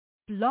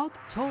Blog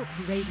Talk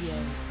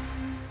Radio.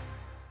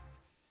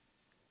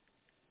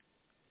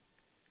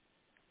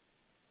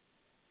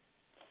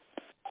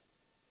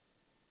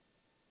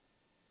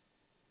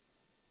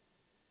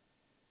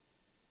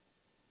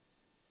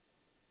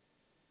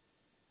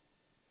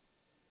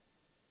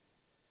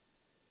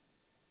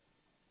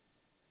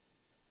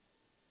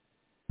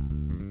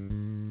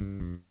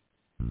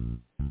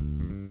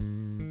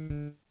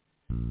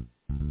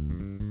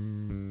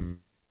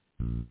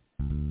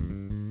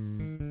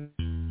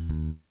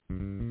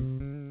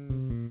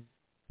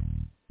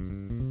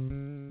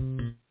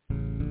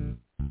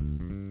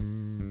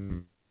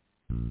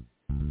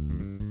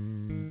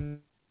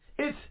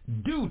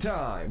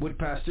 Time with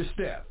Pastor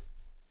Steph.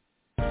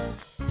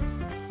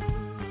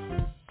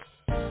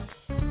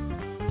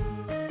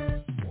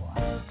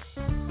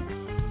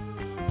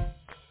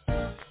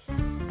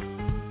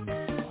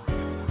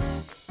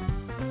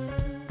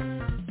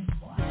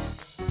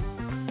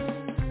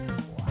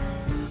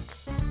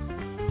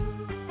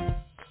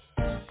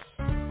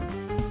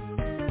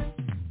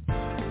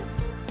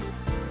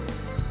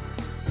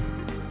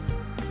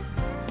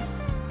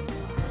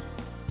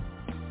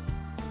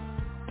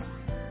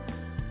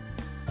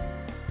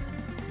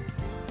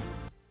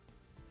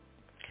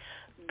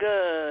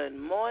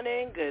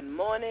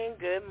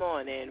 Good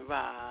morning.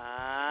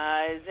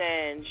 Rise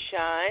and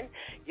shine.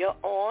 You're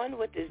on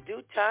with this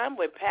due time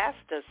with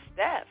Pastor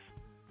Steph.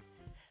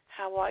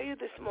 How are you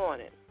this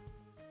morning?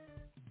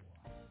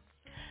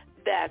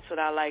 That's what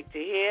I like to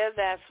hear.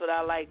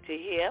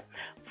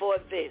 For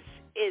this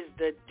is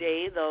the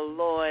day the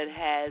Lord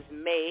has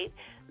made.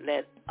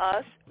 Let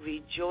us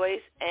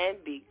rejoice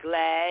and be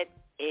glad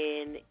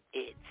in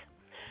it.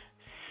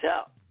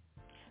 So,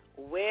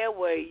 where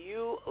were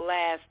you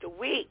last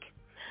week?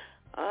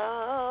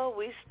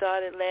 We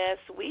started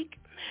last week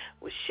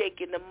with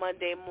Shaking the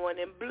Monday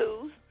Morning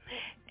Blues,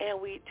 and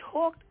we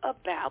talked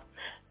about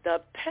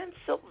the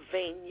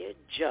Pennsylvania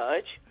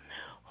judge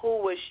who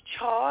was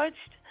charged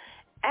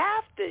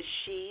after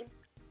she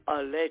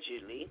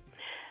allegedly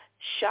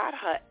shot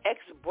her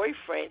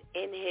ex-boyfriend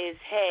in his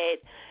head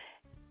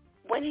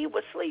when he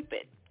was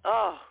sleeping.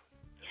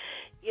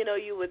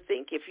 You would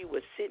think if you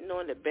were sitting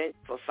on the bench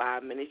for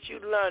 5 minutes,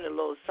 you'd learn a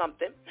little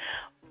something,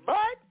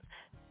 but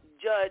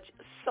Judge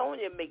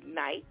Sonia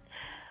McKnight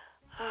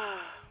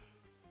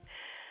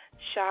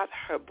shot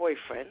her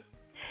boyfriend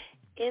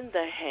in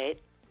the head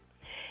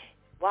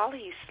while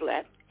he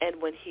slept,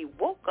 and when he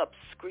woke up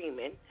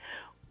screaming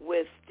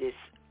with this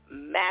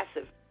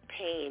massive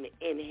pain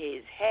in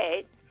his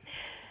head,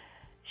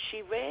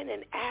 she ran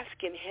and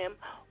asking him,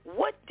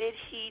 what did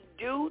he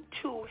do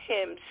to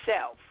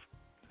himself?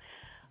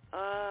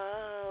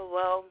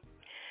 Well,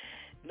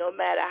 no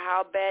matter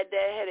how bad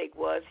that headache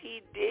was,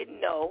 he did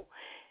know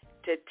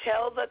to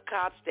tell the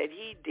cops that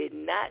he did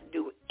not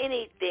do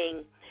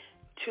anything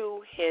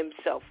to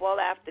himself. Well,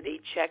 after they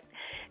checked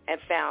and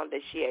found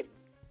that she had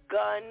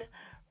gun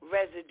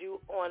residue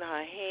on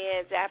her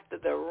hands, after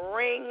the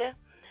Ring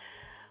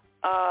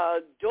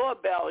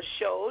doorbell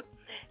showed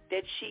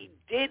that she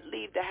did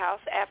leave the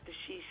house after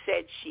she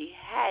said she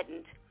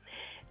hadn't,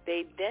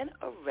 they then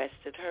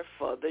arrested her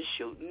for the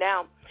shoot.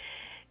 Now,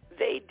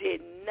 they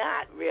did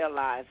not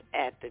realize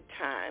at the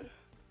time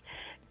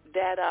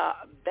that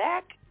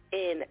back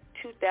in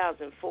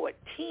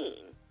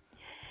 2014,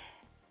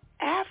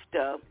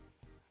 after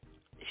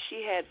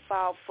she had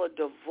filed for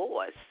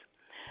divorce,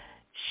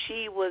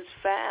 she was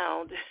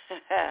found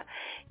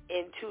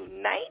in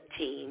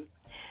 2019.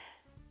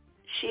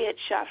 She had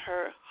shot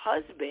her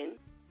husband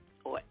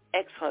or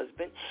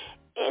ex-husband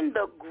in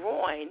the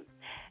groin,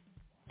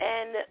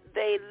 and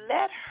they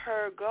let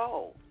her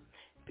go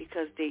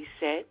because they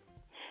said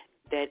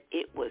that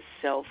it was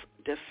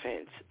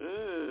self-defense.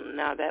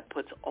 Now that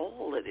puts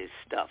all of this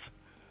stuff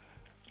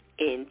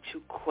into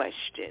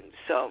question.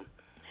 So,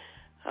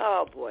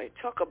 oh boy,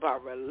 talk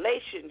about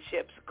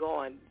relationships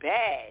going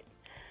bad.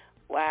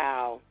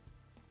 Wow.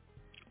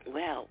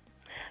 Well,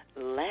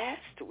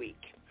 last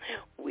week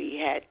we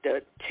had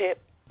the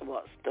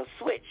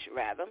switch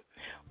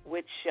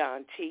with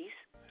Shantice.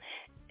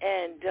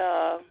 And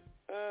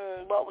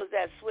what was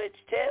that switch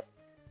tip?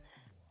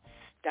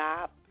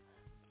 Stop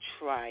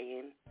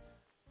trying.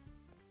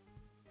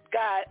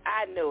 God,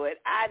 I knew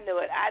it. I know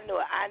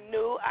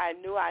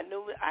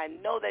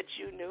that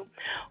you knew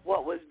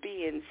what was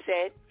being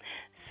said.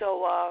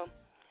 So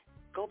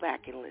go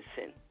back and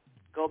listen.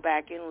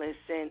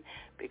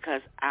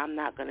 Because I'm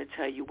not going to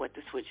tell you what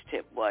the switch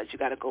tip was. You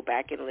got to go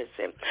back and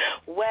listen.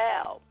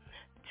 Well,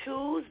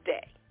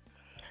 Tuesday,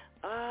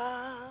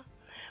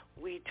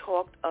 we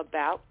talked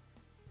about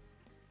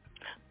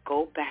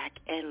go back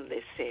and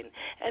listen.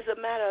 As a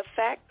matter of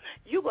fact,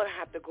 you're going to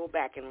have to go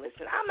back and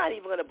listen. I'm not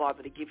even going to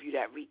bother to give you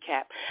that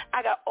recap.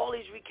 I got all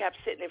these recaps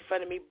sitting in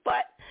front of me,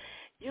 but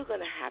you're going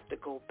to have to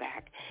go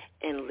back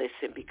and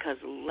listen because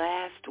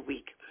last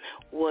week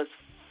was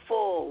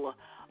full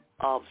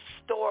of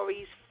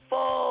stories,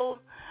 full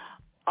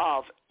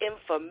of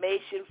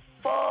information,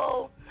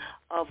 full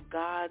of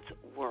God's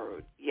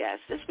word. Yes,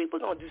 this week we're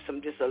going to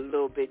do just a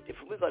little bit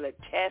different. We're going to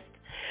test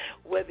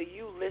whether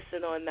you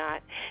listen or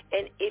not.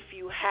 And if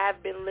you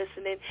have been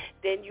listening,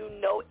 then you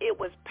know it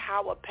was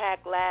Power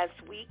Pack last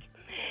week.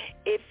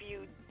 If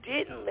you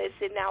didn't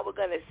listen, now we're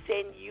going to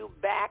send you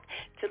back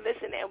to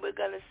listen, and we're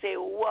going to say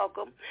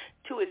welcome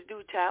to It's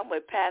Due Time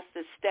with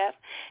Pastor Steph.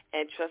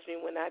 And trust me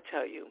when I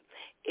tell you,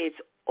 it's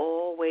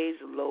always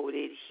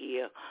loaded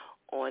here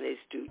on It's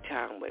Due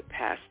Time with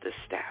Pastor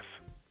Steph.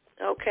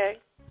 Okay?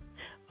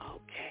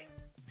 Okay.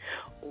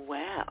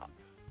 Well,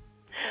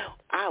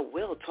 I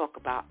will talk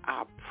about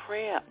our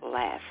prayer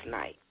last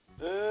night.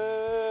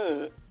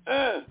 The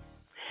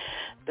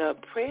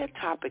prayer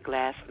topic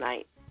last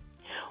night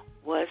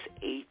was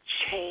a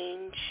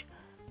change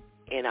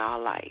in our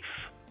life.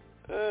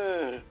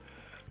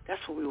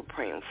 That's what we were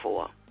praying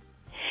for.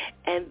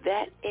 And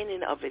that in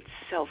and of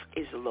itself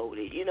is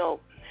loaded. You know,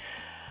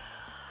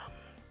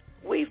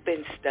 we've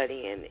been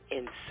studying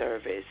in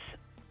service.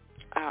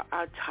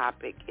 Our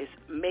topic is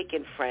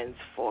making friends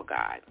for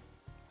God.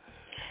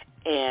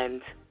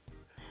 And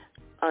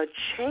a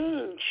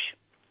change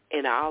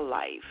in our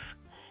life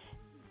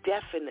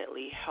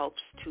definitely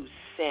helps to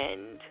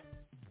send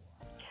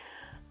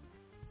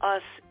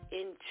us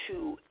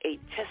into a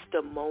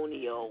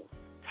testimonial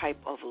type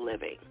of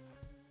living.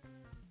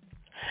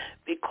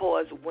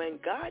 Because when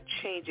God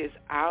changes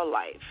our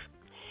life,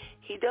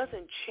 he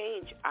doesn't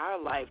change our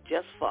life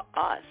just for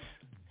us.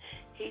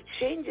 He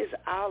changes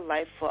our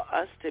life for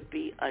us to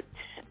be a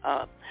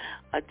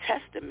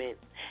testament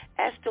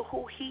as to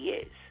who he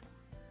is.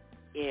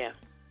 Yeah.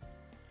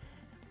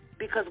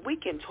 Because we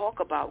can talk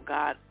about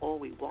God all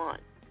we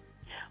want,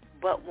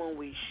 but when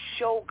we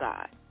show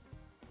God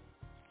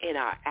in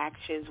our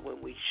actions,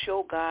 when we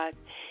show God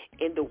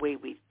in the way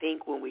we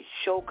think, when we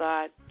show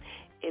God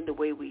in the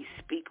way we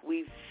speak,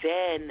 we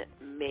then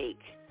make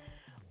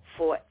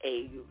for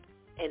an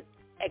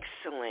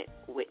excellent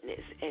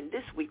witness. And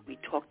this week we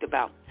talked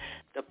about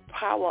the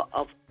power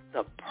of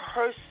the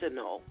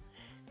personal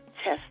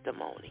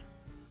testimony.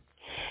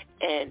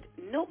 And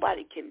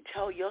nobody can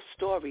tell your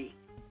story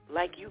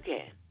like you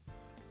can.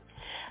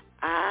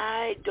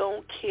 I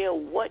don't care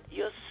what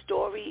your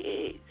story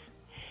is.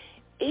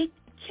 It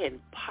can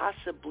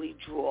possibly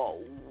draw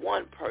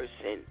one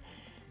person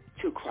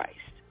to Christ.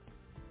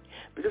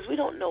 Because we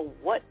don't know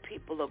what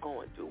people are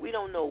going through. We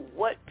don't know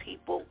what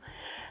people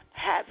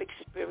have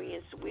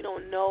experienced. We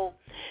don't know,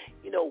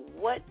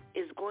 what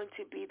is going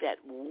to be that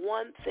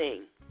one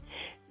thing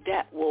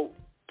that will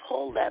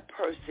pull that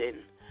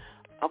person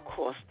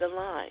across the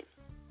line.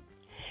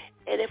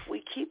 And if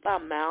we keep our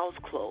mouths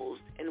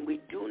closed and we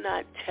do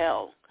not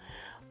tell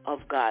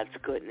of God's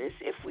goodness,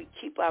 if we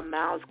keep our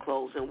mouths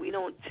closed and we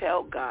don't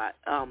tell God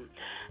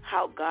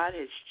how God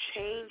has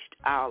changed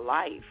our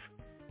life,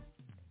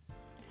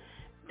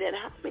 then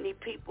how many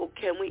people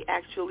can we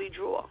actually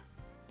draw?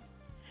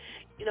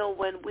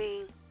 When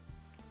we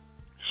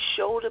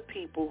show the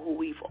people who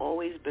we've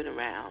always been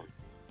around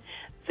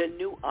the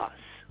new us,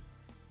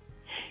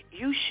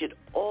 you should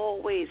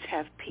always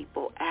have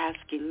people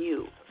asking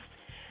you,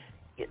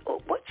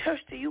 what church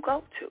do you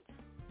go to?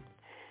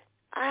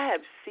 I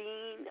have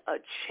seen a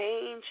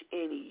change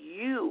in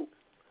you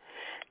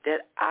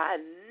that I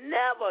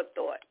never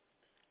thought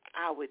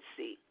I would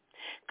see.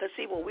 Because,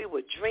 see, when we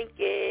were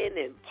drinking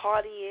and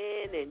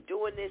partying and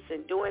doing this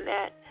and doing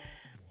that,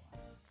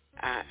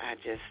 I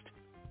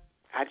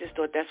just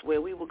thought that's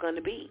where we were going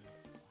to be.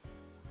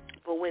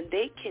 But when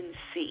they can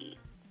see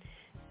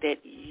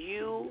that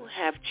you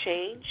have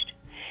changed,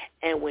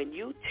 and when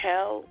you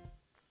tell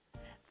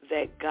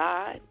that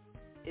God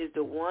is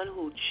the one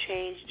who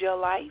changed your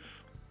life,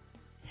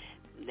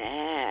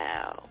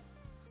 now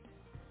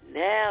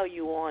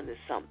you're on to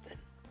something.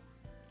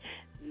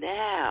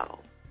 Now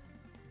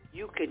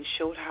you can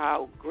show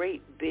how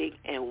great, big,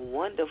 and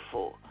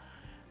wonderful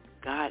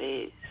God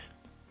is.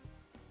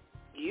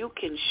 You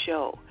can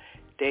show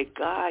that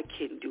God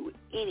can do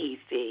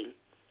anything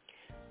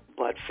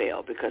but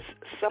fail, because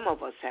some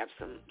of us have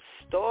some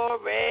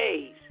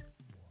stories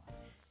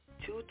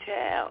to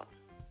tell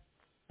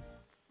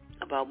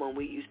about when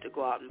we used to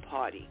go out and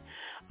party,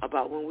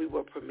 about when we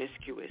were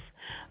promiscuous,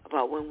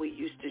 about when we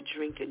used to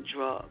drink and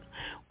drug,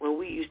 when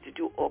we used to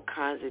do all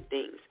kinds of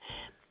things.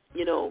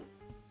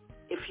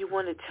 If you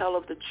want to tell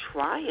of the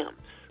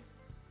triumphs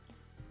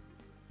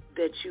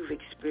that you've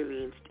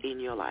experienced in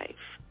your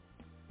life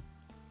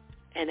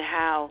and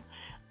how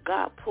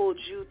God pulled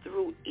you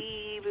through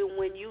even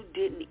when you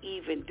didn't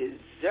even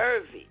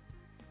deserve it,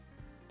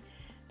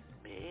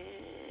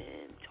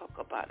 man, talk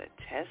about a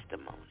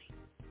testimony.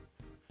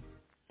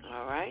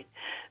 All right?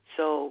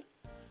 So,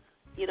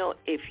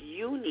 if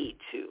you need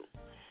to,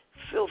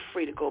 feel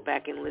free to go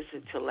back and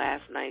listen to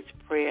last night's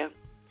prayer,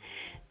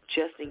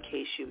 just in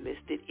case you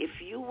missed it.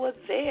 If you were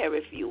there,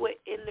 if you were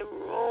in the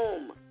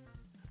room,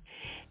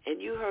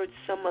 and you heard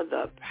some of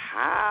the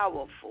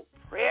powerful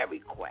prayer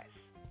requests,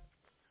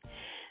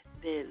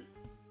 then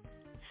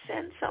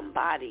send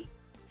somebody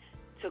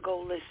to go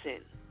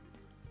listen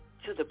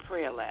to the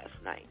prayer last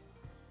night.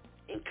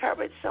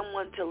 encourage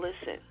someone to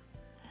listen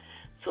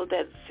so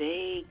that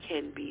they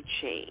can be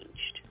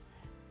changed.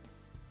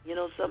 You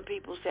know, some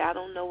people say, I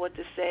don't know what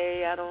to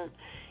say.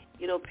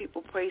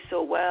 People pray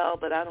so well,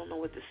 but I don't know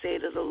what to say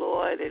to the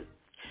Lord. And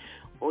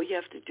all you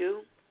have to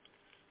do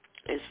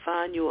is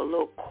find you a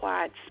little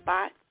quiet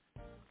spot.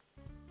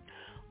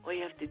 All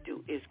you have to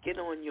do is get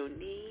on your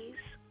knees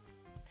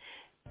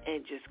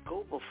and just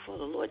go before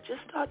the Lord.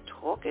 Just start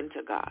talking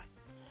to God.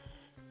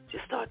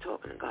 Just start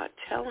talking to God.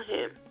 Tell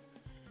him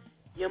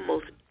your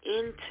most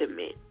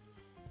intimate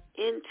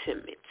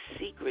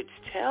secrets.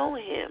 Tell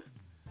him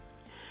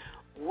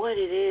what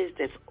it is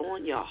that's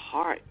on your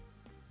heart.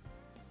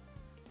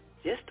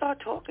 Just start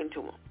talking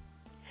to him.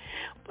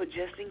 But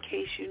just in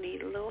case you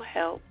need a little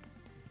help,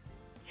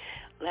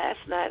 last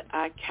night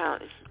I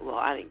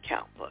didn't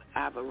count, but I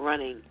have a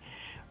running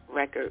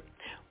record.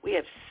 We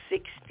have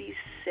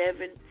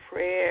 67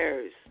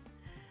 prayers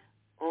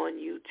on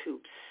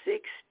YouTube.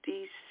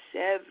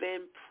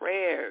 67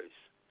 prayers.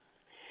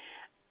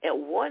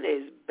 And one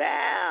is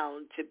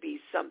bound to be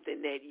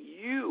something that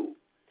you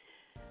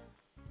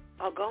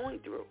are going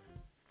through.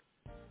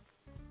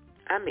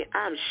 I mean,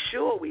 I'm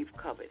sure we've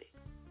covered it.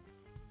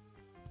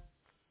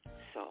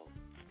 So,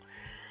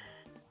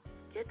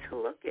 get to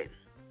looking.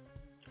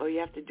 All you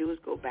have to do is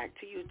go back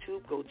to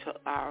YouTube, go to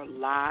our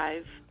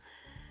live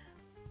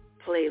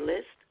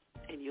playlist,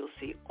 and you'll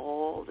see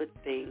all the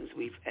things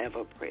we've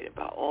ever prayed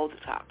about, all the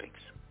topics.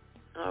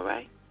 All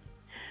right?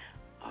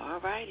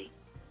 All righty.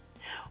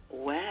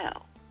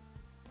 Well,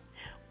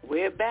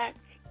 we're back.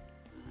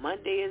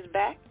 Monday is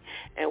back,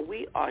 and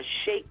we are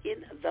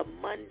shaking the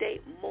Monday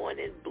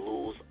morning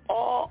blues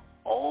all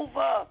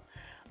over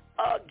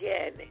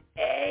again.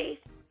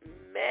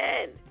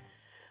 Amen.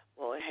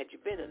 Well, had you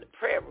been in the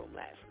prayer room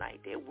last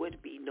night, there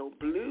would be no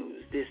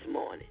blues this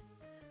morning.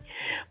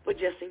 But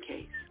just in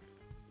case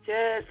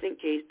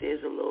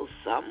there's a little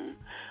something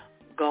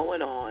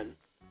going on,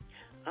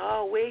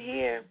 oh, we're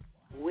here.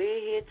 We're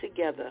here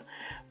together.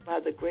 By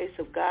the grace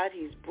of God,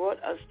 he's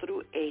brought us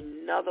through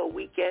another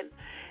weekend,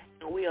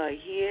 and we are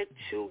here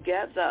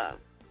together.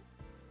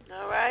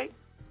 All right?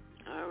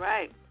 All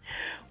right.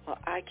 Well,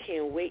 I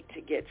can't wait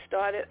to get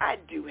started. I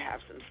do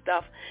have some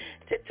stuff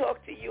to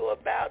talk to you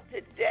about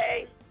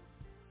today.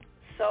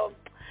 So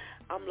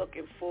I'm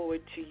looking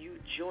forward to you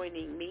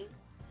joining me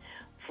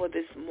for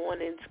this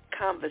morning's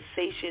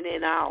conversation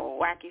in our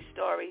wacky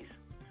stories,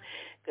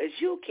 because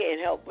you can't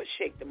help but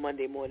shake the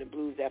Monday morning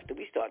blues after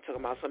we start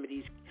talking about some of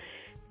these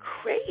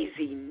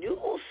crazy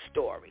news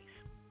stories.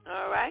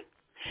 All right?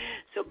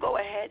 So go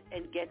ahead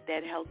and get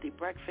that healthy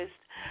breakfast.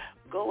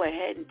 Go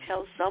ahead and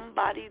tell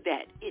somebody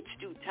that It's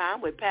Due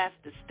Time with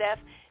Pastor Steph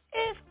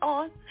is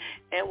on.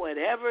 And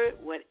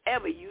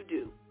whatever you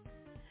do,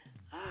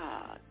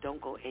 don't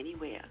go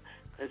anywhere,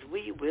 because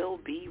we will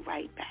be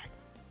right back.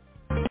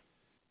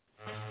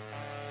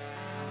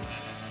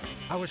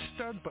 I was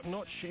stirred but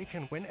not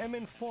shaken when Em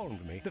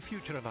informed me the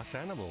future of us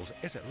animals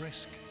is at risk.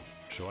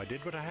 So I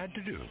did what I had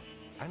to do,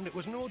 and it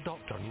was no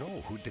Dr.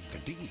 No who did the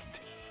deed.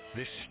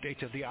 This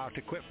state-of-the-art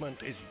equipment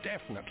is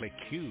definitely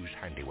Q's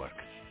handiwork.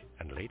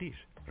 And ladies,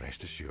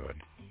 rest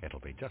assured, it'll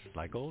be just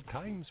like old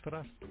times for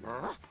us.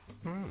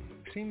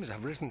 Seems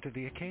I've risen to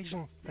the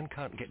occasion and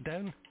can't get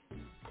down.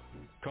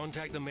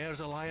 Contact the Mayor's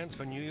Alliance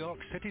for New York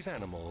City's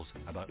animals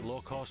about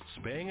low-cost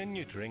spaying and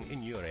neutering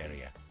in your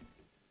area.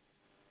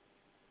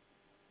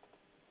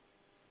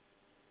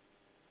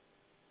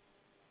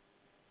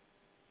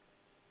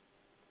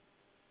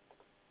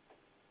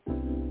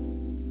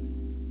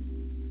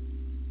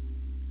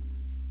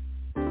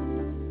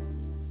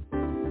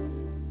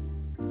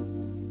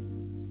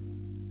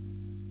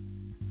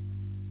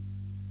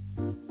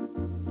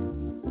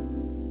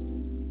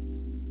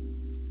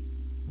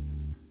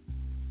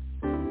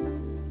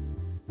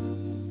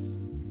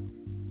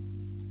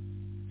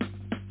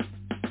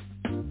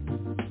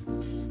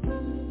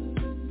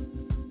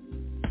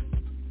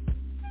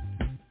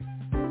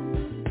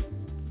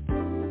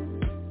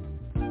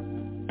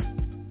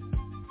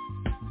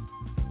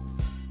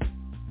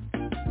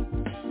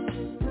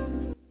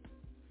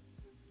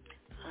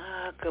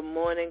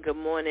 Good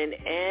morning,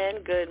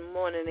 and good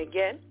morning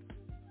again.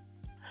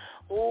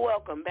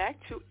 Welcome back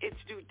to It's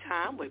Due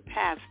Time with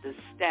Pastor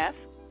Steph,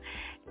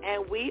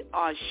 and we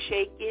are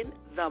shaking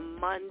the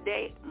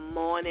Monday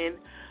morning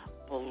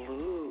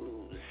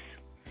blues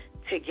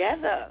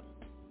together.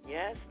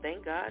 Yes,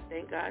 thank God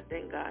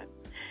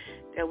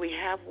that we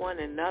have one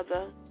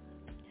another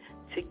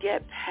to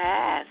get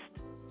past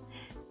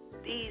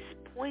these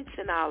points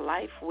in our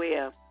life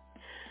where,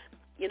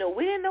 we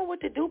didn't know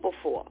what to do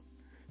before.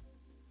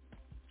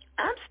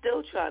 I'm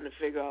still trying to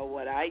figure out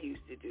what I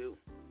used to do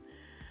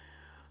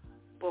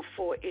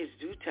before It's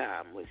Due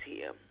Time was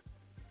here.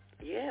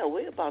 Yeah,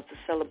 we're about to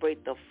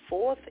celebrate the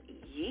 4th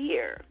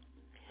year.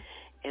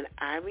 And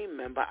I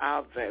remember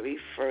our very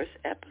first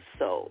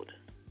episode.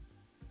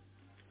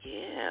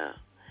 Yeah.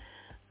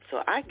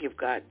 So I give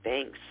God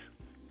thanks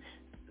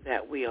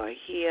that we are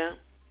here.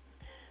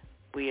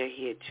 We are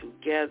here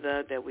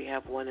together, that we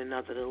have one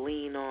another to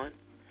lean on.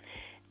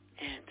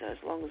 And as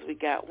long as we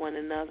got one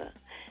another,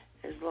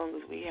 As long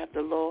as we have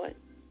the Lord,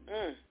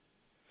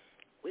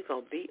 we're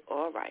going to be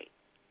all right.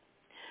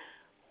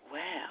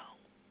 Well,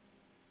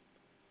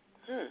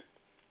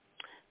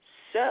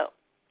 so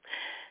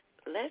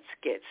let's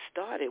get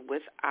started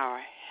with our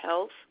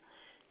health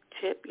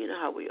tip. You know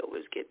how we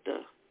always get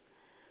the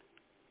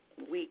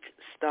week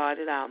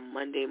started, our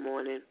Monday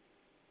morning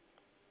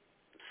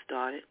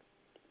started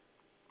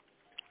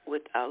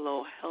with our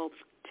little health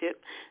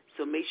tip.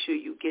 So make sure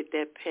you get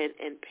that pen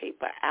and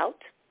paper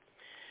out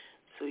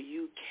so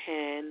you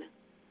can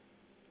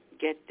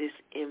get this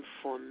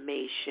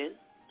information.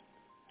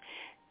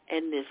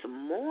 And this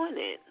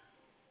morning,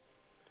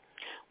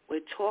 we're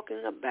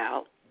talking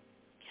about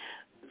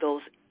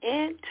those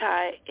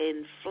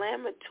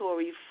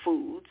anti-inflammatory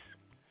foods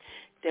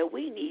that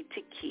we need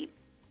to keep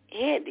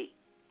handy.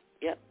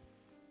 Yep,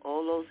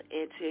 all those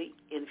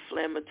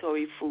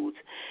anti-inflammatory foods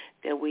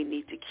that we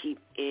need to keep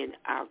in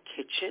our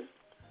kitchen.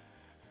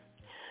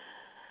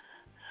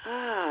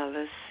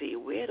 Let's see,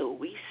 where do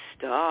we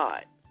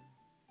start?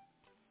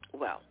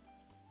 Well,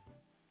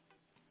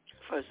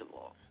 first of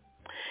all,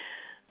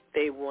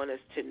 they want us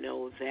to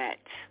know that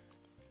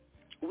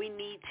we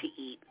need to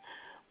eat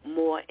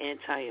more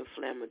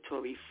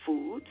anti-inflammatory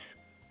foods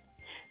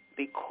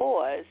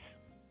because,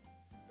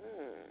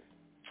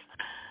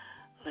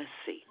 let's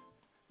see,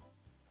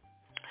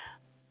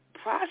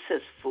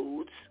 processed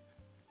foods,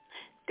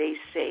 they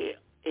say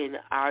in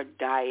our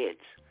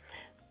diets,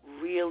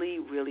 really,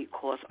 really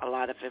cause a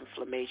lot of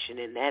inflammation,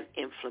 and that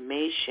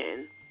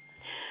inflammation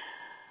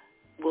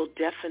will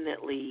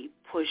definitely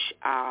push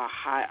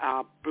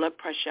our blood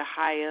pressure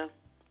higher,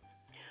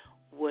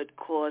 would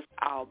cause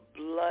our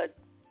blood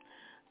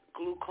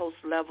glucose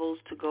levels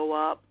to go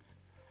up,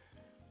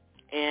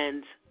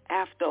 and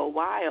after a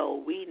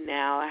while, we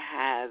now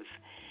have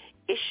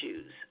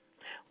issues.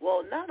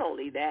 Well, not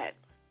only that,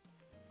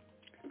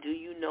 do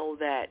you know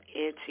that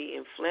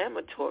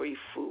anti-inflammatory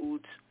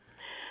foods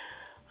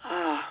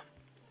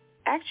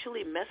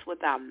actually mess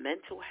with our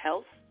mental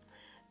health?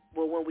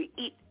 Well, when we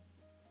eat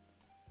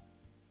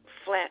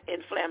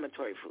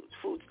inflammatory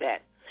foods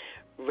that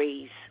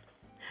raise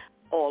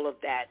all of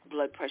that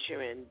blood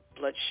pressure and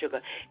blood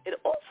sugar, it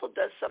also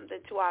does something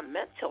to our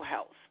mental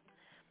health.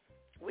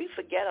 We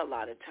forget a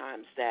lot of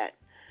times that,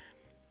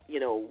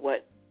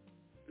 what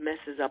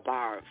messes up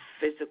our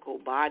physical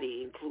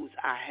body includes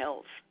our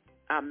health,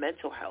 our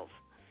mental health.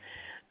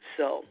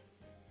 So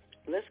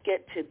let's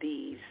get to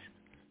these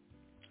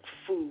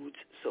foods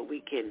so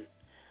we can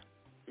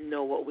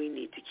know what we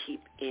need to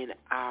keep in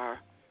our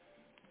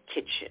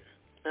kitchen.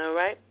 All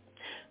right?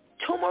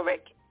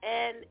 Turmeric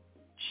and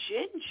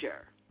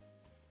ginger.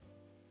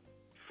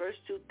 First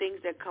two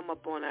things that come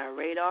up on our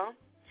radar.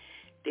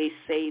 They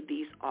say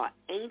these are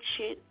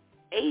ancient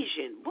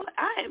Asian. What?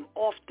 I am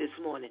off this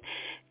morning.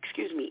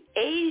 Excuse me.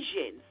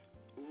 Asian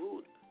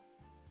root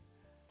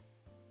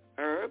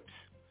herbs.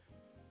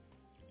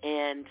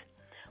 And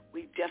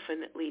we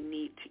definitely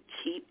need to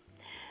keep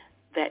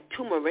that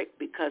turmeric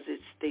because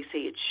they say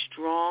it's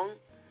strong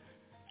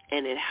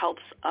and it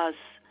helps us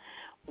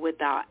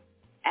with our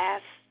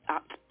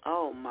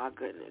oh my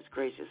goodness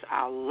gracious,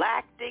 our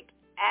lactic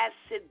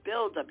acid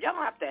buildup. Y'all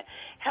have to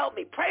help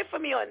me. Pray for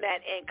me on that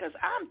end because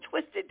I'm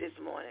twisted this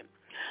morning.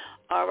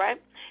 All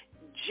right.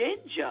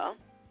 Ginger,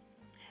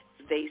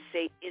 they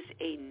say, is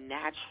a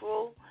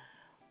natural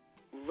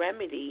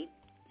remedy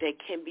that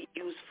can be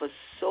used for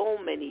so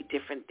many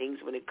different things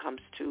when it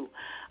comes to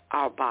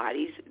our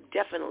bodies.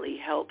 Definitely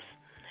helps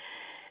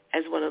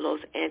as one of those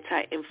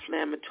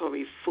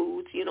anti-inflammatory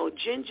foods.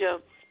 Ginger,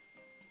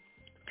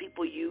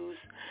 people use,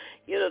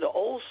 the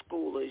old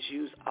schoolers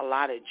use a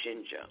lot of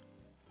ginger.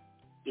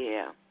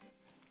 Yeah.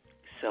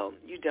 So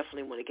you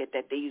definitely want to get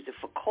that. They use it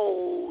for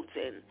colds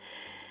and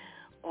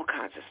all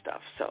kinds of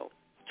stuff. So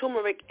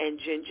turmeric and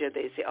ginger,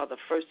 they say, are the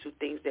first two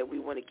things that we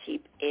want to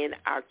keep in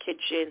our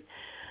kitchen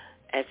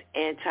as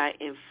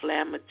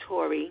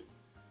anti-inflammatory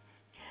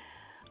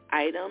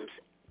items.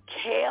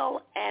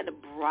 Kale and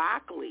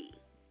broccoli.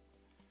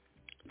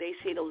 They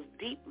say those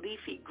deep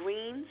leafy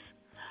greens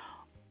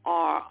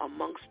are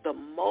amongst the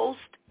most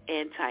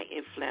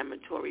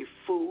anti-inflammatory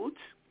foods.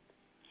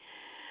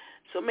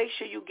 So make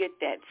sure you get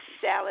that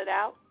salad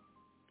out.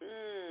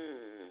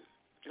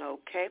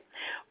 Okay.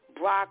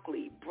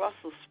 Broccoli,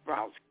 Brussels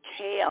sprouts,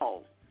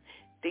 kale,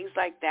 things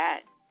like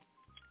that,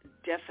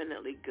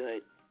 definitely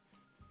good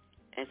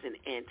as an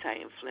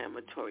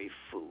anti-inflammatory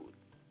food.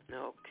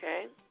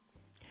 Okay.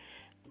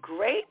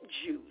 Grape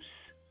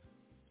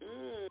juice.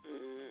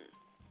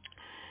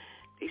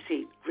 They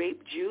say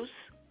grape juice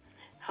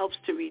helps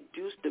to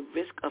reduce the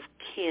risk of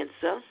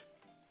cancer,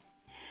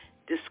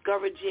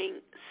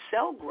 discouraging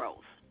cell growth.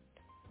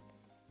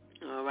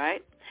 All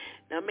right?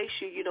 Now make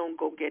sure you don't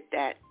go get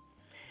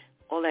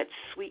all that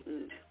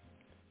sweetened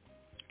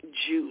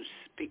juice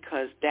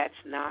because that's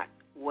not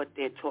what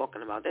they're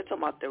talking about. They're talking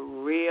about the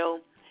real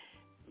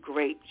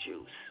grape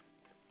juice.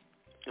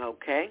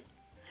 Okay?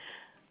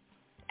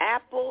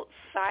 Apple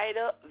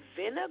cider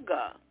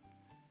vinegar.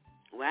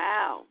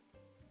 Wow.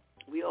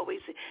 We always,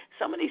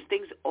 some of these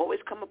things always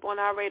come up on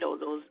our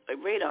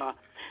radar.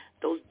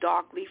 Those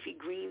dark leafy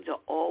greens are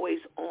always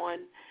on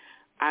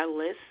our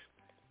list.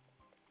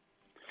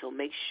 So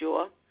make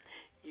sure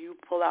you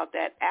pull out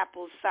that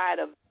apple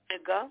cider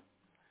vinegar.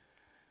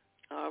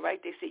 All right,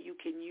 they say you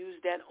can use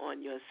that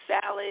on your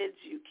salads.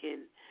 You can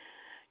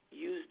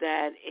use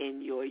that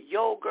in your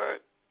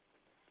yogurt.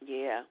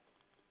 Yeah.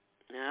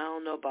 Now, I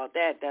don't know about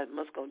that. That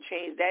must going to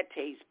change that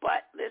taste.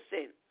 But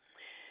listen,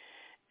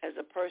 as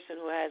a person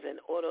who has an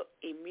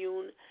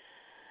autoimmune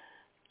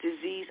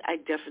disease, I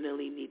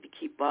definitely need to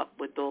keep up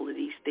with all of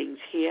these things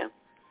here.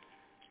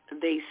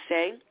 They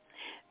say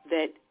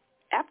that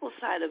apple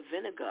cider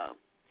vinegar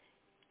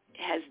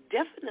has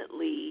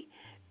definitely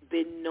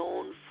been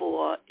known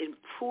for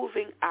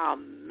improving our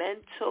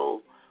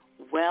mental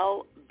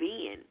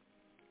well-being.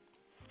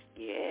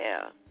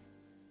 Yeah.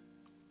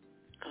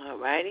 All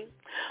righty.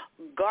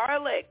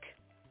 Garlic,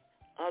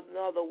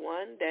 another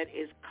one that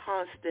is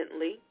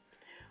constantly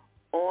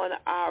on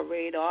our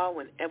radar.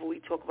 Whenever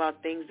we talk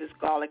about things, this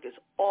garlic is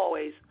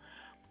always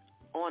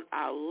on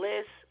our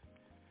list.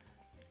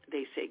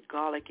 They say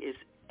garlic is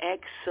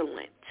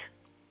excellent.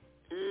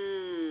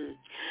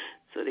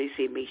 So they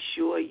say make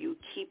sure you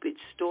keep it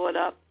stored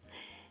up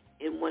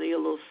in one of your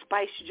little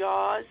spice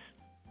jars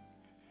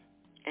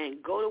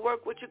and go to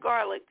work with your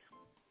garlic.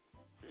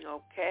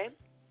 Okay.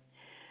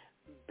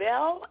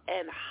 Bell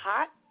and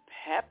hot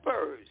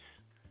peppers.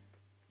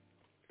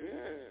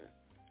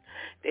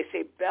 They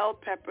say bell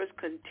peppers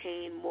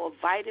contain more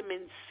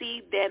vitamin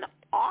C than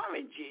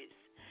oranges.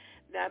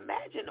 Now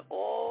imagine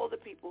all the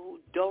people who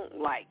don't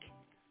like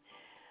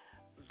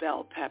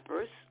bell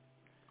peppers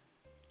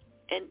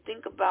and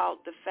think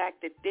about the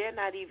fact that they're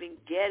not even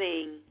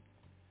getting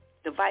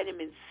the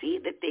vitamin C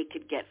that they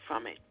could get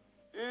from it.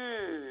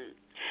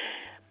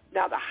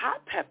 Now the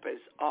hot peppers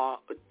are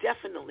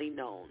definitely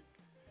known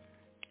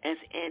as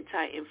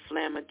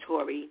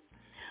anti-inflammatory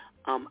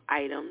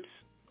items.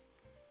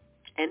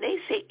 And they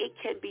say it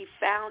can be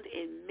found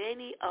in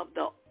many of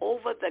the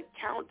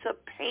over-the-counter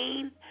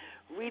pain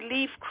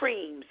relief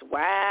creams.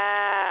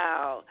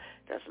 Wow.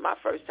 That's my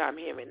first time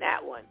hearing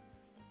that one.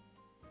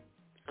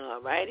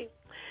 All righty.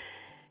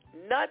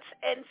 Nuts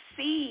and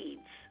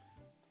seeds.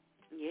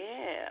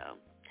 Yeah.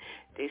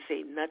 They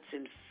say nuts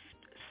and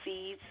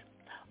seeds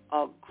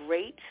are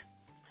great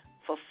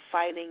for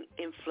fighting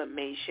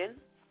inflammation.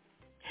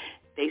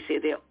 They say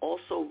they're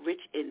also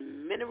rich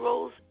in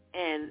minerals,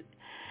 and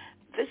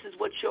this is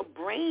what your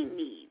brain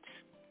needs.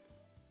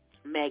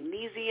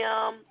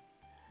 Magnesium,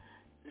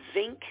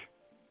 zinc.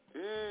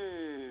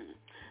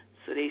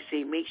 So they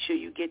say make sure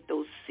you get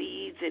those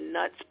seeds and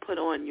nuts put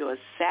on your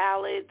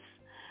salads.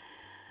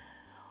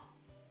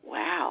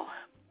 Wow.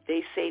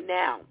 They say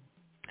now,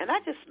 and I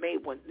just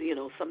made one,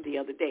 some the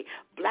other day,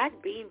 black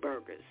bean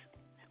burgers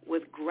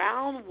with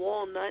ground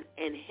walnut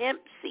and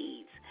hemp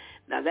seeds.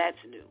 Now that's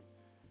new,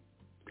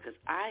 because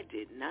I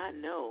did not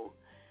know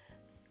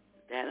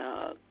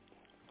that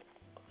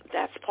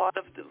that's part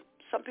of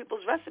some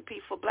people's recipe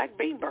for black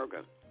bean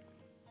burger.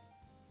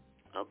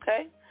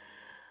 Okay?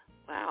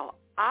 Wow.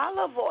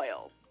 Olive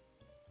oil.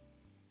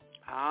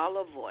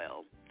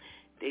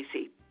 They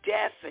say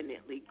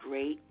definitely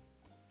great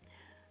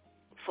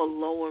for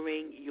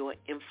lowering your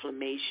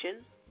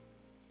inflammation.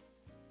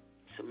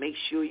 So make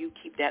sure you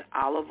keep that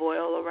olive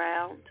oil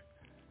around.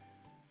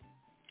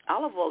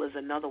 Olive oil is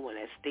another one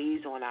that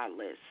stays on our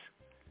list.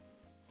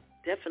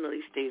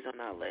 Definitely stays on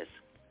our list.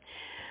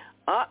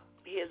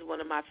 Here's one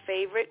of my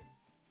favorite,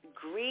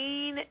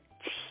 green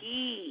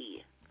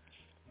tea.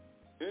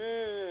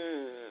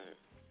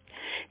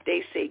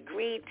 They say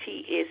green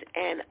tea is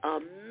an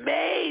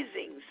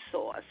amazing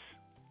source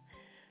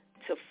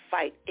to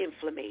fight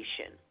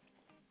inflammation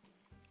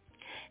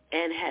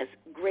and has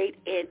great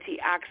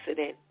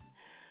antioxidant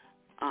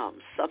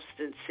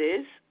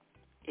substances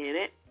in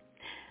it.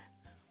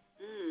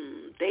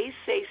 They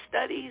say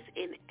studies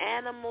in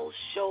animals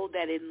show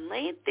that it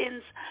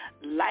lengthens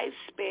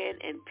lifespan,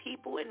 and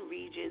people in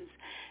regions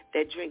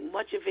that drink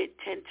much of it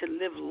tend to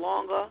live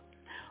longer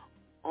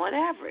on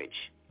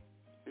average.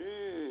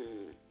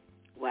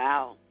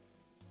 Wow.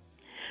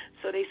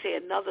 So they say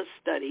another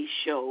study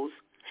shows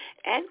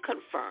and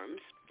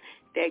confirms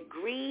that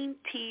green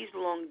tea's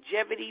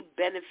longevity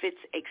benefits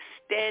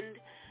extend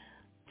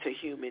to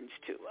humans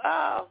too.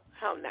 Oh,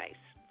 how nice.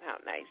 How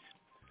nice.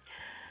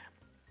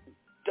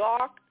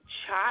 Dark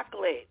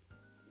chocolate.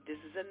 This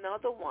is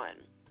another one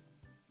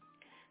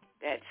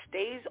that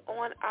stays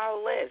on our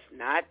list.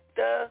 Not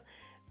the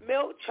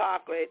milk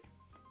chocolate.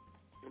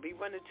 We'll be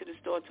running to the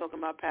store talking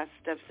about Pastor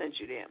Steph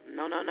sent you there.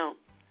 No.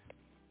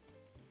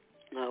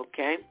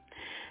 Okay.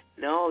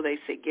 No, they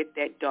say get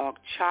that dark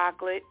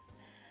chocolate.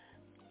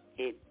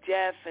 It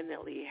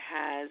definitely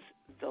has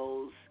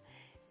those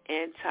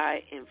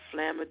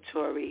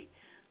anti-inflammatory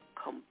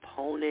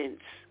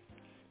components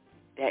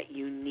that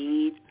you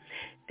need.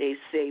 They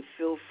say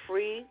feel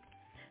free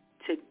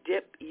to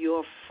dip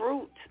your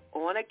fruit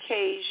on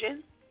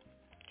occasion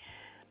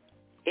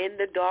in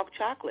the dark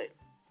chocolate.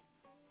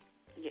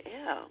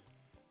 Yeah.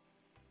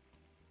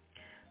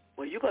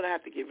 Well, you're going to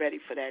have to get ready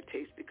for that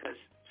taste, because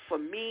for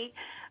me,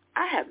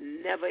 I have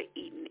never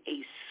eaten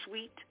a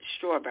sweet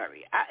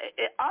strawberry.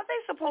 Are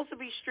they supposed to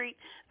be street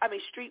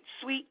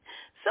sweet?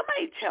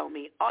 Somebody tell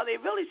me, are they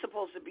really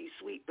supposed to be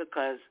sweet?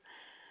 Because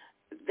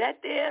that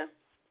there,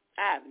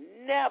 I have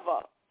never,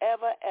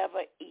 ever,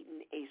 ever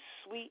eaten a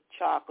sweet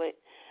chocolate.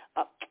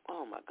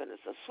 Oh, my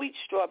goodness, a sweet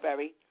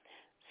strawberry.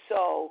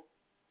 So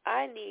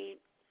I need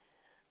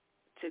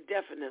to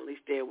definitely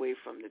stay away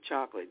from the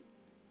chocolate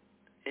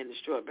and the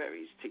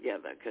strawberries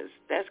together, because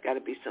that's got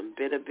to be some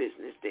bitter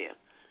business there.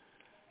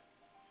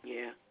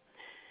 Yeah.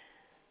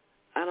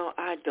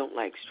 I don't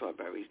like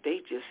strawberries.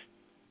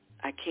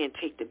 I can't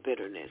take the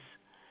bitterness.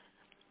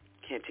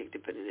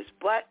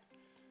 But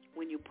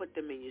when you put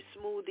them in your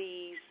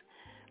smoothies,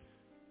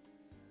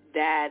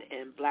 that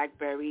and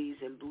blackberries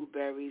and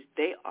blueberries,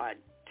 they are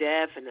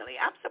definitely,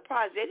 I'm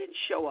surprised they didn't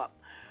show up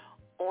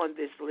on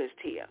this list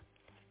here.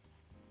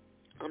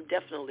 I'm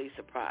definitely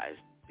surprised,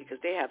 because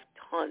they have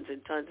tons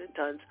and tons and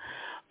tons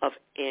of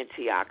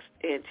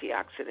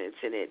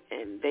antioxidants in it,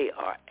 and they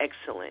are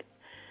excellent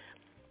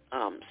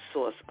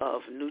source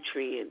of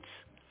nutrients.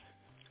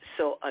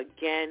 So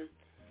again,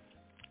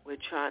 we're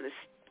trying to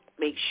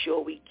make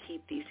sure we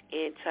keep these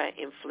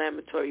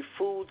anti-inflammatory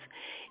foods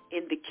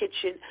in the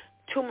kitchen.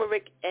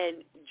 Turmeric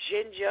and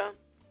ginger,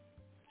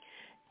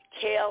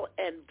 kale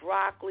and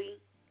broccoli,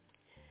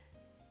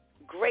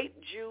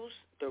 grape juice,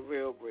 the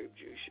real grape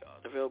juice, y'all,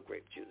 the real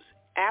grape juice,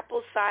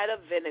 apple cider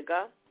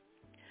vinegar,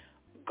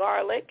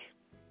 garlic,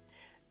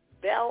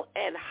 bell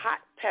and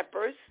hot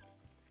peppers,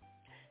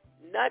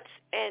 nuts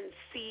and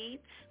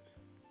seeds,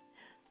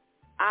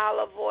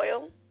 olive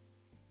oil,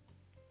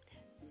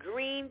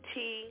 green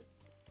tea,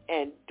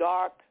 and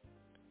dark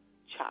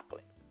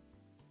chocolate.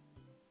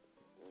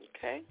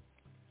 Okay?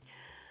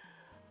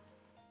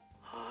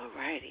 All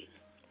righty.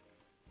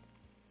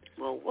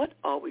 Well, what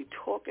are we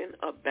talking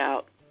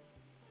about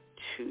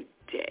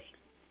today?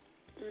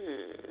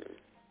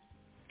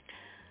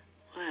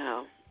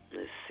 Well,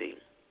 let's see.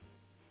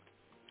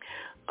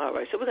 All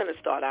right, so we're going to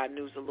start our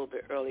news a little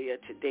bit earlier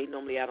today.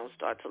 Normally I don't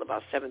start till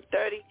about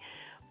 7:30,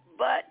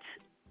 but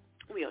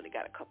we only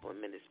got a couple of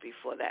minutes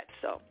before that.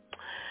 So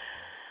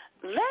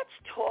let's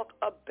talk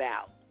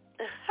about,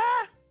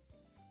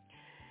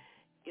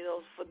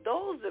 for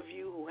those of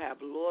you who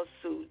have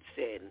lawsuits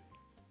and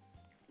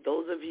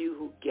those of you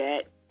who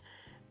get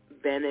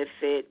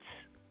benefits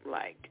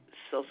like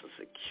Social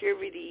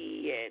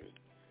Security and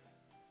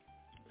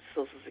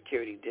Social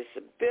Security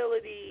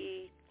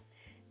disability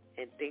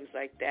and things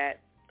like that,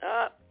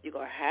 you're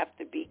going to have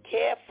to be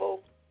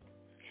careful.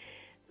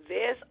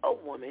 There's a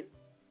woman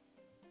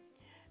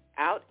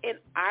out in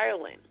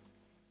Ireland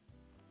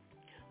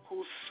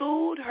who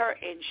sued her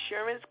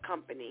insurance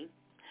company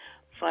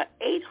for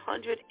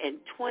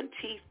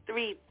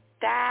 $823,000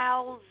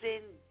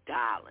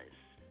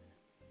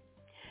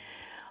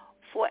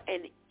 for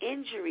an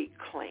injury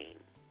claim.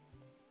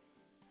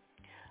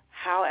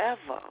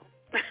 However,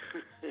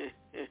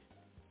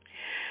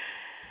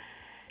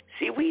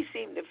 see, we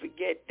seem to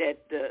forget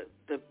that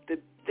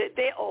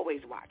they're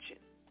always watching.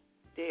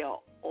 They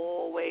are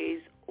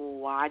always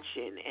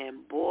watching,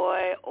 and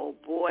boy, oh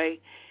boy,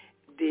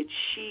 did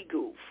she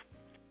goof.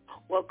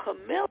 Well,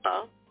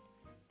 Camilla,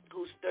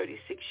 who's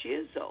 36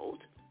 years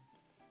old,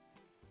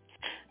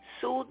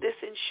 sued this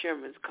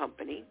insurance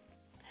company,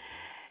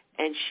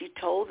 and she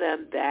told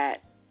them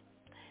that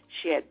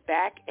she had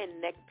back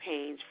and neck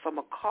pains from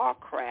a car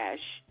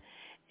crash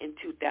in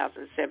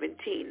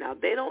 2017. Now,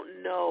 they don't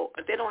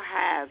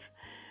have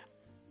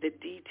the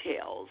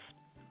details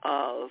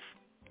of,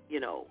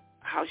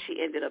 how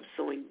she ended up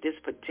suing this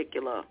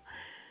particular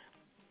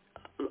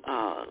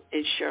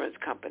insurance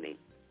company.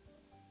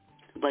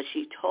 But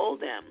she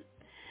told them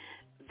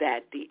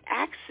that the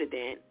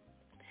accident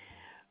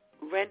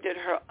rendered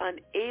her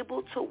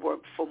unable to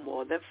work for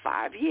more than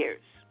 5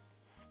 years.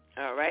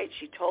 All right?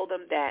 She told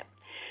them that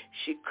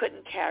she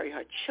couldn't carry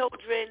her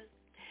children.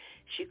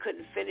 She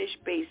couldn't finish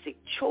basic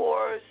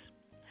chores.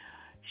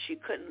 She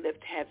couldn't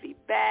lift heavy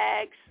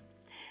bags.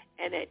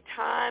 And at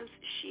times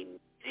she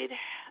needed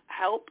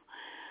help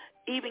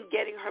even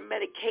getting her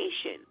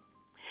medication.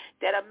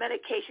 That her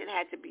medication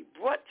had to be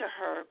brought to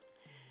her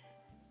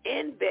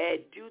in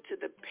bed due to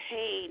the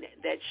pain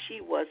that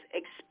she was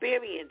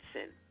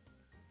experiencing.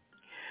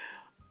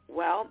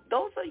 Well,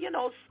 those are,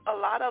 a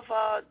lot of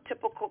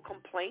typical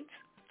complaints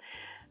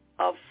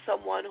of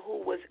someone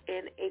who was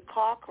in a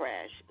car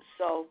crash.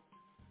 So,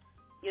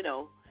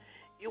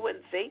 you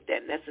wouldn't think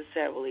that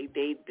necessarily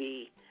they'd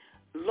be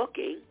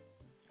looking,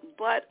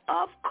 but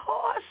of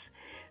course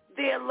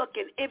they're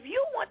looking. If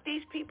you want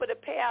these people to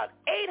pay out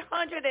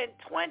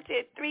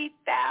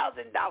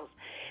 $823,000,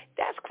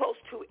 that's close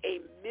to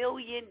 $1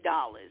 million.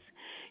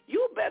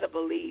 You better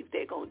believe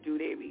they're going to do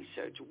their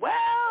research.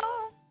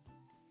 Well,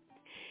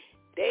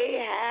 they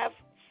have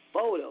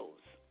photos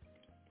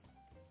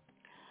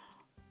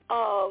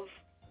of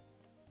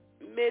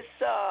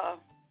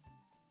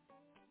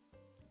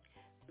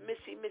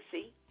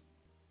Missy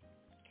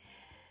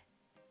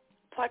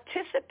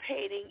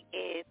participating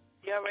in,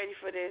 y'all ready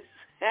for this?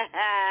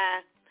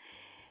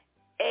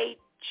 a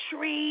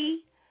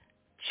tree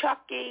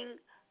chucking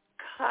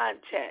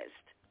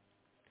contest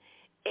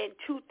in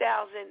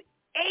 2018.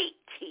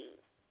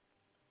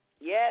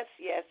 Yes.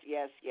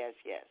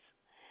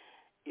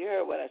 You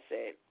heard what I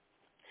said.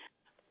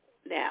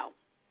 Now,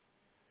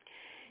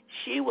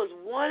 she was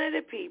one of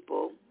the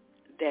people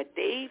that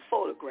they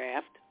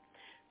photographed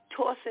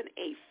tossing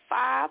a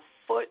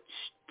 5-foot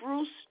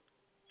spruce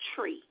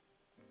tree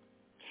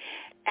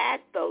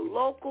at the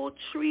local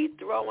tree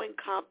throwing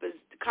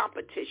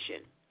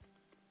competition.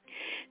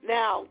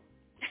 Now,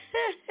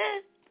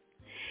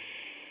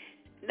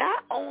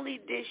 not only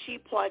did she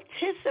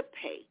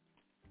participate,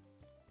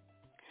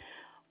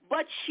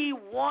 but she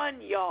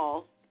won,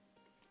 y'all.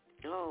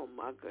 Oh,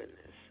 my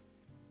goodness.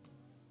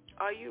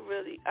 Are you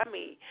really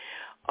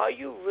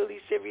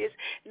serious?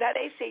 Now,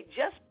 they say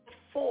just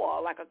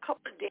before, like a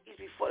couple of days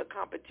before the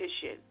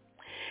competition,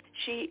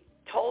 she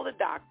told the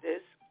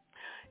doctors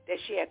that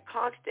she had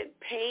constant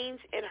pains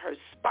in her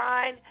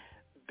spine,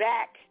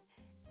 back,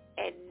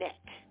 and neck.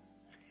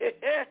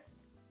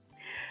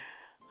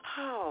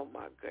 Oh,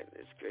 my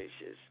goodness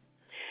gracious.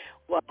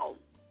 Well,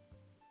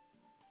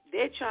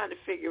 they're trying to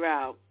figure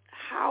out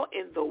how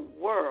in the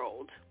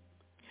world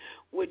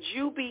would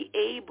you be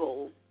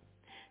able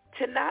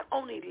to not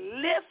only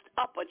lift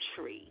up a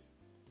tree,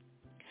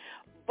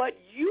 but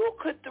you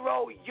could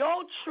throw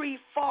your tree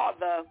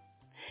farther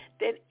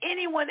than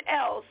anyone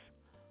else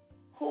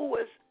who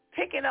was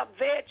picking up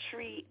their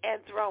tree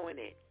and throwing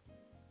it.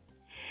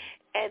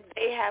 And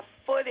they have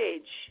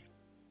footage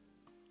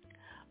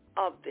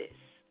of this.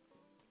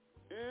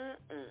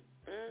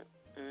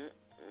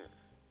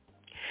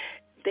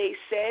 They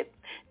said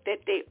that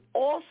they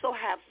also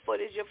have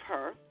footage of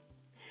her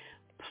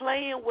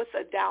playing with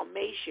a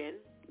Dalmatian,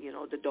 you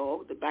know, the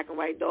dog, the black and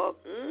white dog,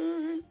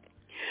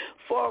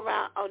 for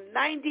around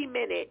 90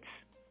 minutes.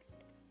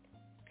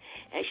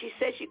 And she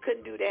said she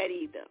couldn't do that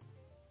either.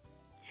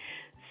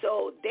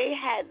 So they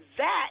had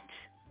that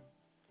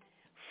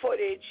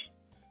footage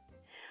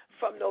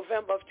from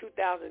November of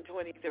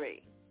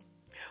 2023.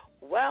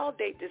 Well,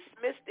 they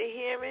dismissed the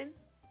hearing.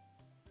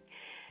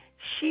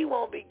 She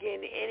won't be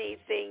getting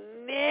anything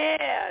near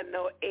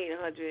no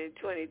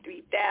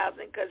 $823,000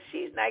 because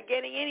she's not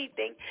getting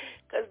anything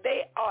because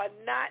they are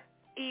not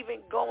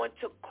even going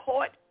to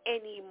court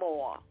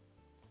anymore.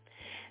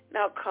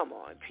 Now, come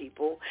on,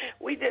 people.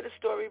 We did a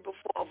story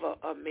before of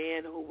a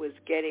man who was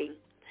getting,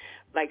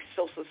 like,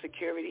 Social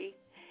Security,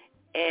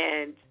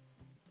 and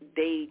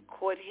they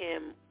caught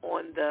him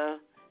on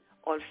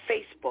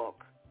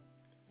Facebook.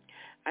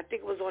 I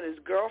think it was on his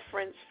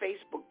girlfriend's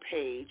Facebook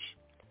page,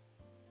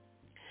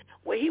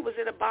 where he was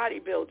in a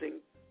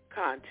bodybuilding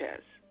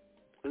contest,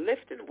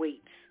 lifting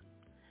weights.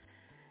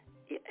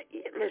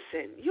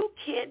 Listen, you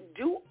can't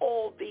do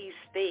all these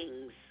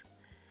things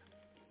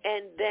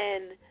and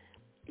then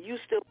you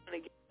still want to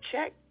get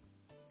checked,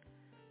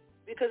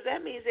 because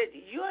that means that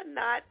you're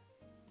not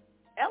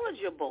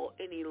eligible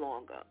any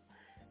longer.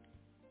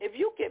 If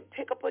you can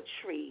pick up a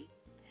tree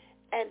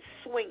and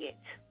swing it.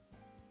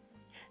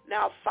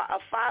 Now,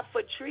 a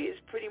 5-foot tree is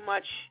pretty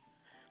much,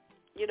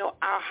 you know,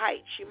 our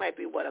height. She might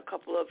be, a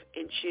couple of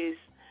inches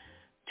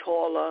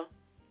taller,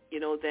 you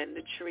know, than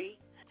the tree.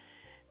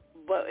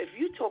 But if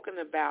you're talking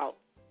about,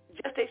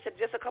 they said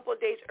just a couple of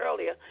days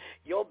earlier,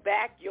 your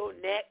back, your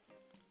neck,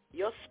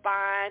 your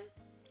spine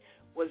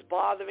was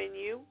bothering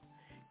you,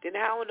 then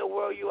how in the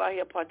world you out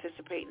here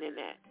participating in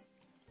that?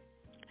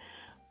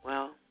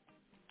 Well,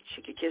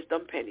 she could kiss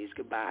them pennies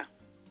goodbye.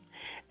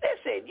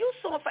 Listen, you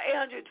saw for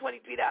 $823,000.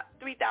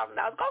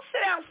 Go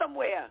sit down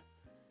somewhere.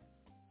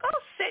 Go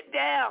sit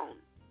down.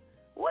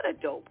 What a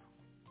dope.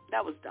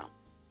 That was dumb.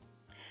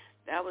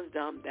 That was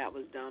dumb,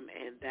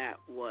 and that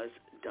was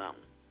dumb.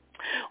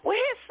 Well,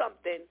 here's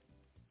something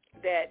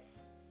that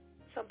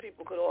some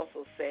people could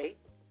also say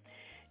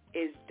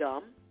is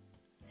dumb.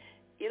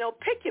 You know,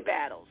 pick your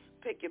battles.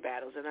 Pick your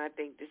battles. And I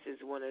think this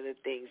is one of the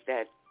things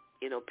that,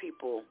 you know,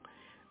 people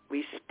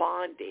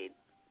responded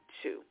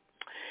to.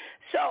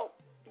 So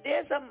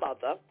there's a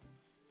mother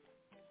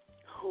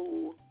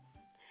who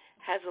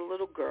has a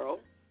little girl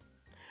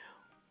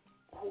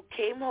who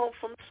came home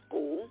from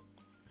school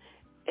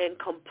and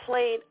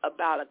complained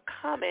about a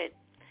comment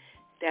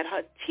that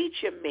her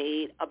teacher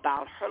made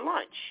about her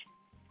lunch.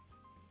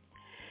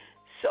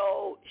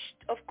 So,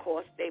 of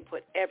course, they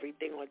put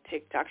everything on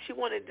TikTok. She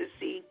wanted to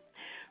see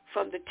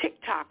from the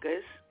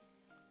TikTokers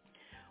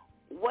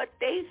what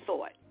they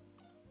thought.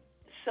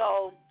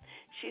 So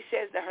she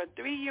says that her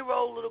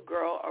 3-year-old little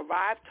girl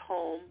arrived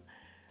home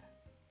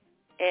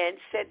and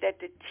said that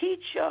the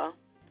teacher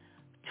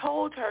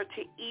told her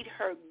to eat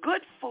her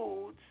good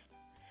foods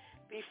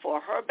before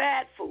her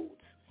bad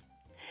foods.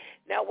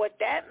 Now, what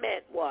that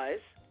meant was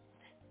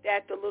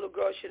that the little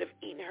girl should have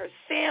eaten her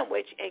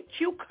sandwich and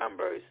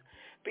cucumbers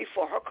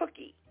before her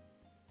cookie.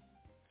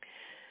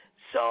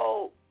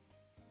 So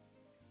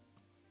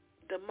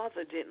the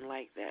mother didn't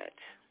like that.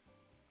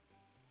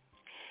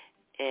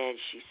 And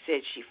she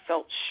said she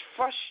felt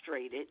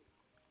frustrated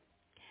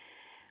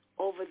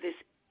over this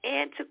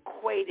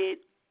antiquated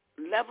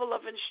level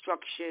of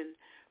instruction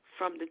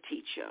from the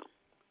teacher.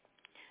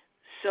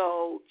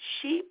 So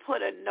she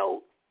put a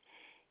note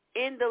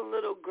in the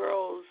little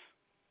girl's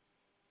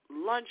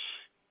lunch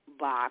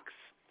box,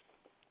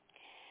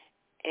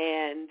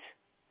 and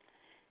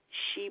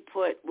she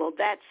put, well,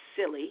 that's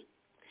silly.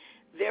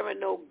 There are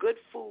no good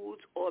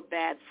foods or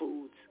bad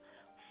foods.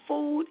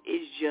 Food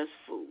is just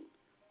food.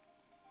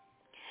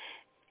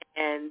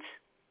 And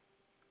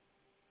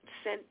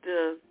sent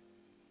the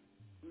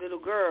little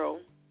girl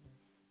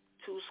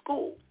to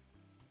school.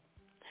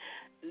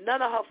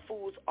 None of her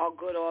foods are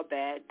good or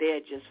bad. They're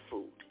just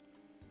food.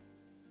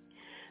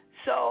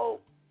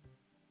 So,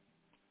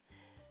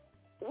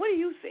 what do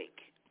you think?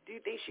 Do you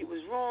think she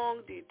was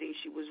wrong? Do you think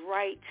she was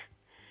right?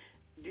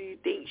 Do you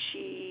think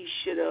she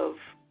should have,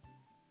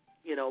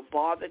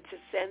 bothered to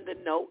send the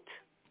note?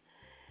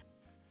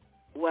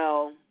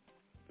 Well,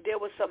 there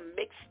were some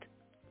mixed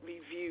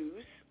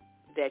reviews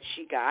that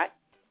she got.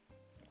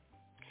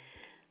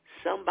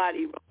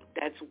 Somebody wrote,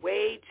 that's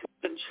way too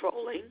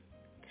controlling.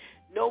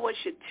 No one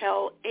should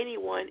tell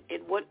anyone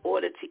in what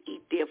order to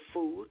eat their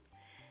food.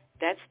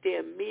 That's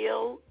their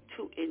meal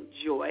to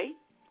enjoy.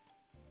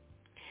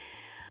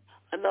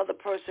 Another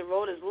person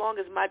wrote, as long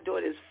as my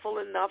daughter is full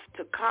enough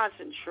to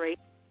concentrate,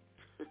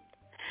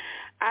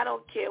 I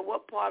don't care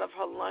what part of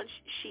her lunch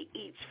she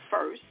eats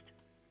first.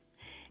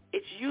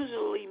 It's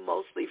usually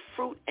mostly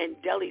fruit and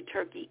deli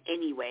turkey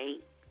anyway,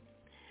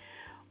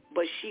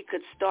 but she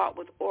could start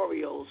with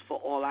Oreos for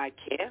all I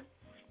care.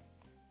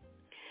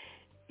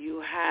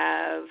 You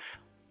have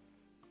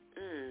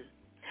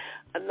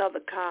another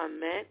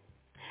comment.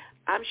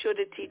 I'm sure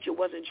the teacher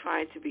wasn't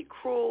trying to be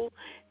cruel.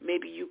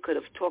 Maybe you could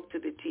have talked to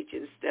the teacher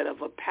instead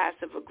of a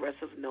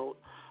passive-aggressive note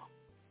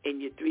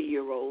in your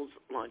 3-year-old's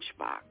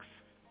lunchbox.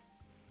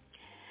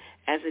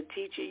 As a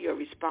teacher, your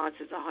response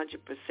is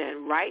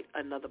 100% right,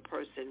 another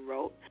person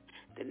wrote.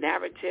 The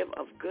narrative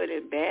of good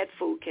and bad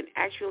food can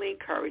actually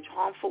encourage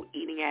harmful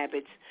eating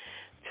habits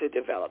to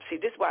develop. See,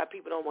 this is why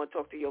people don't want to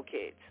talk to your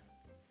kids.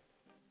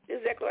 This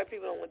is exactly why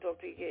people don't want to talk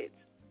to your kids.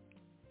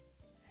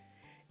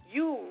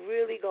 You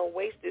really going to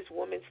waste this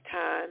woman's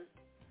time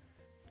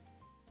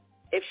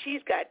if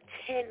she's got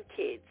 10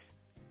 kids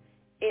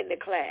in the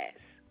class.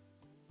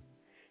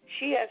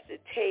 She has to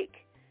take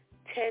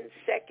 10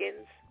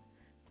 seconds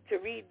to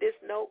read this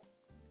note.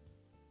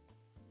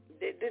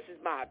 This is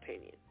my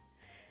opinion.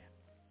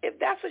 If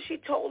that's what she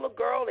told a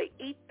girl, to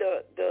eat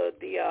the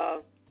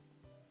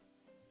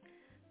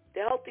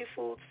healthy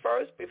foods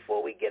first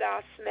before we get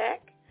our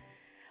snack,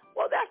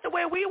 well, that's the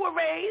way we were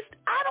raised.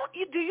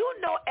 Do you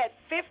know at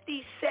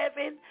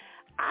 57,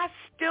 I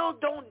still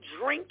don't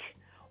drink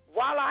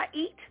while I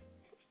eat?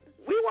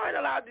 We weren't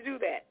allowed to do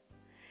that.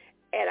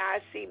 And I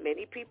see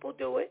many people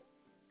do it,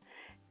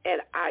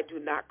 and I do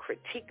not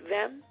critique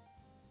them,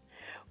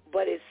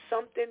 but it's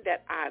something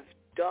that I've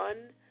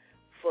done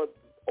for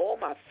all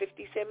my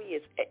 57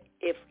 years.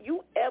 If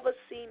you ever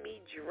see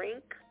me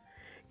drink,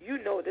 you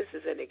know this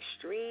is an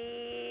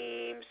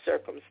extreme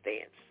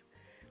circumstance.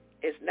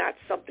 It's not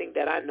something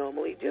that I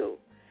normally do.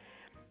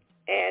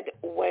 And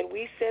when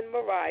we send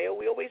Mariah,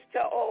 we always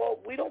tell,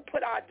 we don't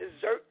put our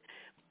dessert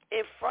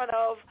in front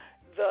of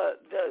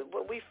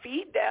when we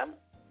feed them.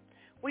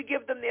 We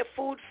give them their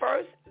food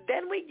first,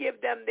 then we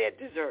give them their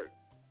dessert,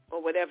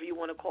 or whatever you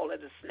want to call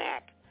it, a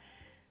snack.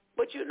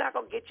 But you're not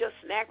going to get your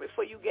snack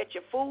before you get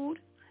your food?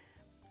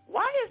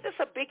 Why is this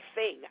a big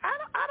thing?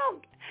 I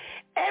don't,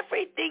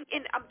 everything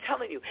I'm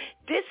telling you,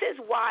 this is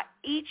why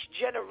each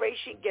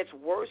generation gets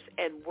worse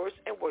and worse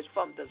and worse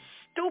from the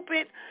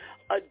stupid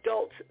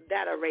adults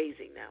that are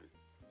raising them.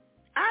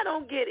 I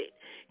don't get it.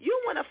 You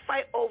want to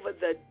fight over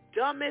the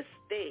dumbest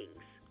things.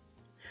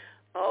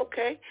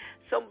 Okay,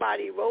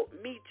 somebody wrote,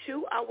 me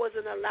too. I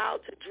wasn't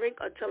allowed to drink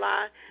until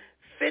I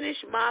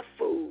finished my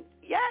food.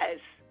 Yes.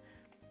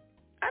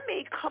 I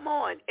mean, come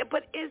on.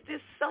 But is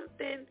this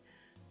something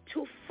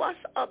to fuss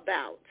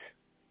about?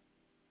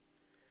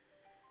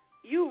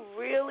 You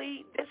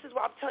really, this is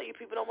why I'm telling you,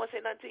 people don't want to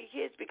say nothing to your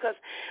kids, because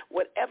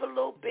whatever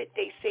little bit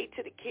they say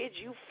to the kids,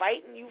 you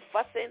fighting, you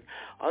fussing,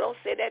 or don't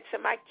say that to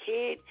my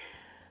kid.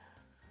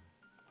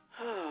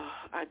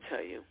 I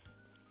tell you,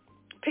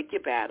 pick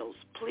your battles.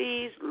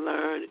 Please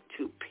learn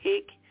to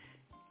pick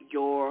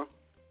your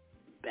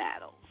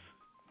battles.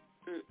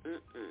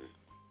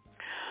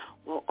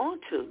 Well, on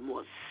to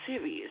more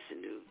serious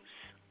news.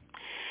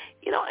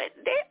 You know,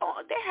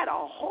 they had a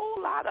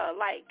whole lot of,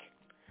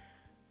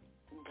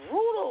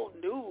 brutal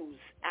news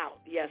out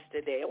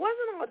yesterday. It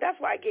wasn't all, that's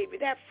why I gave you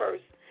that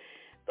first.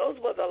 That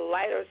was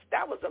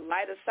the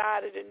lighter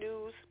side of the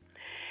news.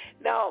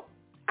 Now,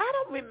 I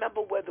don't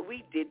remember whether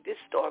we did this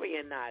story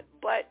or not,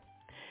 but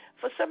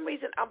for some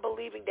reason I'm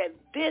believing that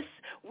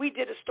we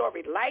did a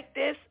story like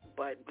this,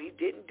 but we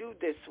didn't do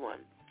this one.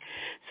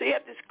 So you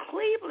have this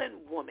Cleveland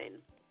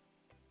woman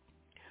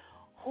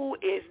who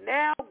is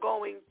now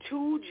going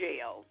to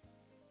jail.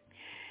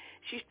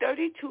 She's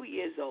 32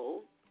 years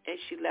old, and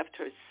she left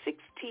her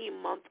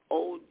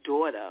 16-month-old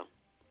daughter,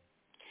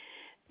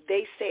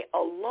 they say,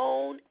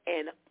 alone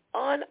and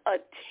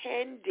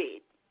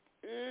unattended.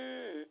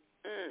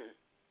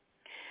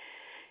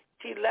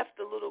 She left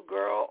the little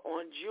girl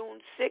on June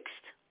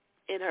 6th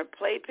in her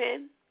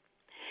playpen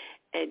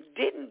and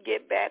didn't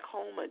get back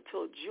home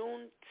until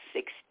June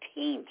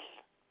 16th.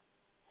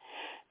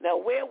 Now,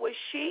 where was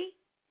she?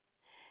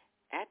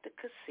 At the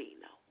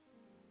casino.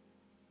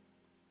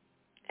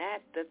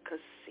 At the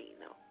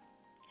casino.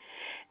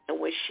 And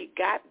when she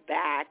got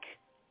back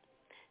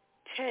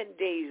 10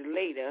 days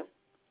later,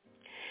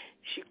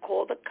 she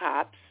called the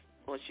cops,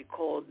 or she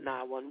called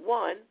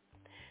 911,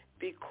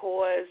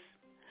 because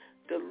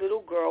the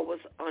little girl was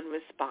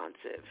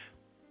unresponsive.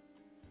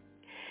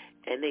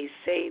 And they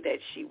say that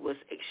she was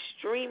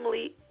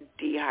extremely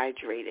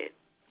dehydrated.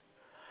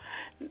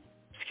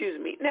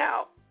 Excuse me.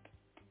 Now,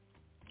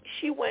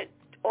 she went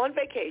on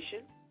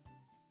vacation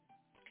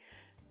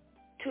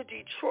to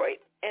Detroit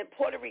and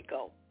Puerto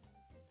Rico.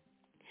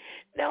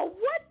 Now,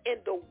 what in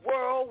the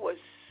world was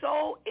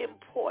so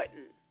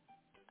important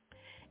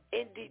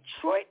in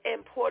Detroit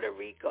and Puerto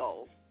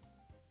Rico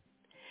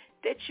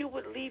that you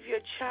would leave your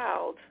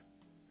child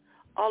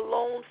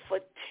alone for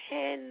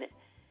 10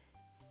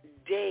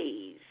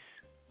 days?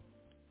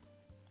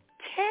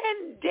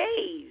 10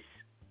 days.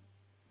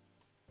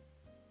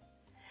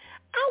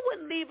 I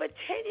wouldn't leave a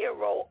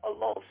 10-year-old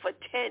alone for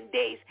 10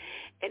 days.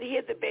 And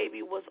here the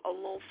baby was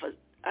alone for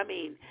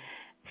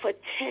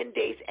 10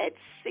 days at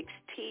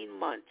 16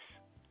 months.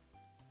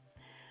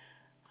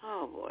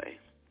 Oh, boy.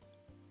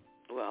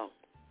 Well,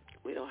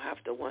 we don't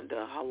have to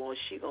wonder how long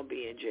she's going to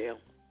be in jail,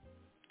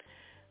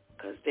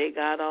 because they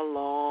got a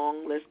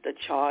long list of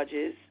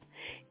charges,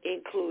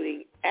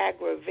 including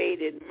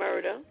aggravated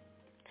murder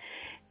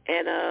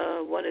and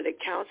one of the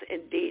counts,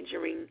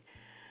 endangering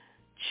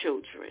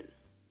children.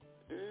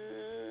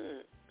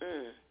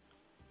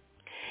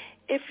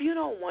 If you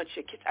don't want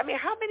your kids,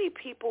 how many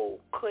people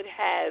could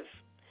have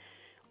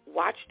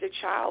watched a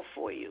child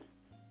for you?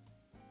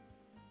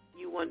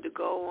 You wanted to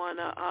go on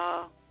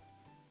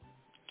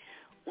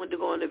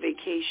a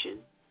vacation.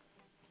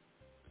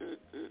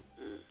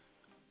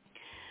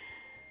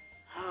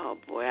 Oh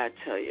boy, I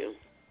tell you.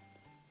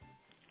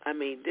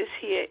 This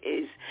here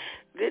is,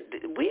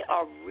 we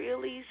are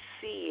really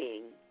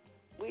seeing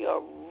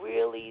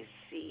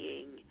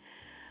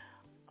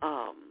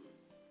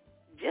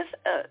just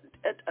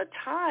a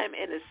time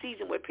and a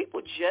season where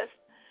people just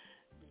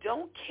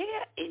don't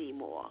care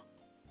anymore.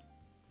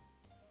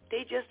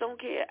 They just don't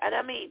care. And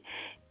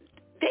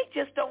they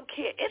just don't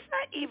care. It's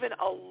not even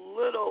a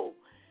little,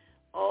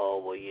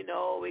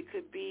 it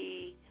could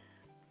be,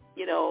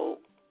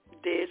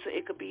 this, or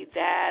it could be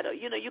that, or,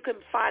 you can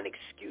find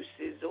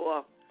excuses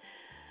or,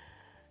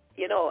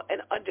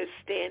 an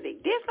understanding.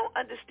 There's no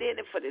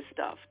understanding for this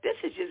stuff. This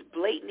is just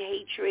blatant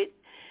hatred,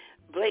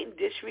 blatant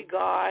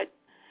disregard.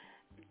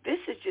 This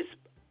is just,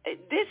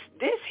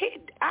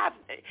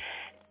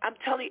 I'm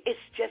telling you, it's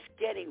just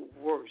getting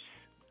worse.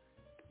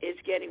 It's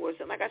getting worse.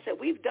 And like I said,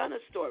 we've done a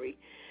story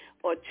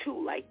or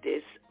two like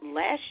this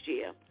last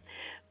year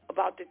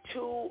about the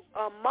two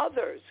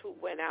mothers who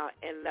went out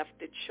and left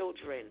the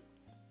children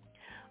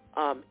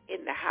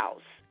in the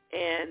house.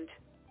 And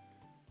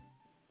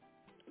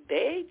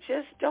they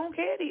just don't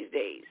care these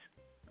days.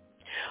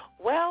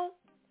 Well,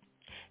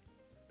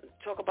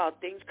 talk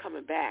about things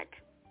coming back.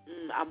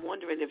 I'm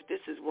wondering if this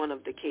is one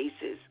of the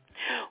cases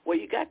where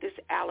you got this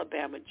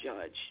Alabama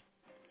judge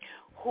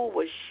who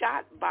was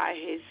shot by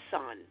his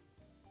son.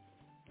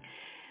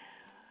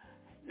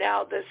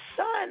 Now, the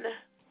son,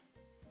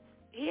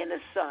 he and the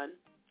son,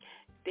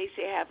 they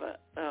say have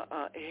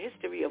a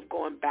history of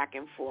going back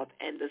and forth,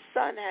 and the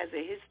son has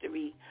a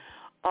history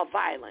of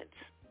violence.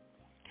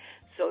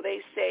 So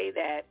they say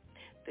that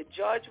the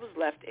judge was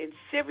left in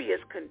serious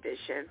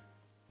condition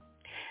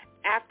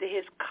after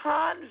his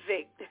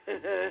convict,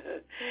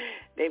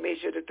 they made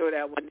sure to throw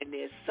that one in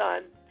there,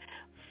 son,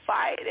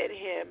 fired at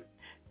him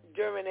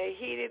during a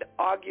heated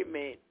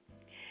argument.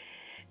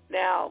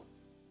 Now,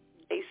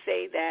 they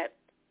say that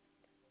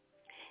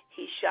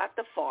he shot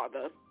the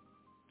father,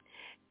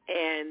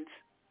 and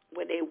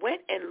when they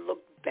went and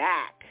looked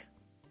back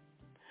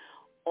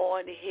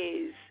on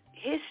his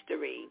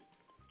history,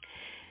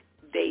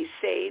 they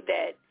say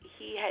that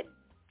he had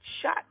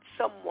shot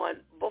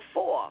someone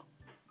before.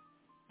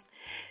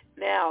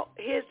 Now,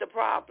 here's the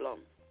problem.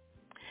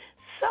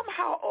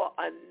 Somehow or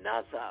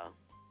another,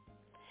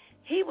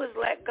 he was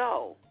let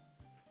go.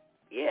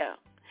 Yeah.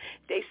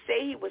 They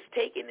say he was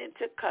taken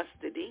into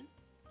custody,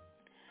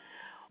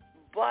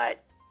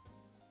 but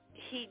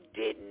he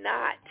did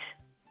not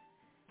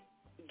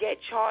get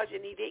charged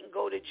and he didn't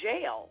go to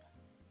jail.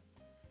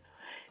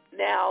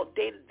 Now,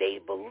 they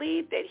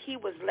believe that he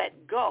was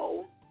let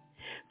go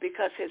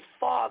because his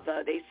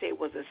father, they say,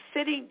 was a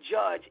sitting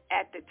judge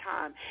at the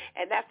time,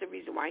 and that's the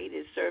reason why he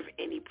didn't serve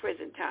any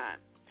prison time.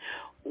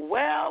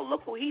 Well,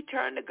 look who he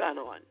turned the gun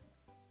on.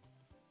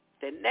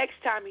 The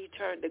next time he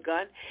turned the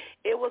gun,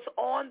 it was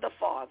on the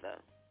father.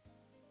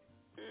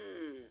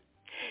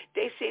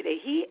 They say that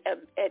he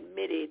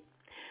admitted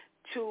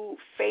to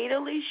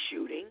fatally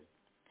shooting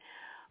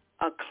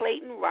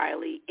Clayton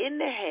Riley in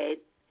the head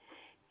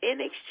in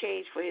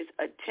exchange for his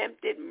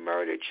attempted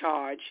murder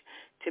charge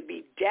to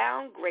be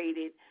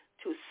downgraded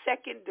to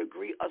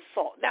second-degree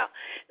assault. Now,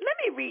 let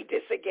me read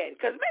this again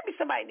because maybe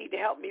somebody need to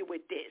help me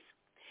with this.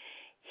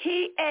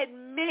 He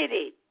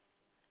admitted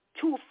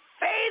to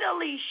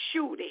fatally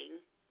shooting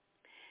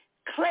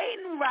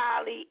Clayton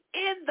Riley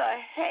in the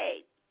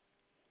head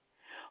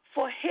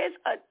for his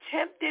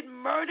attempted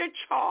murder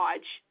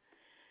charge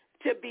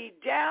to be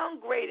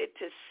downgraded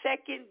to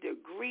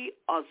second-degree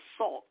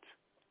assault.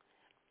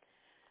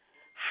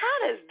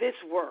 How does this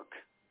work?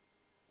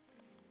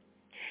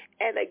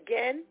 And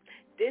again,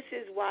 this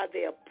is why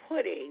they're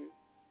putting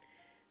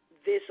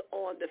this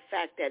on the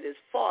fact that his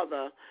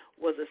father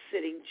was a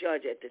sitting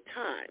judge at the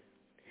time,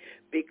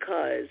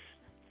 because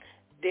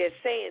they're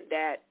saying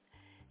that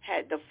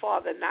had the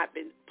father not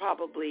been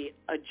probably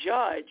a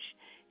judge,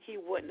 he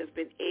wouldn't have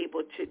been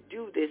able to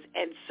do this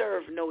and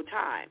serve no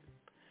time.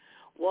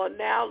 Well,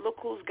 now look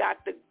who's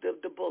got the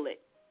bullet.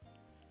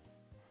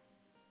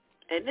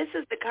 And this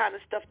is the kind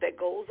of stuff that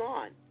goes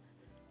on.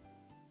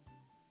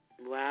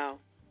 Wow.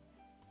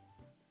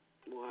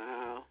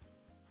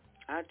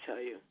 I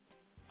tell you,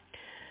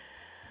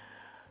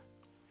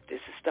 this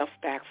stuff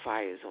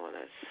backfires on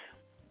us.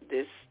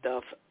 This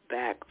stuff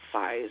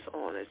backfires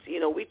on us. You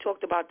know, we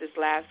talked about this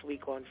last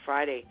week on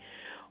Friday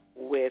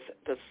with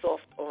the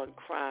soft on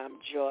crime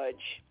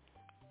judge.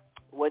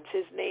 What's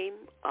his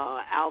name?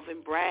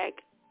 Alvin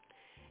Bragg.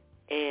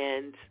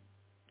 And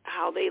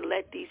how they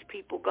let these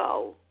people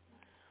go.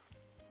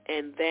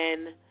 And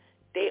then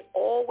they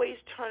always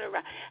turn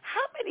around.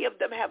 How many of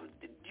them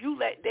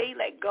they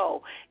let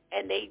go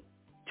and they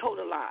toe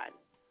the line?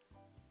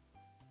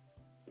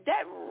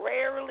 That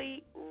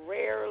rarely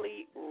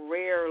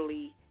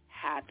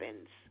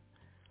happens,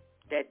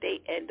 that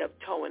they end up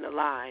towing the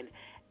line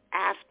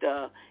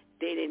after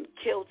they didn't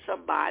kill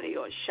somebody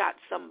or shot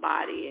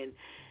somebody, and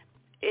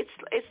it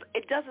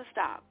doesn't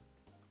stop.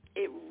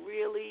 It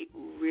really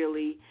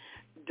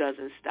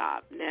doesn't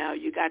stop. Now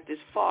you got this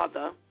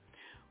father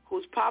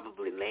who's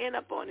probably laying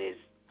up on his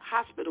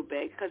hospital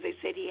bed because they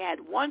said he had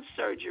one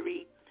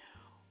surgery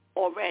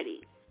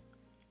already,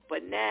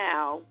 but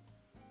now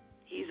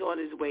he's on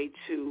his way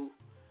to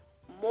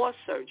more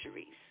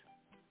surgeries.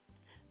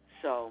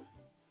 So,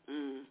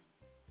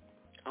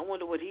 I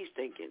wonder what he's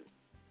thinking.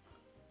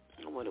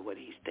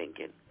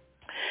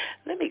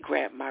 Let me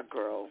grab my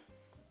girl,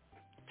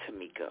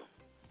 Tamika,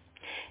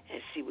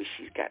 and see what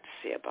she's got to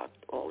say about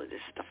all of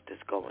this stuff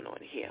that's going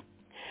on here.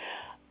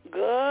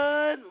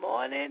 Good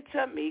morning,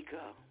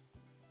 Tamika.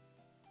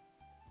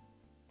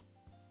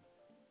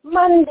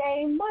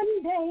 Monday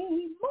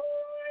morning.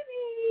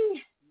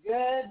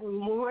 Good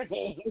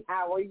morning.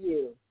 How are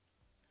you?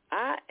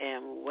 I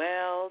am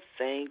well,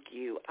 thank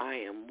you. I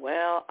am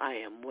well. How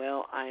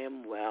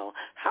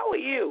are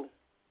you?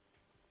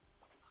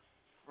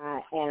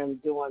 I am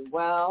doing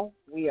well.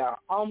 We are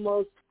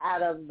almost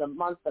out of the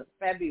month of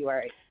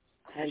February.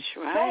 That's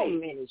and right. So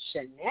many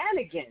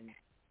shenanigans.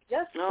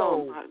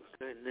 Oh, my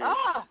goodness.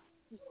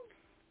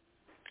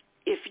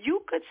 If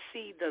you could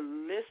see the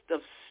list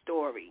of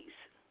stories,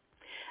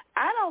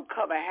 I don't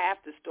cover half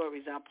the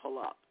stories I pull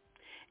up.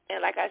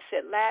 And like I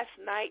said last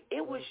night,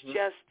 it was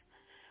just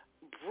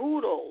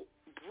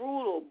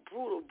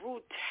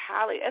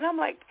brutality. And I'm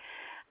like,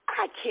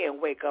 I can't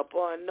wake up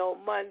on no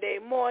Monday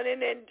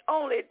morning and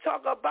only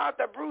talk about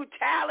the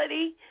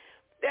brutality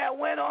that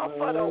went on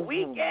for the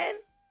weekend.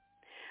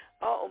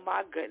 Oh,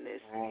 my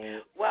goodness.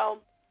 Right.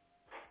 Well,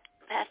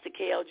 Pastor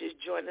KL just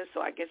joined us,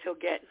 so I guess he'll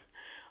get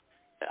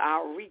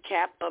our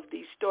recap of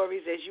these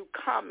stories as you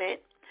comment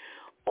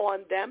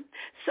on them.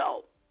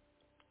 So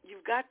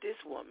you've got this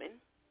woman,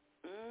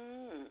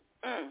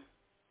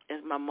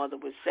 as my mother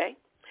would say.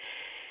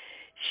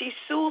 She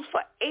sues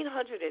for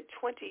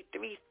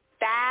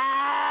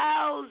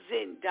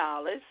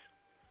 $823,000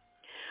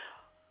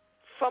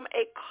 from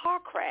a car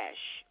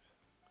crash.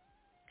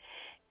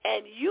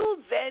 And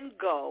you then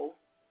go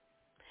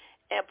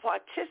and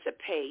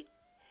participate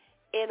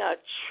in a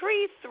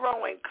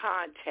tree-throwing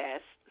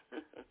contest.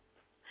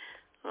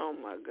 Oh,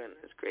 my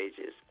goodness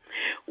gracious.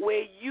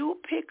 Where you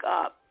pick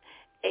up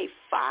a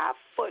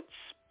 5-foot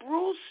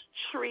spruce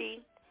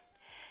tree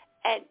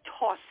and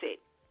toss it.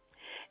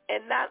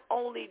 And not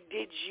only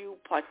did you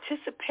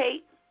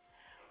participate,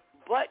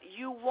 but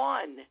you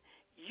won.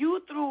 You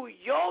threw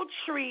your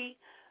tree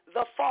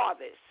the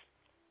farthest.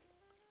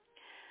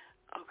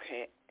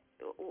 Okay,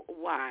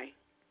 why?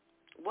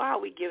 Why are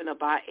we giving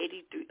about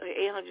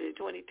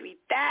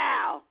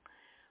 $823,000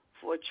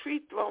 for a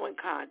tree-throwing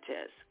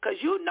contest?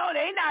 Because you know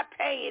they're not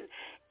paying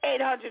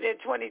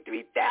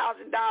 $823,000,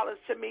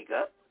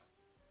 Tamika.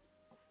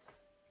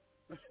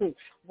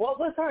 What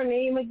was her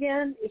name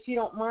again, if you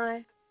don't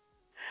mind?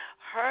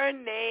 Her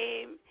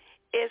name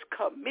is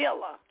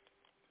Camilla.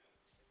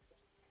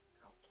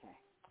 Okay.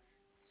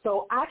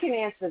 So I can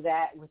answer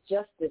that with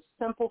just this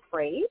simple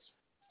phrase.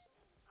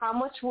 How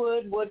much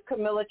wood would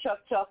Camilla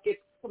chuck if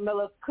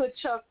Camilla could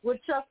chuck wood?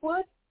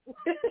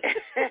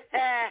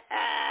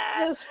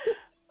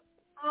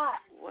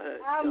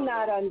 I'm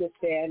not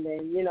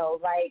understanding. You know,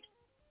 like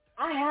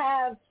I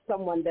have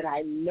someone that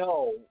I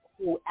know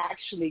who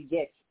actually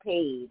gets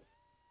paid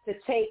to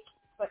take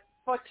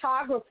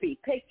photography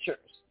pictures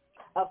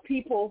of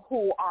people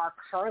who are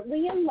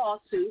currently in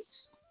lawsuits,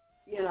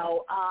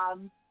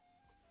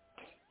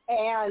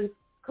 and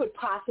could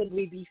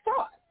possibly be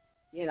fraud,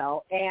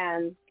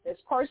 and this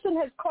person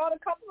has caught a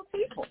couple of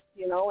people,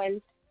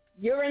 and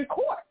you're in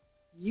court.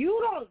 You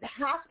don't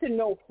have to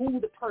know who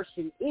the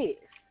person is,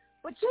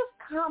 but just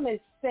common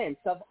sense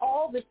of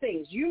all the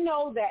things. You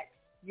know that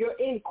you're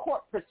in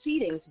court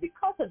proceedings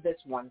because of this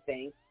one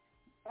thing,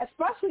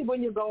 especially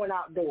when you're going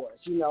outdoors,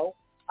 you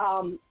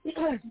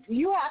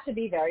have to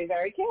be very,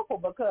 very careful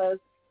because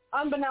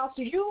unbeknownst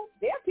to you,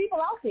 there are people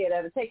out there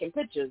that are taking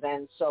pictures,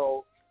 and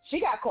so she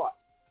got caught.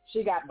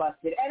 She got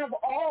busted. And of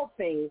all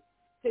things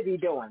to be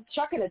doing,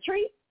 chucking a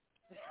tree,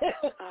 there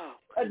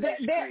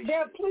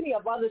are plenty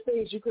of other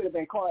things you could have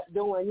been caught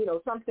doing,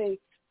 something,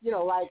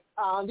 like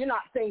you're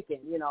not thinking.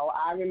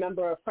 I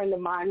remember a friend of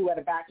mine who had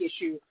a back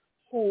issue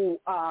who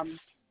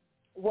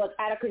was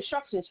at a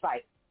construction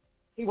site.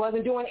 He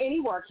wasn't doing any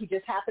work. He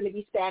just happened to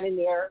be standing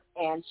there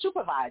and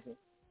supervising,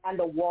 and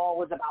the wall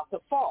was about to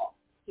fall.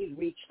 He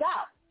reached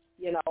out,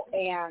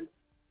 and,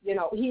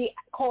 he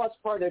caused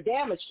further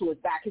damage to his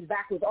back. His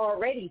back was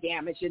already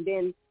damaged, and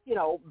then,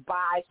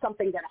 by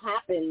something that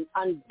happened,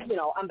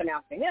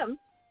 unbeknownst to him,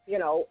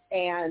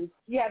 and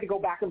he had to go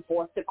back and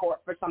forth to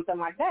court for something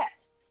like that.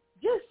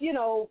 Just,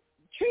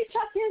 tree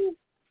chucking,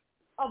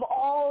 of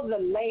all the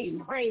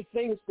lame brain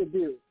things to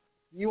do,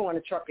 you want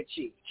to truck a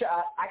cheek.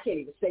 I can't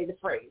even say the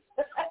phrase.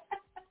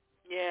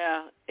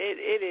 Yeah,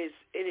 it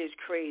is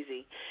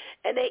crazy.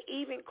 And they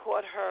even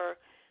caught her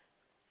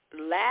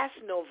last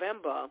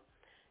November,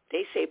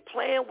 they say,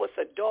 playing with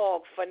a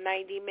dog for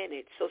 90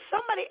 minutes. So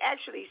somebody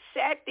actually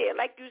sat there,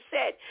 like you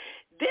said,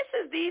 this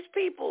is these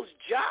people's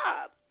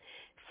job.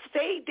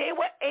 They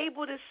were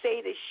able to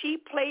say that she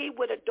played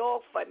with a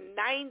dog for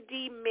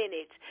 90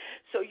 minutes.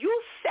 So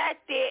you sat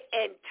there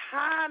and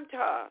timed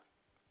her,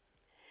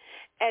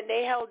 and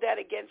they held that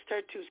against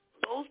her too.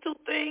 Those two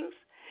things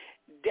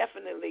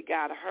definitely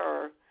got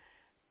her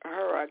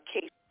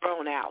case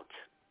thrown out.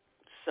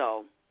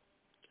 So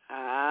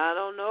I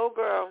don't know,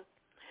 girl.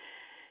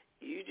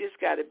 You just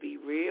got to be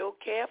real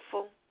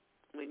careful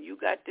when you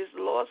got this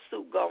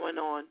lawsuit going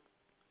on.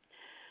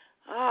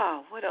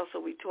 What else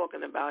are we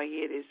talking about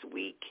here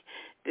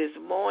this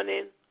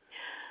morning?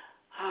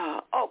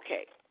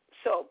 Okay,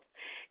 so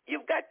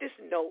you've got this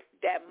note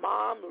that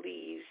mom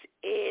leaves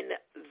in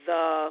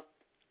the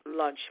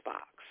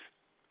lunchbox.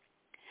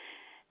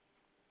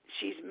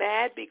 She's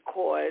mad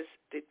because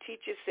the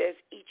teacher says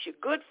eat your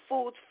good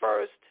foods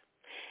first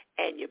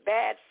and your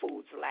bad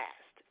foods last.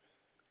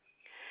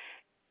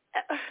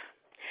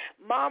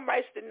 Mom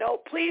writes the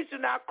note, please do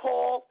not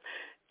call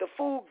the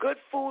food good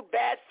food,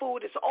 bad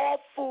food. It's all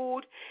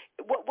food.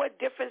 What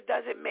difference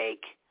does it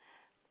make?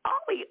 Are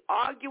we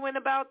arguing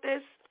about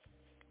this?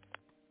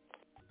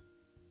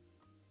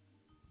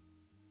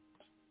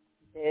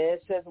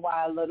 This is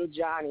why little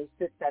Johnny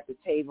sits at the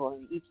table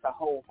and eats the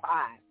whole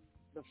pie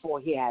before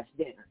he has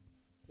dinner.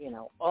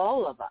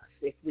 All of us,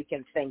 if we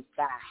can think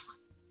back,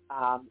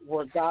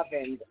 were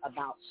governed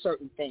about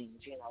certain things.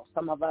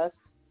 Some of us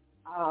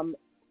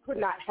could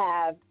not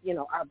have,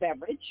 our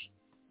beverage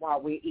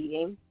while we're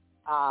eating.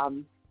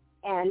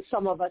 And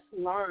some of us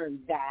learned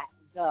that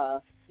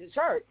the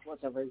dessert was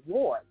a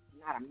reward,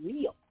 not a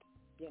meal,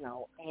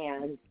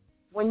 and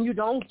when you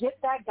don't get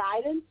that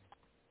guidance,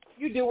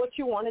 you do what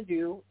you want to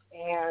do.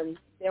 And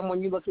then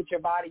when you look at your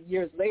body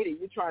years later,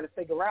 you're trying to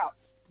figure out,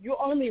 you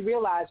only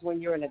realize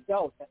when you're an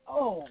adult that,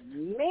 oh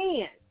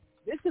man,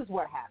 this is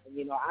what happened.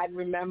 I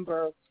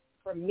remember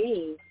for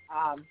me,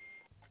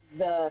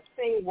 the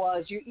thing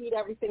was you eat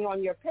everything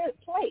on your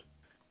plate,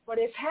 but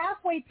if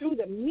halfway through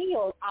the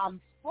meal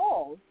I'm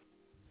full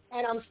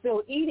and I'm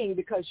still eating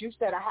because you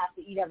said I have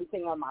to eat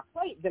everything on my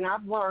plate, then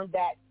I've learned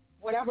that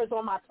whatever's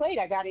on my plate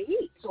I got to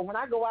eat. So when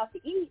I go out to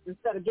eat,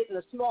 instead of getting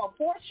a small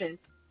portion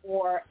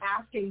or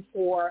asking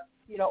for,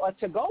 a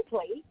to-go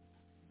plate,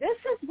 this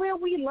is where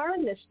we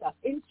learn this stuff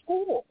in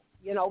school,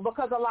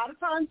 because a lot of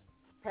times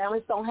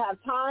parents don't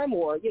have time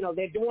or,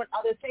 they're doing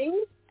other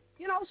things,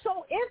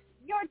 so if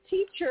your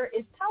teacher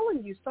is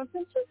telling you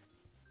something, just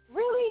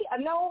really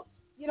a note,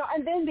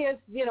 and then there's,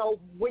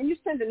 when you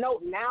send a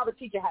note, now the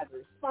teacher has to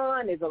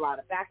respond. There's a lot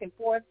of back and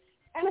forth,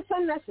 and it's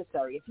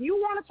unnecessary. If you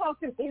want to talk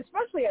to me,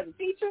 especially as a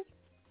teacher,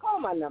 call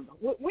my number.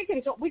 We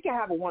can talk, we can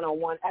have a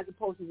one-on-one as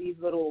opposed to these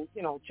little,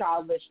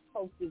 childish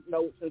post-it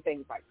notes and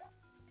things like that.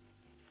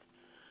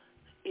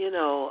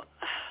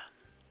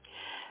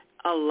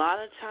 A lot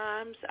of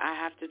times, I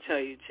have to tell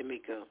you,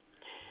 Tamika,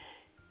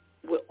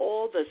 with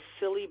all the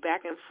silly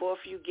back and forth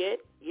you get,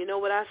 you know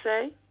what I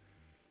say?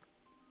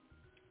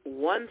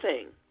 One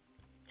thing.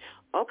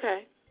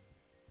 Okay.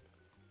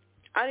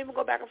 I don't even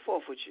go back and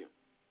forth with you.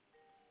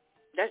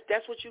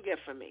 That's what you get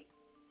from me.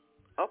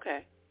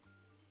 Okay.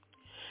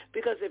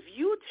 Because if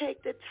you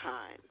take the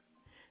time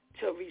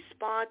to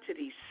respond to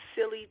these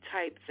silly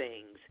type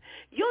things,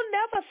 you'll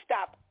never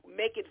stop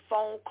making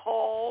phone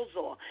calls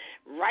or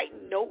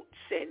writing notes.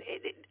 And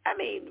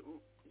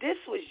this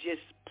was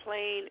just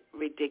plain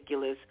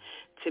ridiculous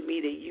to me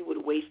that you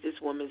would waste this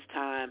woman's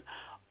time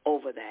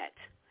over that.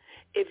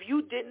 If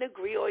you didn't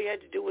agree, all you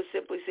had to do was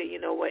simply say, you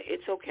know what,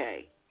 it's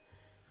okay.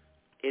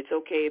 It's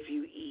okay if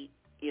you eat,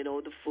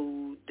 the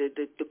food,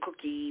 the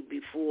cookie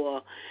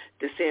before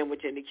the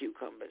sandwich and the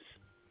cucumbers.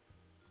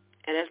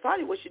 And that's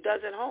probably what she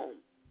does at home.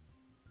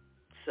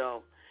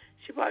 So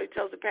she probably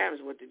tells the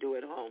parents what to do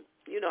at home.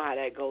 You know how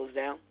that goes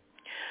down.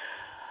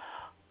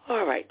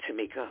 All right,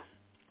 Tamika,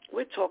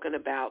 we're talking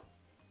about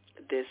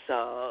this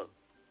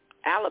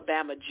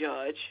Alabama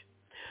judge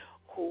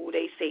who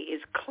they say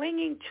is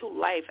clinging to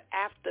life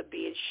after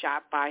being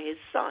shot by his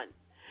son.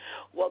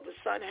 Well, the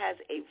son has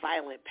a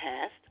violent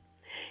past,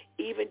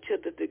 even to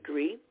the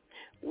degree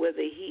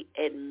whether he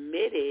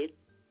admitted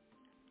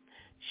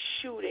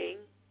shooting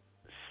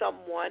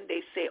someone,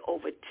 they say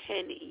over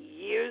 10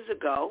 years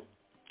ago.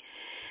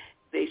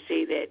 They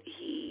say that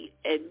he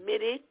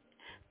admitted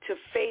to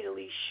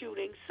fatally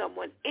shooting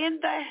someone in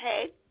the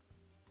head,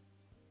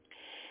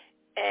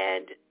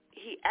 and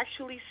he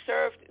actually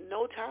served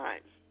no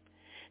time.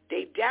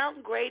 They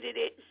downgraded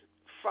it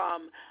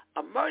from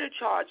a murder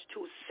charge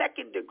to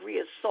second-degree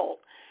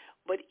assault,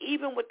 but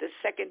even with the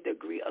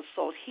second-degree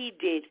assault, he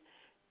did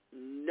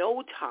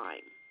no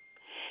time.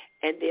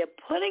 And they're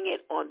putting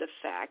it on the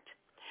fact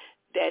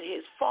that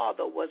his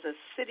father was a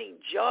sitting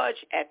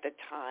judge at the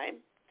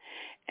time,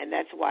 and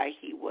that's why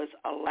he was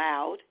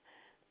allowed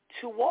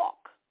to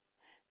walk.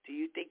 Do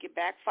you think it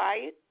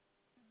backfired?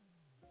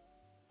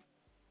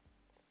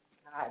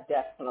 I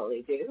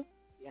definitely do.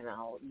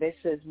 This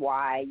is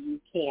why you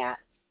can't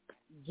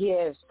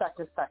give such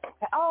and such.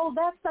 Oh,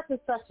 that's such and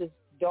such's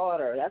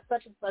daughter. That's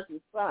such and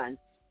such's son.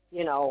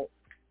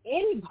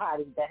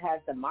 Anybody that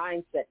has the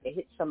mindset to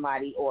hit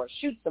somebody or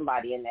shoot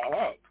somebody in the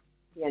head,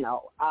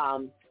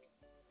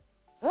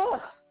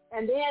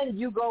 and then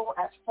you go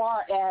as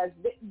far as,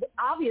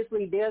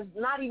 obviously there's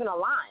not even a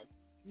line.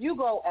 You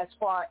go as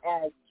far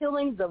as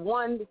killing the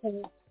one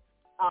who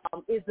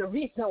is the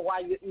reason why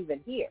you're even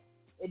here.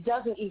 It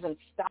doesn't even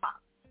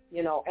stop,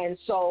 and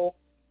so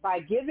by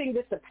giving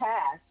this a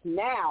pass,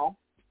 now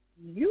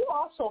you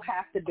also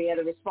have to bear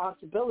the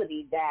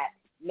responsibility that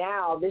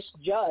now this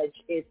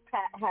judge has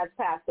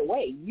passed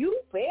away.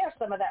 You bear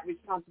some of that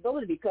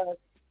responsibility, because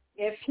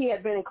if he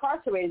had been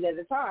incarcerated at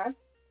the time,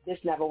 this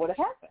never would have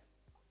happened.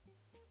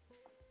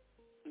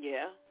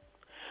 Yeah.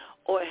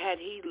 Or had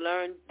he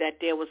learned that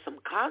there was some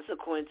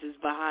consequences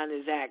behind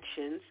his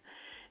actions,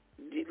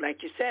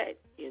 like you said,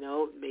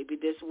 maybe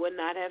this would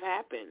not have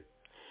happened.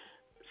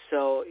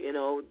 So,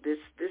 this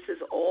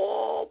is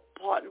all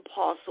part and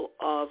parcel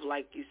of,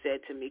 like you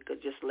said, Tamika,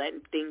 just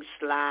letting things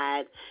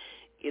slide.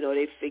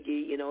 They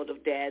figure, the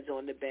dad's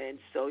on the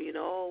bench. So, how do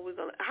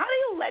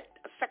you let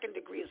a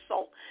second-degree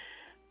assault,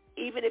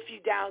 even if you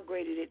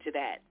downgraded it to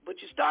that?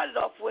 But you started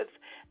off with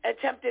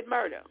attempted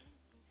murder,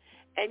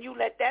 and you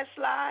let that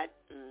slide?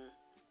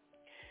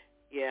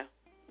 Yeah,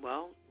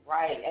 well.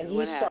 Right, and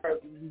he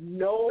served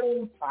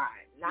no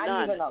time,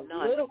 not even a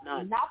little,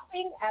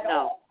 nothing at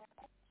all.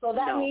 So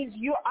that means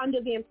you're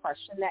under the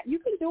impression that you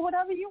can do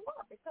whatever you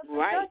want because the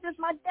judge is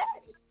my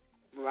daddy.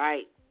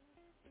 Right.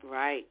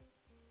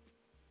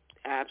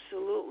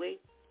 Absolutely.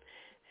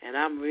 And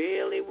I'm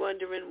really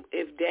wondering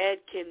if Dad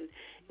can,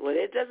 well,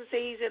 it doesn't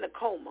say he's in a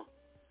coma.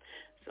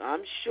 So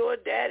I'm sure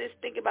Dad is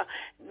thinking about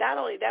not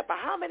only that, but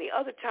how many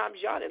other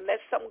times y'all didn't let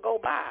something go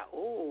by.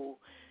 Ooh,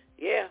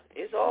 yeah,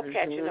 it's all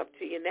catching up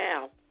to you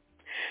now.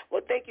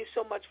 Well, thank you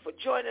so much for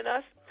joining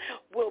us.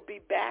 We'll be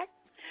back.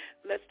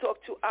 Let's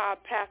talk to our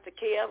Pastor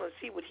KL and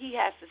see what he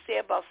has to say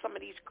about some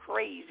of these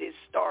crazy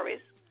stories.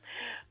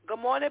 Good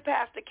morning,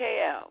 Pastor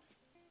KL.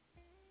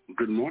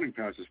 Good morning,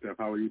 Pastor Steph.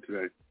 How are you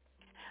today?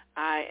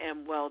 I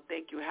am well,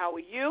 thank you. How are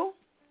you?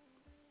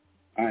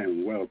 I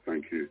am well,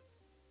 thank you.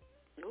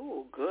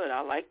 Oh, good. I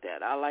like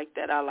that.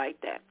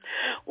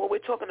 Well, we're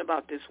talking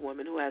about this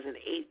woman who has an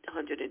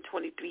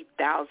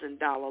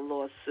 $823,000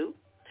 lawsuit.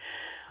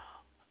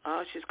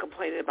 She's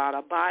complaining about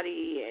her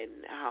body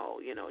and how,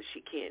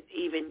 she can't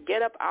even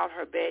get up out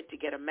her bed to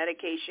get her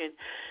medication.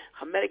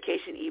 Her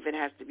medication even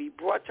has to be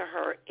brought to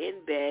her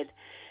in bed.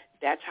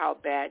 That's how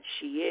bad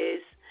she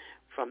is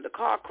from the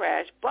car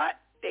crash. But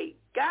they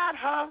got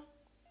her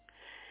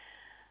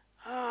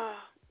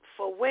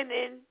for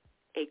winning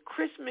a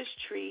Christmas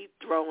tree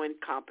throwing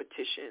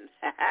competition,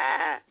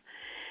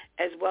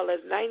 as well as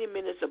 90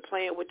 minutes of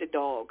playing with the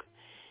dog.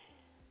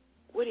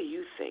 What do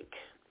you think?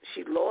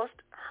 She lost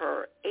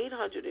her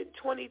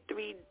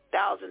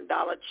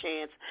 $823,000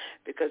 chance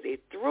because they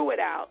threw it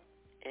out,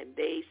 and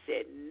they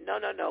said, no,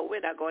 we're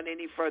not going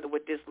any further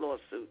with this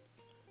lawsuit.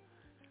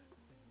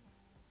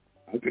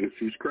 I think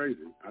she's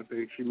crazy. I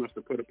think she must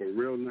have put up a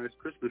real nice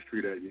Christmas tree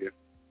that year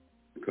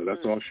because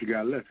that's all she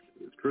got left.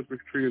 It's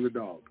Christmas tree and the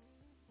dog.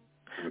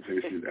 I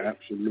think she's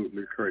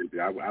absolutely crazy.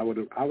 I would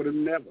have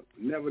never.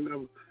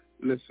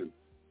 Listen,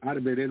 I'd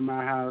have been in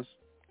my house,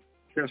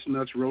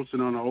 chestnuts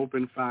roasting on an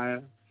open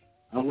fire.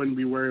 I wouldn't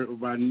be worried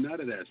about none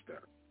of that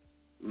stuff.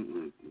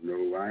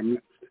 No, I'm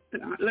not.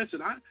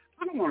 Listen, I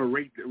don't want to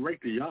rake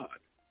the yard,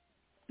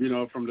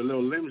 from the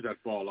little limbs that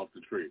fall off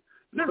the tree,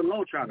 let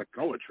alone try to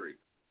throw a tree.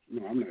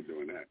 No, I'm not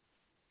doing that.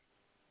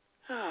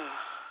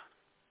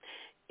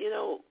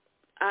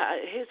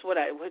 Here's what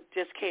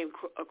just came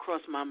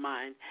across my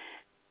mind.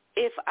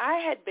 If I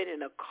had been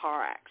in a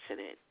car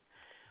accident,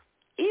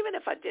 even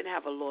if I didn't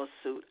have a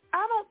lawsuit,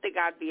 I don't think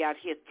I'd be out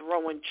here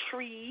throwing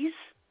trees,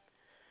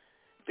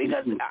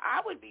 because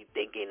I would be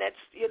thinking that's,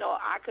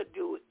 I could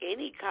do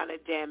any kind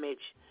of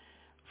damage,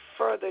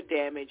 further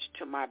damage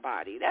to my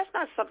body. That's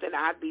not something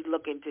I'd be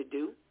looking to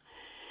do.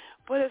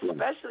 But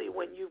especially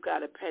when you've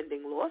got a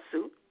pending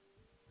lawsuit,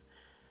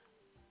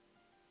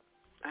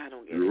 I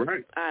don't get it.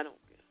 Right.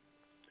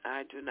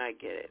 I do not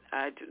get it.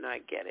 I do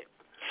not get it.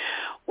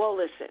 Well,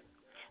 listen,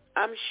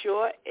 I'm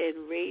sure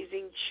in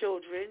raising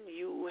children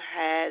you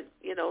had,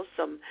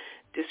 some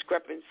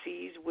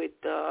discrepancies with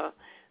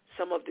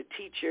some of the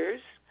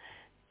teachers,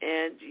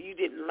 and you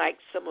didn't like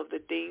some of the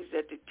things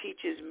that the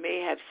teachers may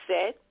have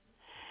said.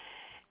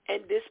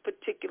 And this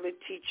particular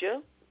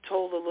teacher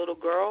told the little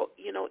girl,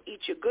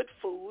 eat your good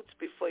foods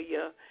before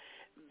your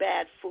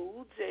bad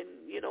foods, and,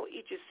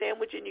 eat your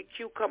sandwich and your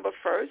cucumber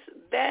first.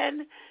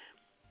 Then,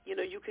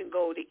 you can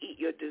go to eat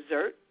your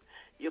dessert,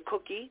 your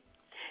cookie.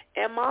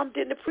 And Mom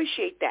didn't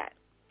appreciate that.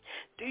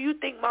 Do you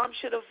think Mom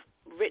should have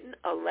written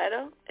a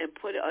letter and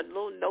put a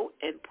little note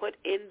and put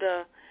in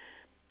the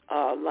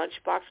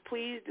lunchbox,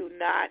 please do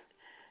not,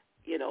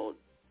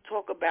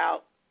 talk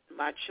about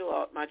my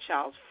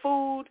child's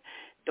food.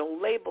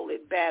 Don't label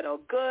it bad or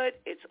good.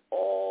 It's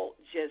all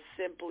just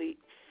simply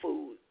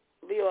food.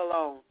 Leave it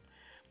alone.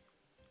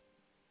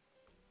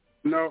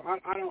 No,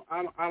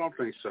 I don't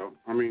think so.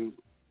 I mean,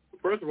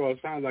 first of all, it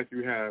sounds like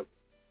you have,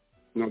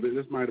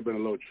 this might have been a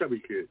little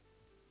chubby kid,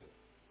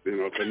 so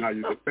now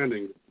you're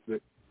defending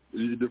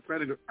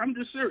I'm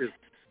just serious.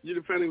 You're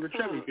defending the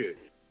chubby kid,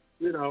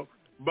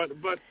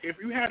 But if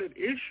you had an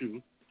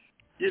issue,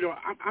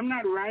 I'm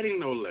not writing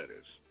no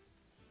letters.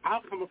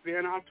 I'll come up there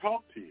and I'll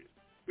talk to you,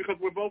 because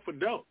we're both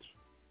adults.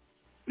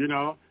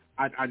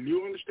 I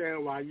do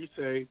understand why you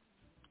say,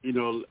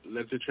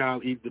 let the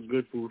child eat the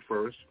good food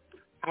first.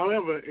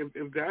 However,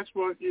 if that's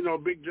what,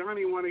 Big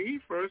Johnny want to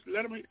eat first,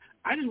 let him eat.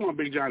 I just want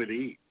Big Johnny to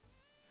eat.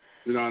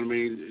 You know what I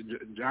mean?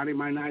 Johnny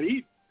might not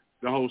eat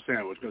the whole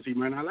sandwich because he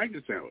might not like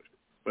the sandwich.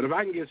 But if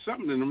I can get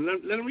something in him,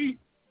 let him eat.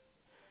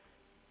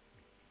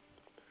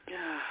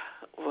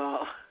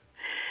 Well,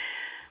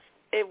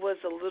 it was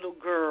a little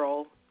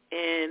girl,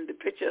 and the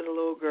picture of the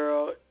little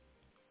girl,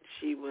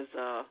 she was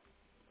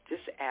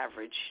just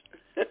average.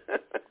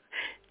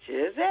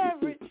 Just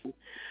average.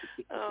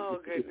 Oh,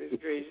 goodness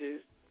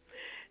gracious.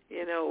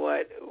 You know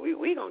what?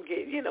 We gonna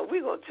get,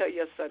 we're gonna tell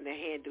your son to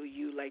handle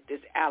you like this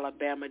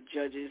Alabama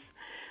judge's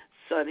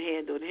son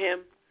handled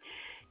him.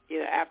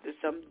 After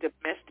some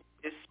domestic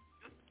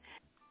dispute,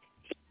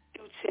 he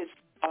shoots his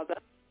father.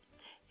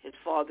 His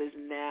father's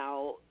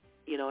now,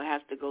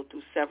 has to go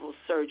through several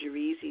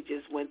surgeries. He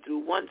just went through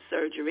one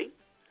surgery.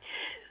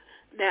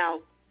 Now,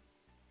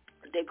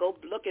 they go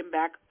looking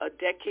back a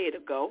decade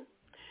ago,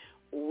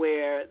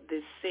 where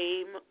this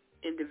same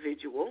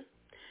individual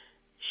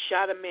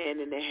shot a man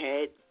in the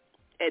head,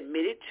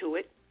 admitted to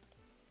it.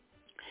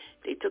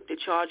 They took the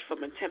charge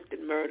from attempted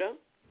murder,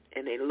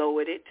 and they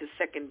lowered it to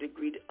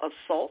second-degree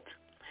assault.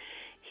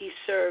 He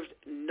served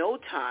no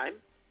time,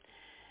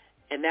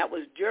 and that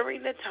was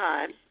during the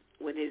time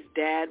when his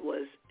dad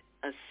was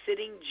a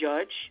sitting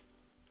judge.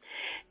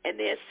 And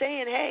they're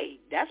saying, hey,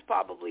 that's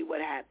probably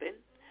what happened.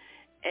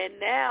 And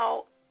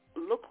now,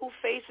 look who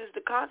faces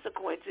the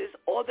consequences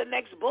or the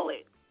next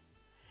bullet.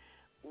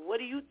 What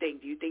do you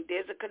think? Do you think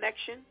there's a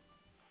connection?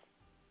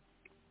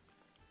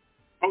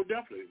 Oh,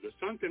 definitely. The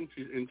son thinks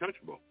he's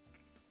untouchable.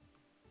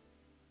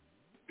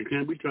 He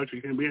can't be touched.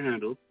 He can't be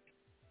handled.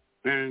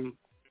 And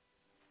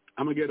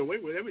I'm going to get away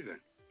with everything.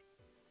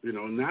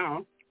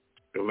 Now,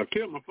 if I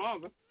kill my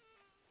father,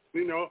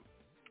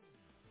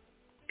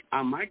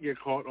 I might get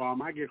caught or I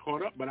might get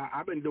caught up, but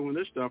I've been doing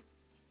this stuff.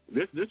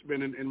 This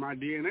been in my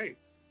DNA.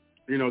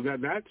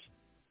 That's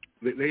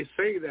they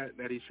say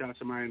that he shot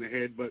somebody in the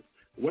head, but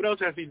what else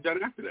has he done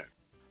after that?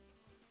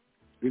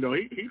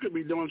 He could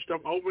be doing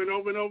stuff over and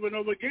over and over and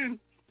over again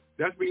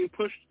that's being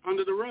pushed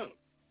under the rug.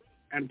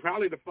 And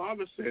probably the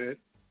father said,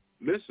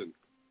 listen,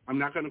 I'm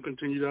not going to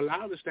continue to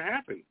allow this to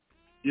happen.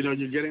 You're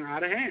getting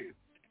out of hand.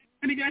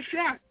 And he got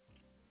shot.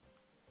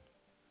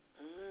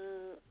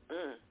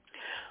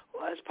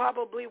 Well, it's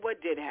probably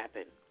what did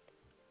happen.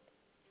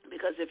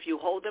 Because if you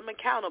hold them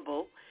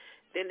accountable,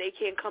 then they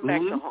can't come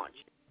back to haunt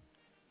you.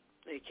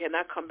 They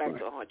cannot come back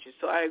to haunt you.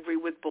 So I agree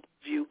with both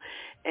of you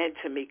and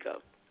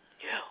Tamika.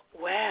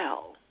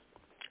 Well,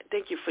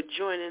 thank you for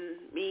joining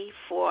me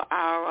for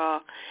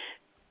our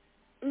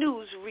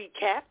news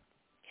recap.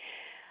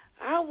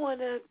 I want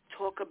to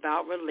talk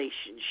about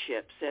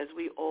relationships, as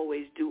we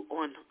always do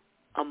on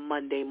a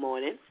Monday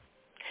morning.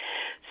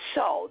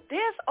 So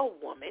there's a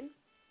woman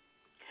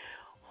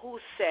who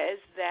says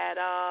that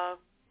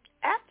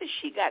after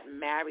she got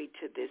married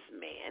to this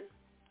man,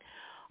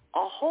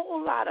 a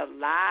whole lot of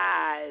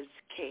lies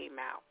came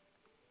out.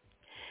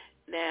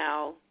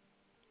 Now,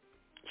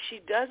 she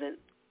doesn't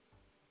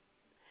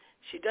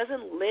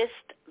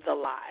list the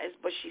lies,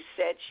 but she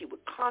said she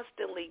would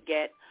constantly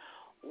get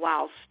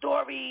wild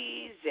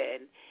stories,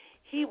 and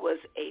he was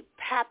a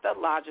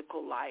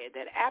pathological liar,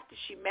 that after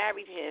she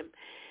married him,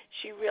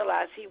 she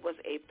realized he was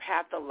a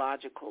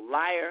pathological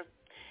liar,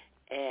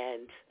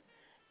 and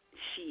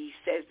she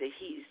says that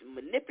he's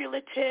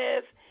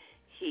manipulative,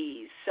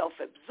 he's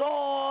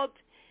self-absorbed,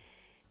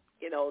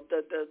 you know,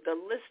 the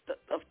list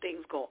of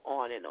things go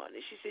on and on.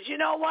 And she says, you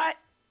know what?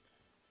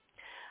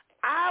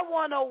 I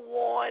want to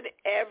warn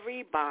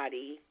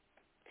everybody,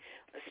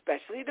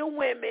 especially the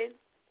women,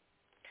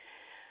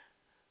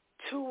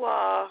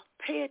 to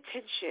pay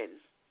attention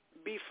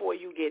before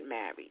you get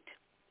married.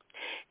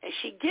 And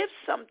she gives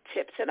some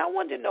tips, and I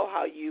wanted to know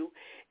how you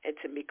and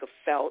Tamika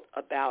felt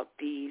about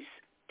these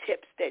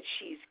tips that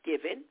she's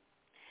given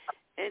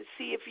and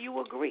see if you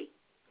agree.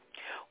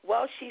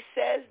 Well, she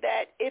says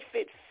that if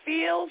it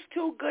feels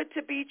too good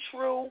to be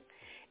true,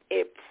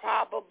 it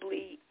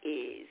probably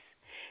is.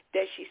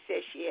 That she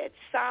says she had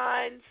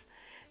signs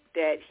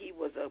that he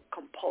was a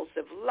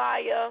compulsive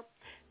liar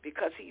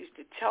because he used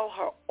to tell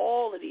her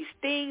all of these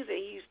things, and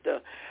he used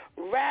to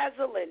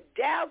razzle and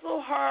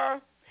dazzle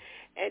her.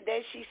 And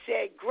then she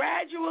said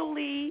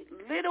gradually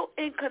little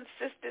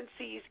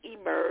inconsistencies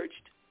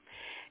emerged,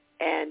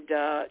 and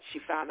she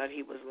found out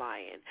he was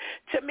lying.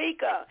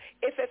 Tamika,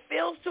 if it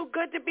feels too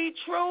good to be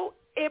true,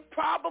 it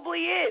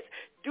probably is.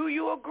 Do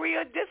you agree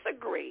or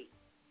disagree?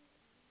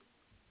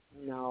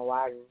 No,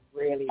 I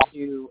really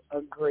do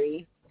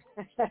agree.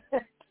 I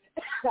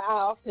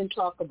often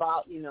talk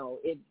about, you know,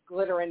 it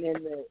glittering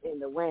in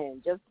the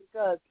wind. Just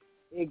because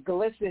it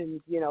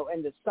glistens, you know,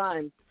 in the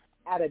sun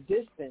at a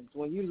distance,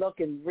 when you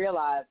look and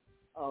realize,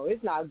 oh,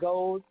 it's not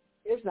gold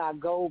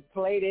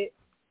plated,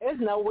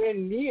 it's nowhere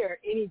near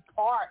any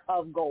part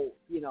of gold,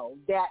 you know,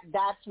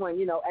 that's when,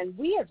 you know, and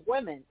we as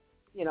women,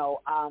 you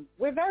know,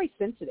 we're very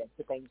sensitive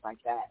to things like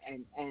that.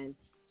 And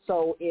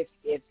so if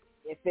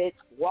it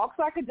walks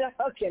like a duck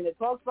and it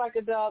talks like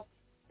a duck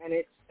and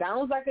it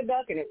sounds like a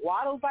duck and it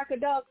waddles like a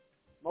duck,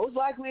 most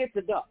likely it's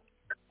a duck.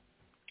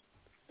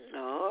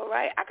 All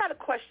right. I got a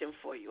question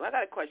for you.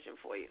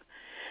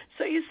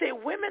 So you say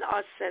women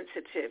are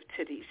sensitive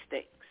to these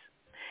things.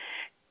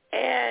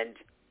 And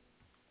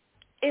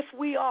if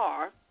we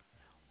are,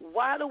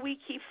 why do we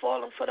keep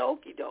falling for the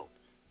okie doke?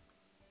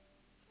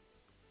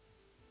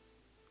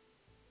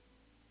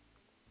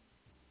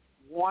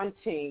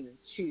 Wanting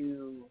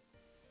to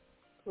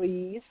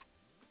please,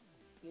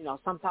 you know,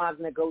 sometimes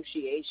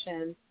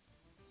negotiation,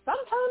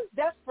 sometimes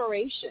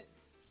desperation,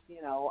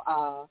 you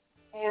know,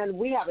 and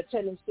we have a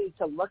tendency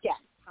to look at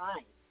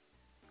time.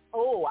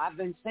 Oh, I've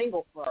been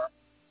single for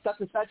such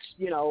and such,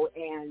 you know,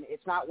 and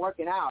it's not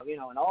working out, you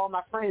know, and all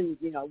my friends,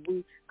 you know,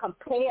 we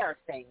compare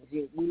things.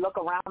 We look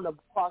around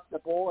across the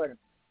board.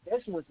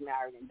 This one's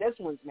married and this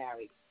one's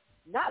married,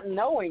 not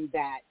knowing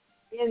that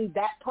in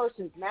that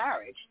person's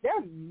marriage,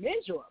 they're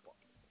miserable,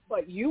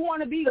 but you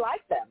want to be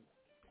like them.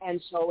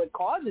 And so it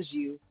causes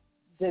you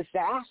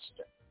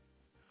disaster.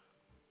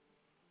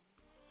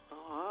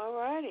 All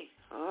righty.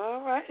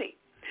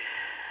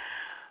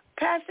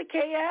 Pastor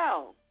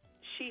KL,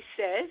 she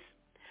says,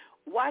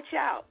 watch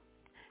out.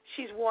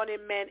 She's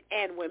warning men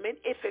and women.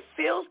 If it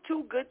feels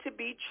too good to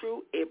be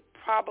true, it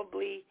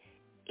probably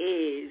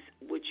is.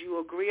 Would you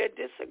agree or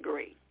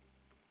disagree?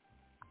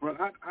 Well,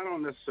 I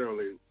don't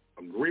necessarily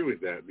agree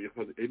with that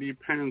because it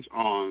depends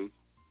on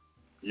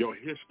your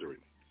history.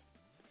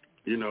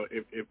 You know,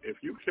 if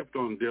you kept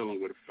on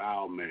dealing with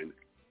foul men,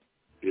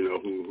 you know,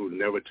 who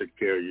never took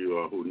care of you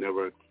or who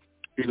never,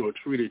 you know,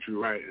 treated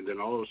you right, and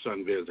then all of a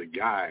sudden there's a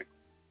guy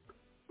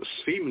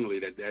seemingly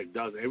that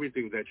does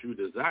everything that you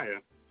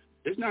desire,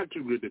 it's not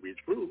too good to be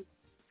true.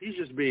 He's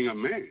just being a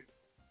man,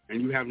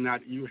 and you have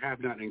not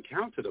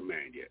encountered a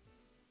man yet.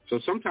 So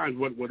sometimes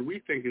what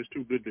we think is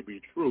too good to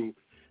be true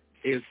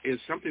is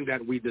something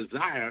that we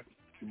desire,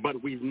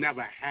 but we've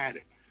never had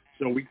it.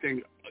 So we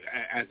think,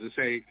 as to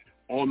say,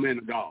 all men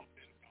are dogs.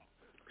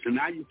 So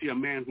now you see a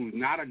man who's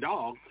not a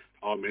dog,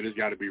 oh, man, it's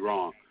got to be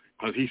wrong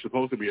because he's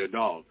supposed to be a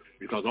dog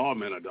because all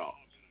men are dogs.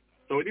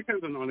 So it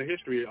depends on the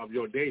history of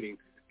your dating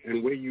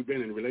and where you've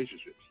been in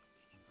relationships.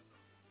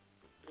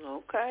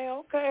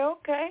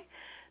 Okay.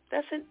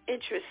 That's an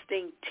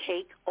interesting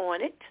take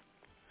on it.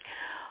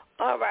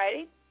 All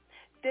righty.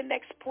 The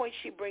next point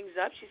she brings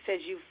up, she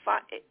says you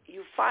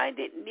find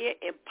it near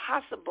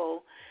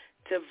impossible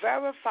to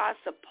verify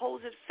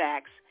supposed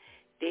facts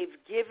they've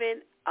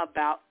given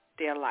about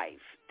their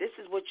life. This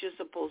is what you're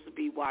supposed to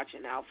be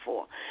watching out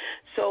for.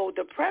 So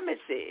the premise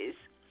is,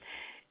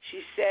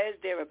 she says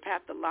they're a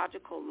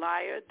pathological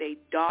liar. They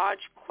dodge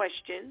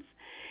questions,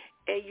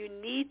 and you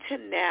need to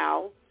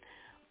now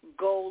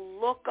go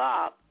look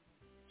up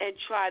and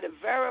try to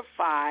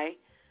verify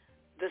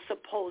the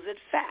supposed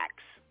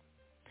facts.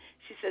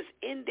 She says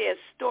in their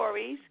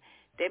stories,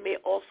 they may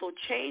also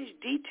change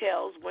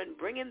details when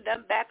bringing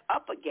them back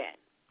up again.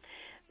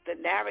 The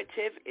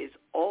narrative is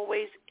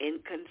always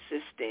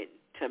inconsistent.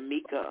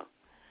 Tamika,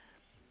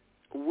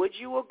 would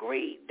you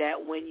agree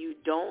that when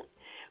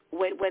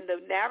the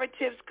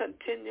narratives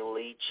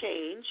continually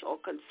change or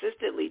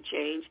consistently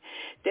change,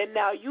 then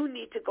now you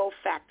need to go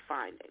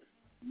fact-finding?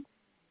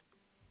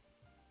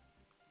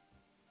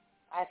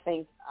 I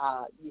think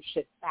you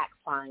should fact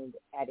find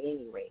at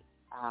any rate.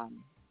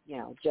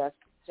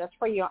 Just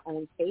for your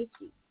own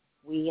safety.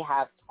 We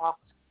have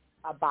talked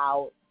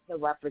about the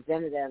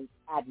representatives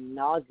ad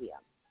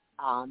nauseum,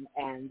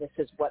 and this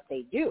is what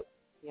they do.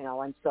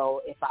 And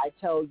so if I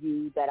tell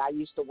you that I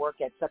used to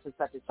work at such and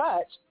such and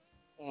such,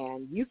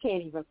 and you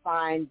can't even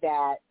find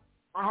that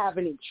I have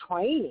any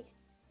training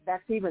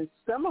that's even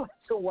similar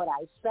to what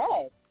I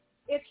said,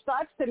 it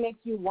starts to make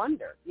you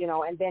wonder,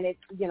 and then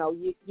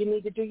you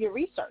need to do your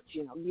research,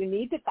 you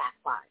need to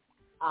fact find,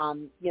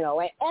 and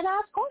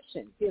ask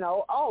questions,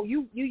 oh,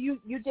 you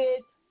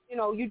did,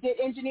 you did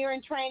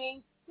engineering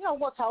training,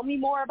 well, tell me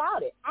more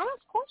about it.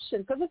 Ask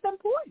questions because it's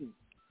important.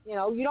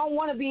 You don't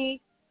want to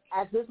be,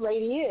 as this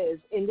lady is,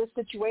 in this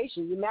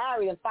situation. You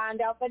marry and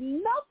find out that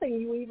nothing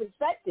you even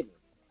said to me,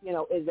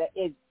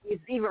 is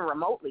even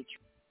remotely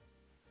true.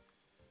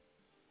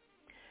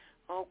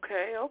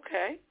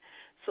 Okay.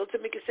 So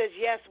Tamika says,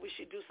 yes, we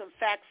should do some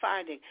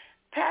fact-finding.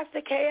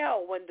 Pastor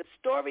KL, when the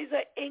stories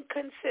are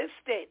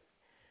inconsistent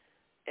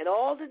and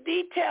all the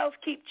details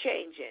keep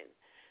changing,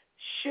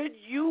 should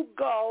you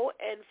go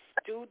and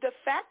do the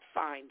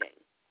fact-finding?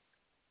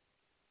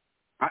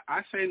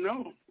 I say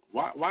no.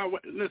 Why?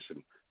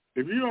 Listen,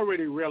 if you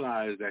already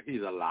realize that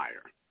he's a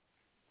liar,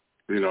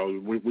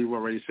 we've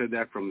already said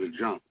that from the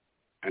jump,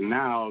 and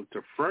now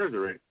to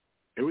further it,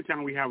 every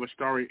time we have a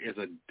story is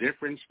a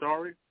different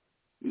story.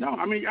 No,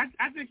 I mean,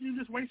 I think you're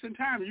just wasting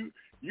time.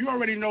 You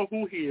already know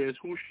who he is,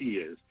 who she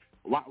is.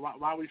 Why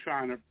are we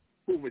trying to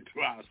prove it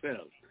to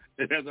ourselves?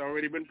 It has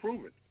already been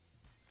proven.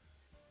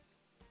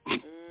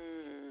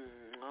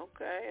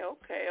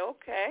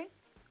 Okay.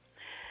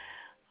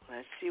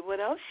 Let's see what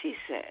else she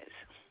says.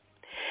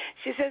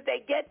 She says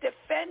they get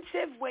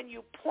defensive when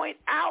you point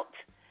out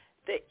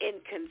the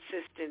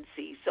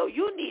inconsistency. So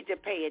you need to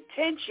pay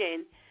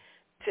attention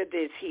to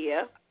this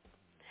here,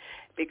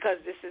 because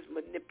this is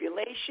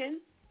manipulation,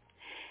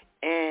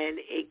 and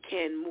it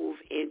can move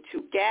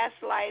into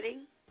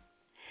gaslighting,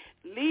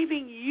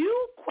 leaving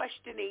you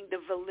questioning the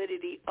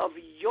validity of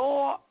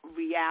your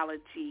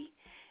reality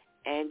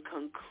and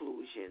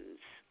conclusions.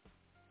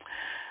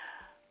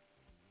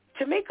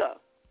 Tamika,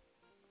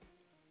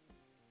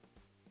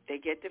 they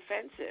get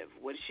defensive.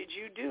 What should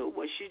you do?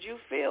 What should you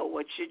feel?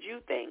 What should you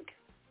think?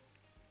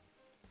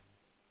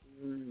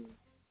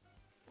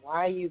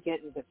 Why are you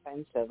getting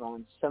defensive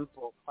on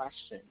simple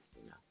questions?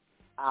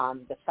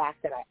 The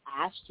fact that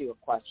I asked you a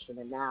question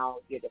and now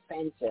you're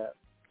defensive,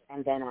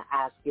 and then I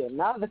ask you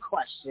another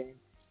question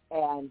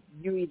and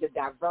you either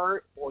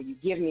divert or you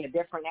give me a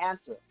different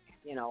answer.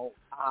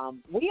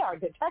 We are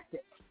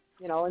detectives,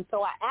 and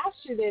so I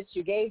asked you this,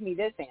 you gave me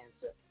this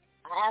answer.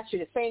 I asked you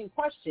the same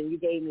question, you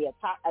gave me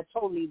a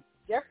totally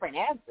different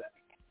answer.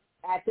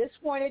 At this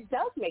point, it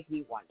does make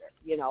me wonder,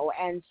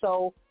 and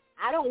so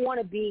I don't want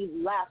to be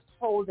left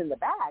holding the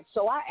bag,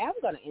 so I am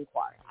going to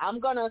inquire. I'm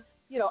going to,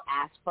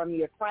 ask from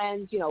your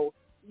friends.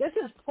 This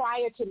is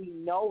prior to me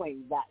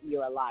knowing that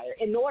you're a liar.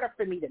 In order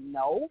for me to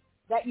know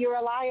that you're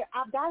a liar,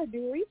 I've got to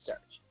do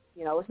research.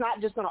 It's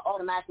not just going to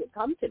automatically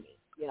come to me,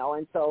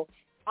 and so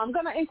I'm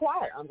going to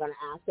inquire. I'm going to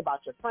ask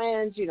about your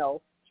friends,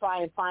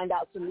 try and find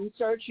out some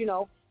research,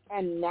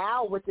 and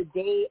now with the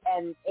day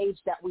and age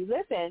that we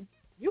live in,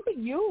 you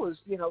can use,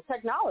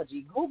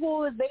 technology.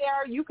 Google is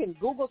there. You can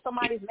Google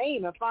somebody's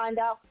name and find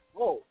out,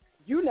 oh,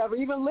 you never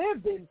even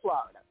lived in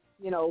Florida,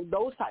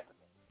 those type of things.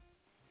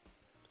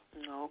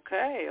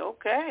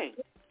 Okay.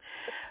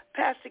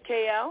 Pastor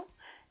KL,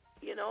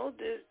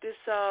 this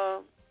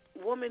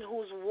woman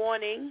who's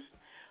warning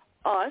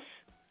us,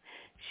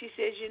 she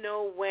says,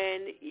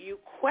 when you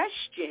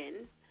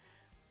question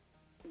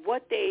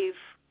what they've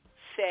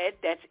said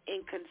that's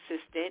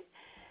inconsistent,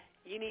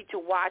 you need to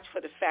watch for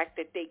the fact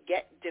that they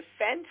get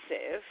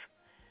defensive,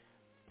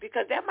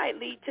 because that might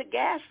lead to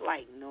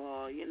gaslighting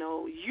or,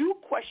 you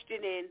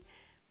questioning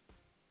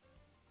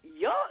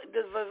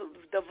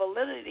the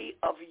validity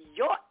of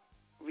your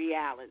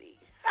reality.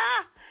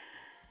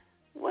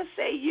 What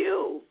say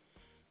you?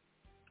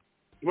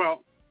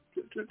 Well,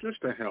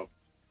 just to help,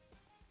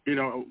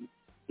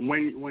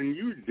 when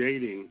you're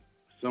dating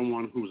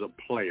someone who's a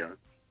player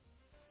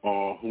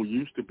or who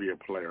used to be a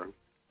player,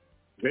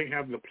 they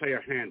have the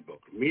player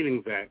handbook,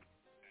 meaning that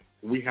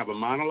we have a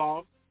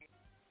monologue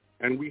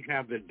and we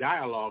have the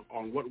dialogue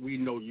on what we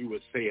know you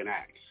would say and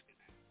act.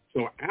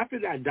 So after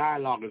that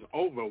dialogue is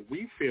over,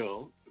 we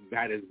feel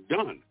that is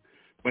done.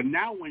 But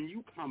now when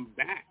you come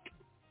back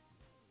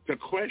to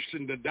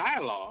question the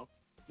dialogue,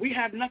 we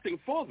have nothing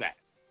for that.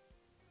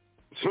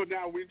 So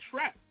now we're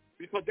trapped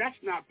because that's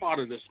not part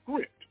of the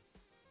script.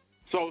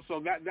 So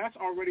that's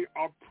already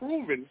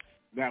proven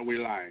that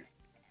we're lying.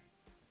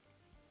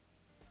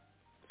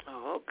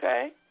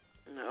 Okay.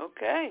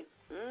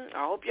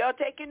 I hope y'all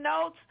taking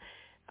notes.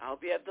 I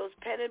hope you have those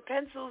pen and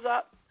pencils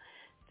up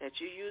that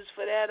you use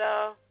for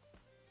that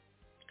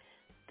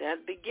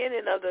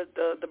beginning of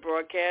the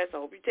broadcast. I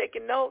hope you're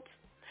taking notes.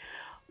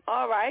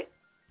 All right.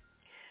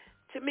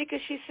 Tamika,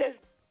 she says,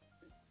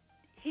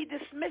 he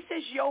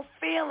dismisses your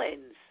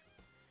feelings,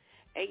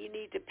 and you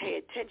need to pay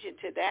attention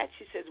to that.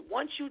 She says,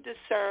 once you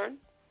discern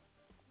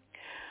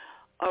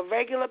a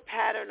regular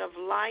pattern of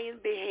lying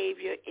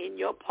behavior in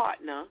your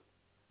partner,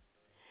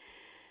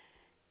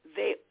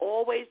 they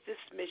always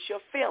dismiss your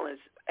feelings.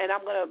 And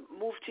I'm going to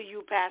move to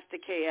you, Pastor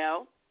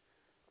KL.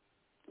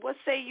 What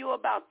say you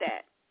about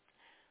that?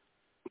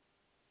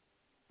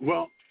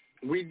 Well,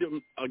 we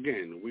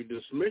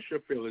dismiss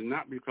your feelings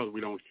not because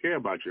we don't care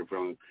about your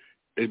feelings.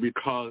 It's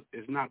because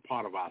it's not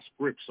part of our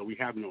script, so we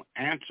have no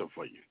answer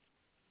for you.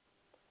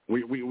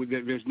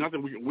 There's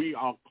nothing. We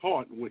are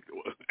caught with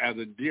as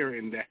a deer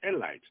in the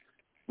headlights.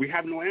 We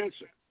have no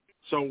answer.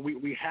 So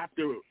we have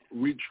to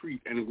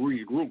retreat and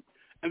regroup.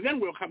 And then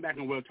we'll come back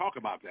and we'll talk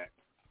about that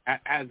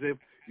as if,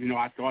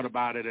 I thought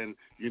about it and,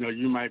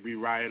 you might be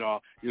right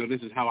or,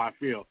 this is how I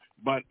feel.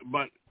 But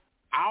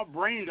our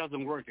brain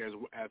doesn't work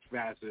as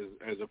fast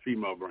as a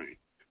female brain.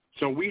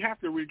 So we have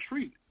to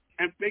retreat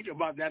and think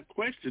about that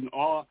question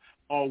or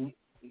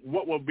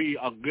what will be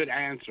a good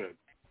answer,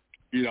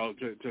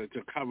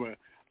 to cover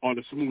or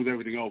to smooth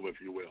everything over,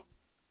 if you will.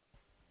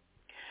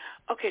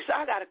 Okay, so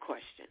I got a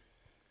question.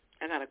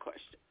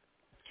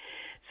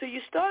 So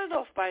you started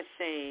off by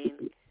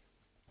saying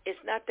it's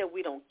not that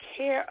we don't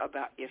care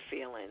about your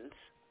feelings.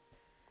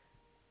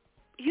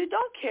 You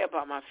don't care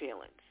about my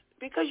feelings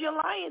because you're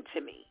lying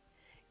to me.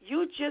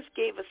 You just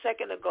gave a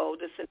second ago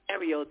the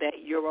scenario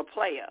that you're a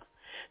player.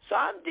 So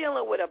I'm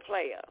dealing with a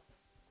player.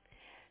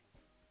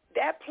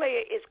 That player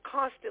is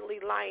constantly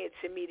lying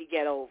to me to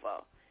get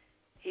over.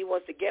 He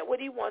wants to get what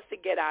he wants to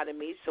get out of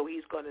me, so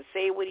he's going to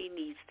say what he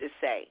needs to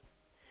say.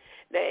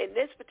 Now, in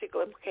this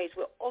particular case,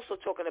 we're also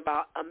talking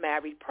about a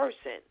married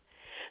person.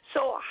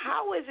 So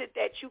how is it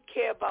that you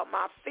care about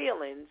my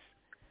feelings,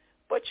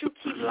 but you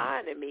keep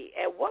lying to me?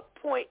 At what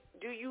point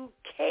do you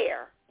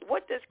care?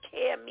 What does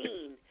care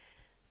mean?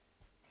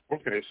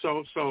 Okay,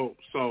 so,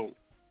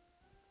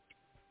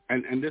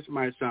 and this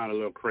might sound a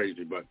little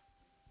crazy, but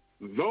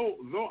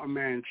though a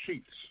man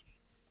cheats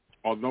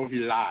or though he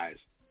lies,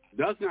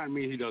 does not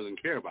mean he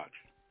doesn't care about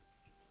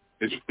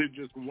you. It's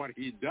just what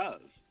he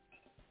does.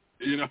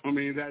 You know what I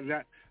mean?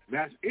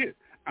 That's it.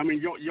 I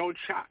mean, your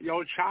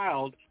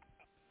child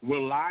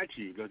will lie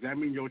to you. Does that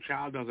mean your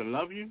child doesn't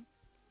love you?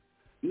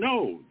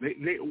 No,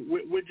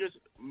 we're just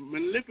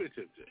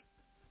manipulative.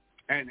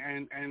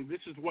 And this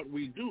is what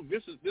we do.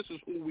 This is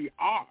who we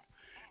are.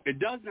 It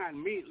does not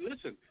mean,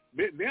 listen,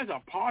 there's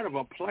a part of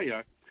a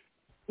player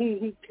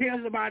who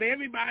cares about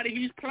everybody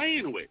he's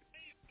playing with.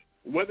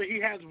 Whether he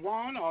has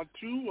 1 or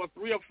 2 or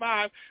 3 or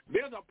 5,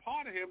 there's a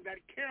part of him that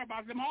care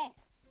about them all.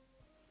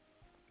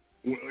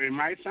 It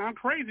might sound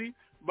crazy,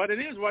 but it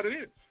is what it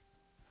is.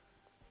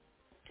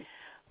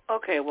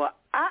 Okay, well,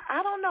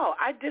 I don't know.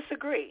 I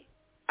disagree.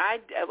 I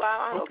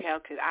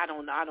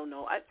don't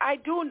know. I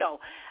do know.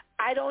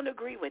 I don't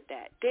agree with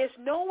that. There's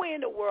no way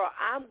in the world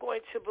I'm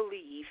going to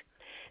believe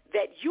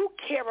that you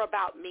care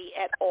about me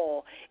at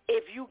all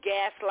if you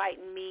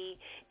gaslighting me,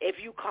 if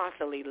you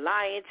constantly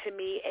lying to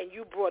me, and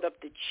you brought up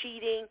the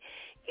cheating.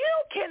 You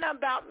don't care nothing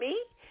about me.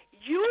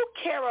 You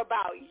care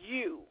about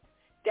you.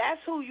 That's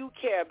who you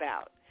care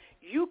about.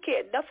 You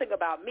care nothing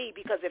about me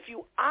because if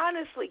you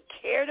honestly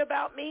cared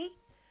about me,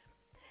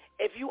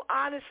 if you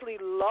honestly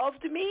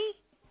loved me,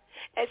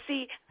 and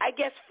see, I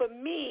guess for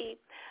me,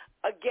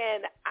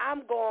 again,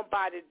 I'm going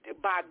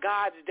by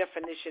God's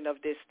definition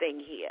of this thing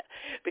here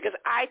because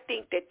I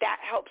think that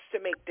helps to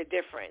make the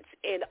difference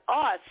in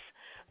us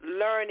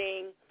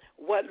learning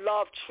what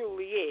love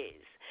truly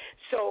is.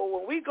 So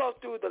when we go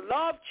through the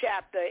love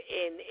chapter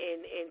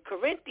in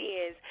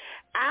Corinthians,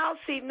 I don't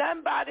see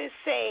nothing about it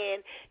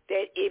saying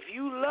that if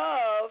you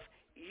love,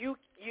 you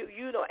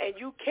know, and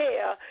you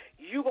care,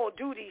 you're going to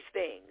do these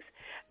things.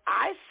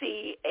 I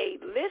see a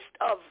list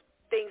of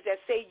things that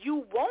say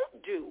you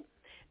won't do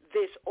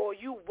this or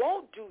you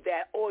won't do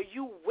that or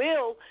you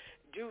will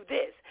do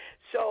this.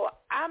 So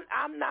I'm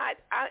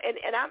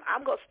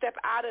going to step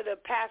out of the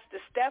Pastor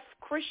Steph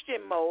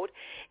Christian mode,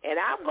 and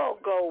I'm going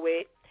to go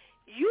with,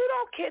 you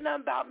don't care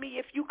nothing about me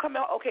if you come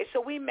out. Okay,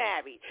 so we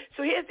married.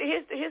 So here's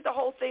the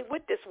whole thing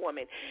with this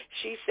woman.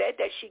 She said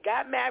that she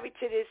got married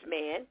to this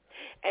man,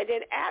 and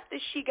then after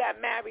she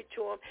got married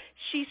to him,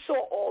 she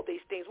saw all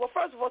these things. Well,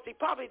 first of all, she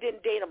probably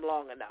didn't date him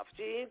long enough.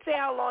 She didn't say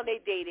how long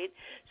they dated,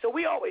 so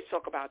we always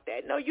talk about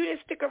that. No, you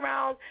didn't stick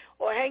around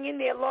or hang in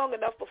there long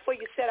enough before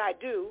you said I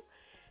do,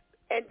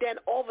 and then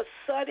all of a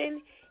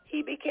sudden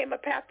he became a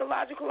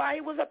pathological liar.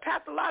 He was a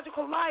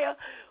pathological liar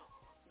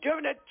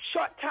during a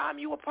short time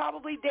you were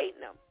probably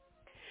dating him.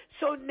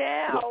 So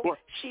now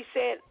she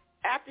said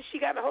after she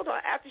got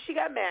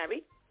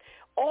married,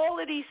 all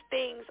of these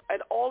things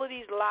and all of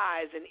these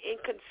lies and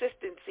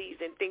inconsistencies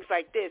and things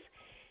like this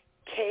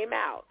came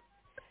out.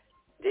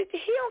 He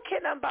don't care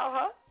nothing about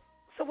her.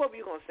 So what were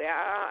you going to say?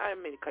 I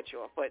didn't mean to cut you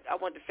off, but I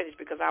wanted to finish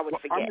because I would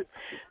forget.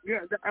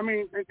 I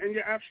mean, and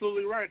you're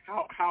absolutely right.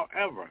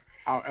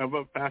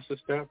 However, Pastor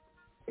Steph,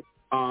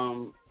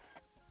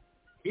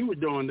 he was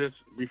doing this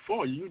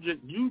before. You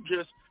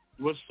just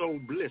was so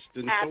blissed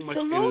and so much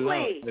in love,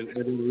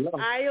 and love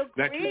I agree.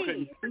 that you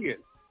couldn't see it.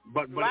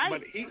 But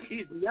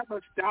he's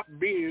never stopped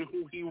being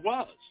who he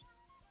was.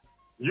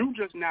 You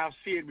just now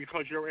see it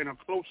because you're in a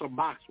closer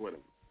box with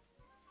him.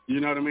 You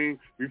know what I mean?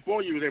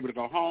 Before you was able to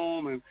go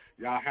home and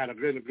y'all had a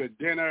good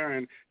dinner,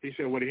 and he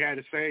said what he had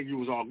to say. You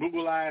was all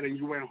Google-eyed and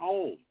you went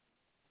home,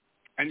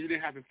 and you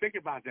didn't have to think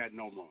about that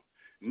no more.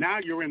 Now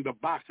you're in the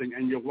box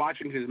and you're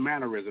watching his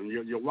mannerism.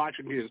 You're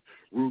watching his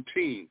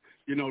routine.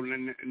 You know,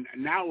 and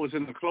now it's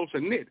in a closer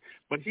knit.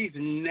 But he's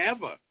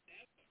never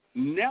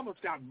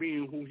stopped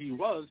being who he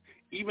was,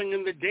 even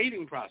in the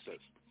dating process.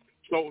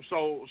 So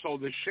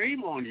the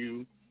shame on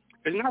you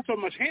is not so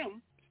much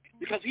him,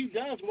 because he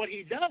does what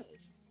he does.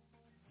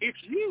 It's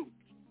you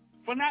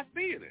for not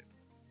seeing it.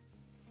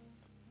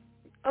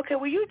 Okay,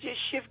 well, you just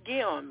shift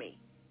gear on me.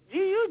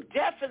 You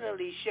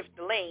definitely shift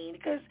the lane,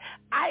 because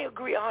I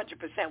agree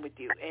 100% with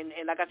you. And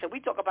like I said, we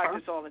talk about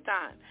this all the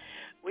time.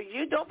 Well,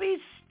 you don't be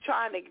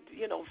trying to,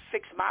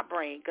 fix my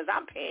brain, because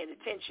I'm paying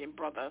attention,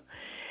 brother.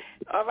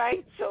 All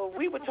right? So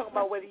we were talking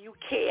about whether you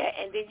care,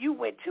 and then you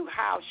went to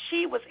how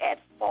she was at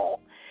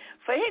fault.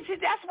 For him, see,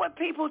 that's what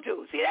people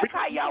do. See, that's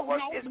how y'all work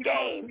this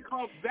game.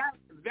 Because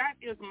that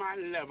is my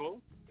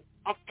level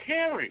of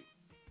caring.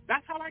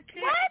 That's how I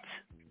care. What?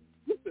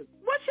 Listen,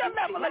 what's your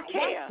level of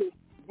care?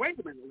 Wait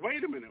a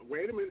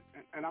minute.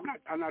 And I'm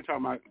not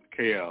talking about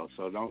KL,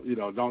 so don't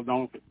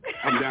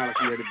come down if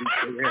you're ready to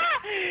beat your head.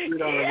 You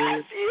know what I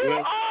mean?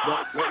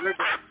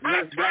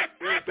 Let's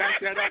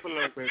back that up a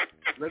little bit.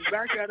 Let's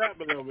back that up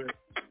a little bit.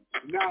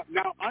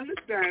 Now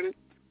understand,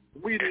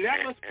 we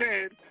never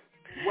said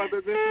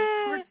whether this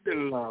is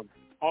Christian love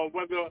or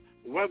whether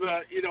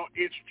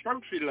it's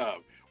churchy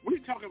love. We're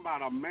talking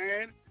about a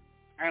man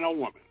and a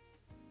woman.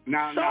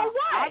 Now, what?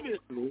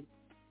 Obviously,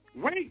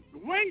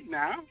 wait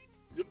now.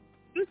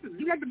 Listen,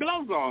 you got the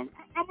gloves on.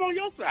 I'm on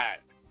your side.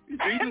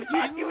 No,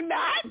 you're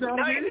not. No,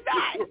 you're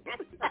not.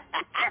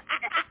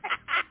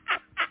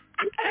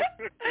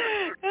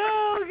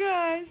 Oh,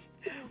 gosh.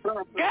 Go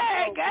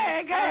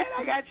ahead.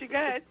 I got you. Go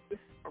ahead.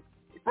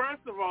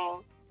 First of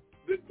all,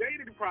 the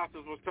dating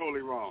process was totally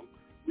wrong,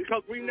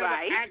 because we never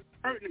asked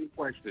pertinent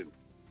questions.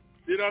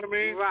 You know what I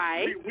mean?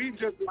 Right. We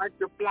just like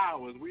the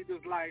flowers. We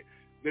just like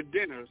the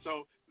dinner.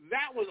 So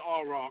that was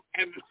all wrong.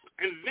 And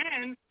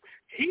then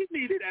he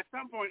needed at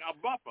some point a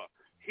buffer.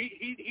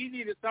 He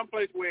needed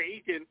someplace where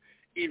he can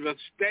either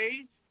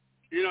stay,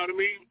 you know what I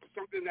mean,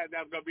 something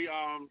that's gonna be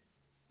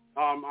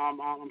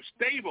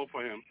stable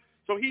for him.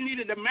 So he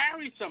needed to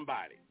marry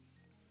somebody.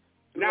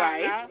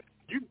 Now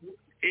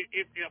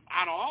if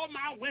out of all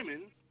my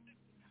women,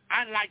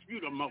 I like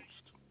you the most.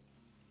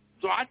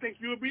 So I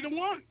think you would be the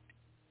one.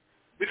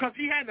 Because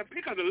he had the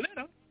pick of the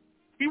litter.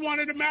 He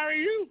wanted to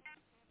marry you.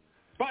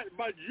 But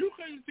you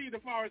couldn't see the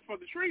forest for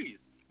the trees.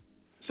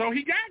 So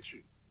he got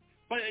you.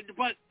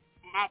 But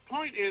my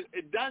point is,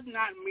 it does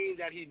not mean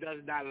that he does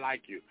not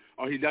like you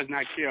or he does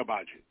not care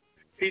about you.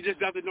 He just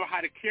doesn't know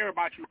how to care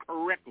about you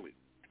correctly.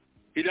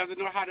 He doesn't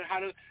know how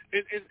to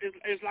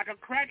it's like a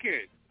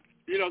crackhead.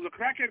 The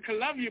crackhead can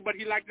love you, but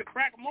he likes the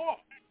crack more.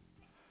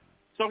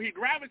 So he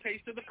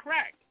gravitates to the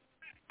crack.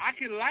 I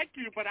can like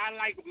you, but I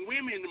like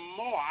women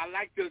more. I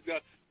like the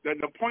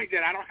point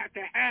that I don't have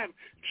to have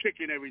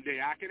chicken every day.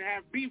 I can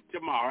have beef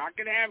tomorrow. I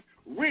can have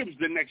ribs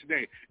the next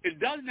day. It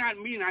does not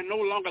mean I no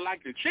longer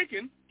like the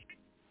chicken.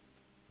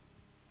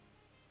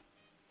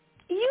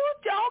 You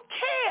don't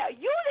care.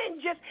 You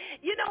didn't just,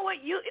 you know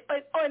what, you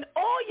on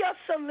all your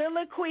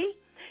soliloquy,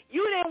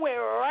 you then went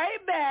right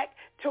back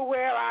to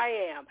where I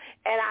am.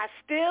 And I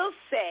still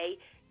say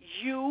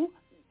you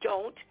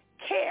don't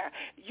care.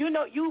 You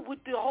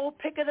with the whole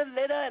pick of the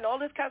litter and all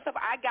this kind of stuff,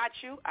 I got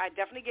you. I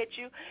definitely get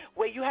you,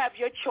 where you have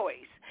your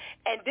choice.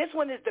 And this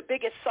one is the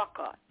biggest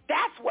sucker.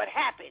 That's what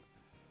happened.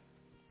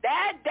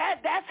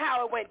 That's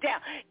how it went down.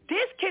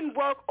 This can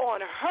work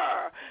on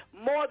her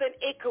more than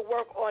it could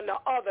work on the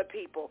other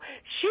people.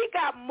 She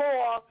got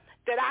more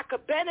that I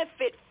could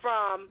benefit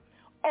from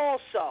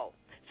also.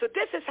 So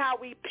this is how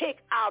we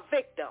pick our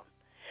victim.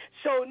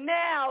 So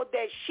now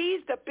that she's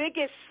the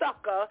biggest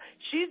sucker,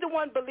 she's the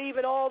one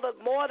believing more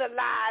the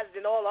lies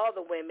than all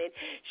other women.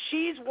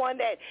 She's one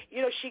that,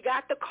 she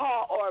got the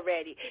car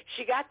already.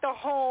 She got the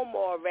home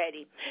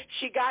already.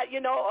 She got,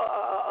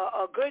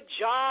 a good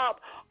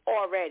job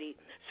already.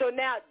 So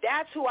now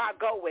that's who I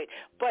go with.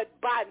 But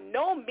by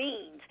no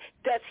means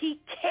does he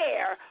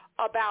care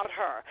about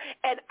her.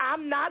 And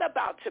I'm not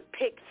about to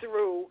pick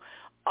through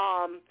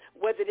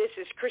whether this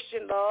is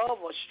Christian love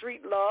or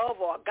street love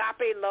or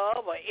agape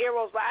love or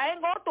eros love. I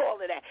ain't going through all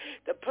of that.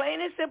 The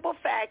plain and simple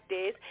fact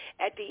is,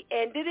 at the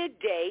end of the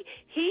day,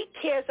 he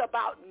cares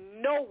about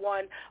no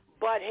one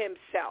but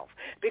himself.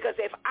 Because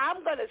if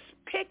I'm going to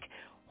pick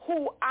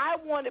who I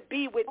want to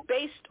be with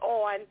based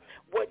on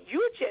what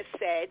you just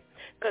said,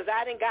 because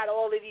I done got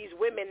all of these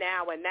women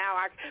now, and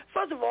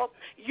first of all,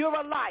 you're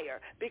a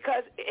liar.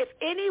 Because if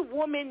any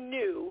woman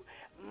knew,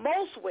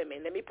 most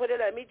women, let me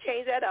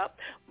change that up,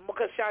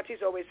 because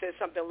Shanti's always says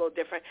something a little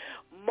different.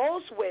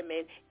 Most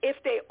women, if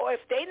they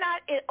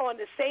not on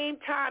the same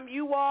time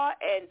you are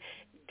and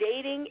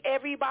dating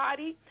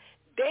everybody,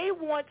 they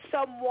want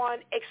someone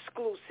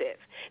exclusive.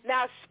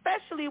 Now,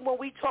 especially when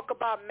we talk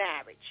about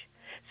marriage.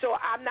 So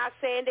I'm not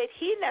saying that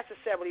he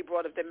necessarily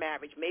brought up the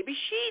marriage. Maybe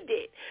she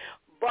did.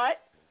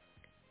 But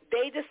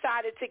they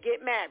decided to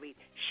get married.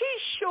 She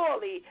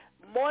surely,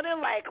 more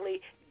than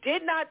likely,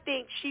 did not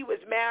think she was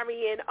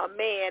marrying a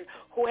man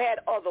who had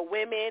other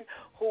women,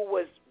 who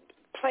was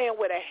playing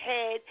with her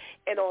head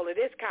and all of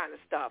this kind of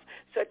stuff.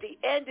 So at the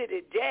end of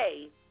the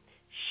day,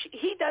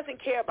 he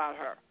doesn't care about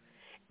her.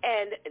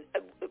 And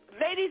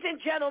ladies and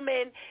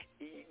gentlemen,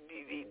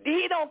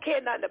 he don't care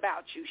nothing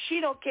about you. She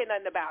don't care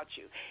nothing about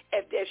you.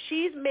 If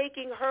she's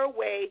making her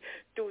way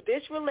through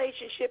this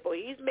relationship, or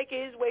he's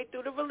making his way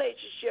through the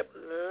relationship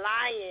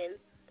lying,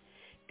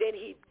 then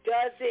he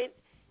doesn't,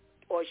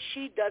 or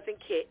she doesn't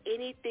care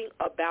anything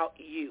about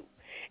you.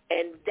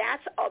 And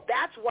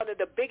that's one of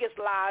the biggest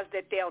lies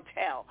that they'll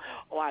tell.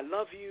 Oh, I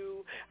love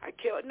you. I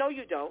care. No,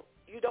 you don't.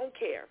 You don't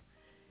care.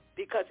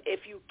 Because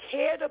if you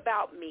cared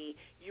about me,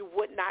 you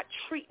would not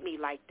treat me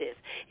like this.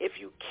 If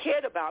you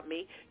cared about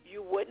me,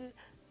 you wouldn't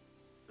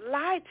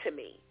lie to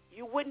me.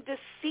 You wouldn't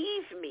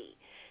deceive me.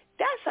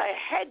 That's a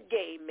head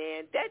game,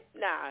 man.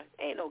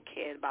 Ain't no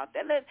caring about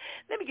that.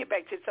 Let me get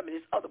back to some of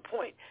this other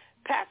point,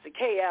 Pastor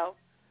KL.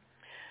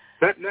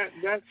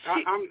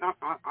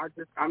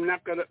 I'm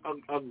not going to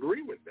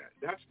agree with that.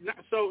 That's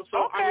not so.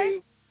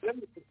 Okay. I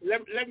mean,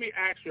 let me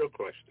ask you a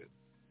question.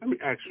 A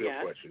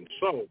question.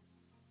 So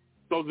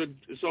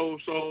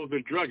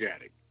the drug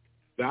addict,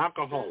 the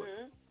alcoholic,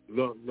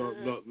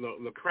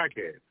 the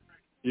crackhead,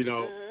 you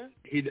know,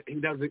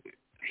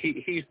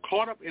 he's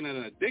caught up in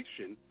an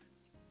addiction,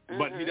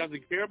 but he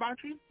doesn't care about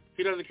you.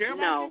 He doesn't care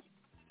about you.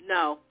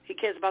 No, he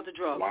cares about the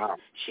drugs. Wow.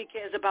 She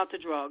cares about the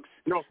drugs.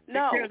 No, he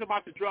cares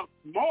about the drugs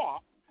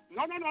more.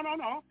 No.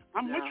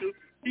 I'm with you.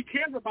 He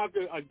cares about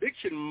the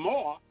addiction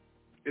more,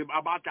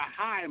 about the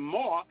high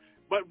more.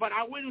 But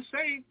I wouldn't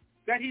say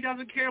that he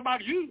doesn't care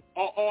about you,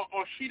 or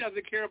she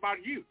doesn't care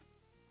about you.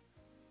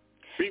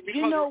 Because,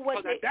 you know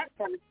what? At that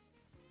point,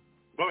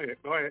 go ahead.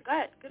 Go ahead.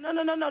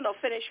 No.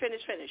 Finish.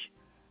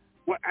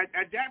 Well,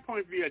 at that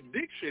point, the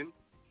addiction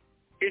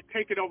is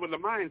taking over the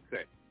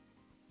mindset.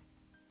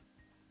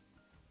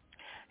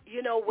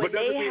 You know, when but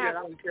doesn't they mean have. That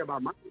I don't care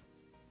about mine.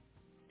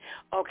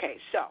 Okay,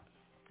 so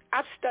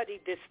I've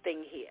studied this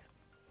thing here,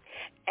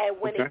 and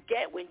when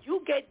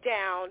you get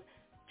down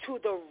to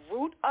the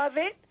root of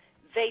it,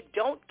 they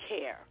don't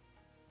care.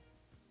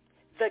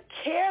 The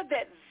care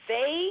that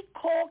they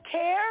call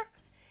care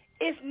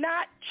is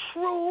not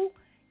true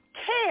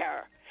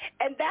care.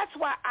 And that's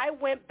why I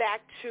went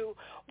back to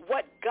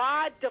what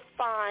God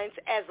defines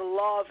as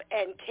love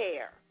and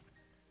care.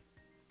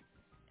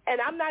 And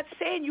I'm not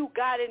saying you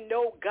got to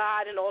know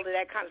God and all of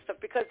that kind of stuff,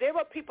 because there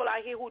are people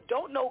out here who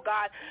don't know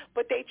God,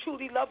 but they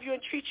truly love you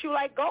and treat you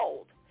like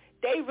gold.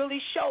 They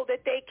really show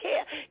that they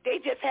care. They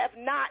just have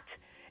not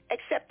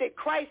accepted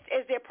Christ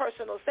as their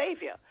personal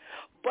Savior.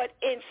 But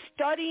in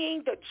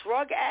studying the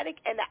drug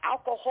addict and the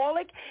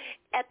alcoholic,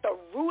 at the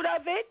root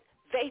of it,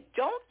 they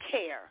don't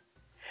care.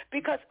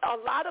 Because a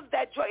lot of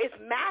that drug is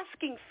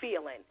masking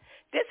feeling.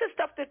 This is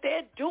stuff that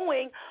they're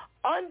doing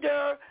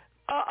under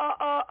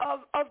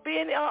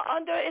being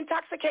under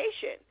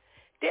intoxication.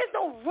 There's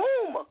no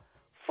room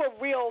for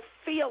real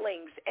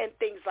feelings and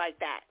things like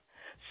that.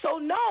 So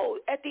no,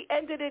 at the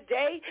end of the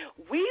day,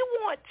 we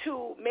want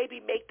to maybe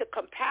make the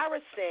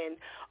comparison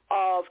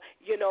of,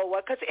 you know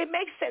what, because it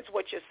makes sense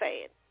what you're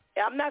saying.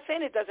 I'm not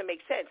saying it doesn't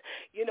make sense.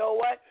 You know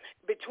what?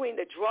 Between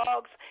the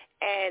drugs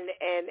and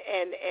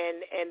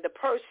the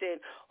person,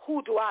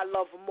 who do I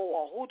love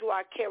more? Who do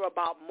I care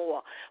about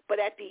more? But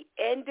at the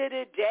end of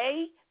the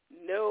day,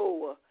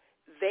 no,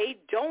 they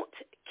don't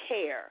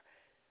care.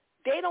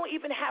 They don't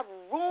even have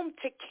room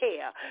to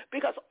care,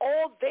 because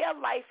all their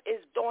life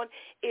is doing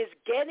is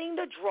getting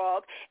the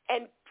drug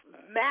and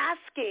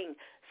masking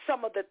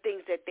some of the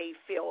things that they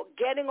feel,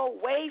 getting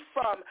away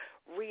from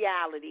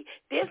reality.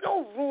 There's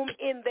no room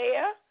in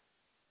there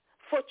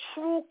for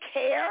true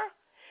care.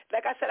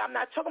 Like I said, I'm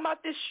not talking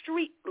about this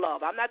street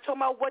love. I'm not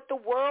talking about what the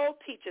world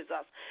teaches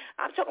us.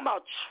 I'm talking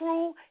about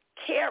true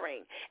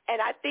caring.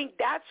 And I think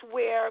that's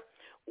where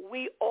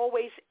we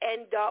always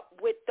end up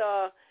with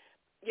the,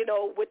 you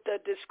know, with the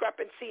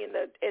discrepancy in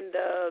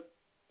the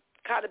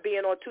kind of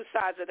being on two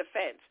sides of the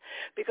fence.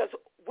 Because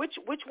which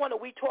one are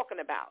we talking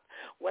about?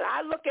 When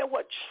I look at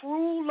what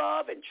true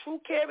love and true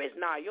care is,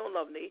 you don't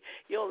love me.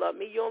 You don't love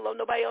me. You don't love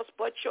nobody else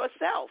but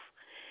yourself.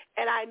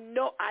 And I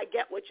know I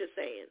get what you're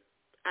saying.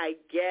 I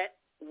get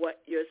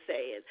what you're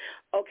saying.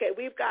 Okay,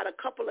 we've got a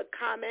couple of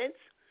comments.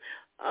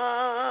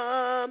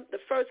 The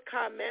first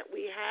comment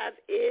we have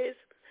is,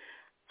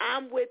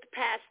 I'm with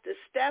Pastor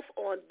Steph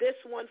on this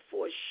one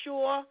for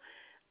sure.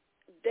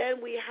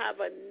 Then we have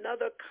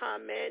another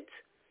comment.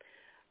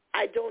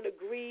 I don't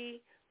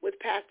agree with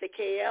Pastor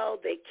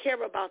KL. They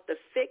care about the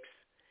fix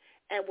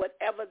and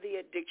whatever the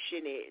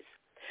addiction is.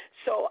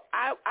 So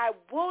I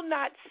will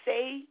not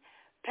say,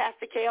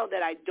 Pastor KL,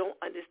 that I don't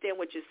understand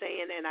what you're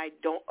saying and I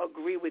don't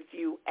agree with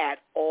you at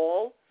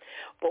all.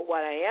 But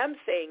what I am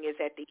saying is,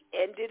 at the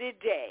end of the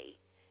day,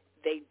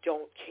 they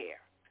don't care.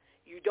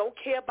 You don't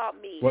care about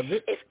me. Well,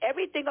 If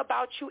everything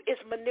about you is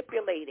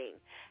manipulating,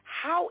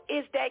 how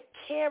is that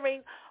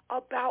caring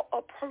about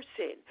a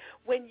person?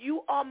 When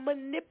you are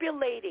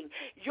manipulating,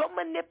 your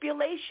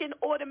manipulation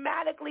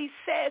automatically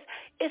says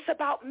it's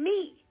about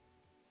me.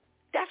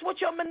 That's what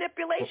your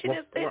manipulation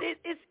is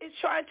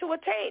trying to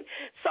attain.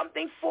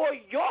 Something for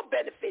your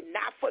benefit,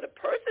 not for the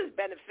person's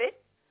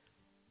benefit.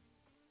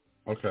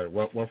 Okay,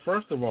 well,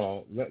 first of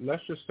all,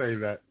 let's just say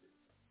that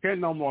can't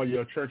no more of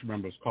your church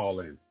members call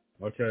in.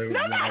 Okay,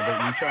 No.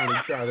 You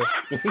try to.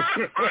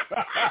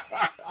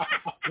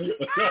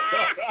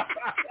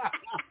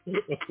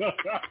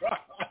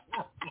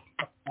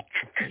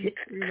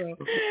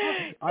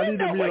 I need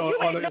to be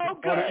on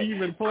an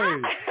even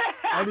plane.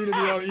 I need to be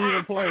on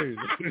even plane.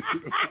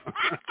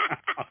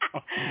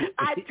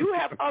 I do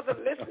have other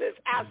listeners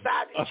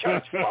outside the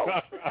church, folks.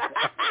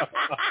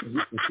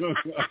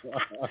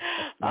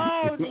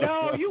 Oh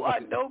no, you are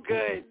no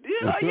good.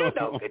 You're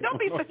no good. Don't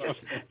be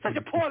such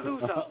a poor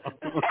loser.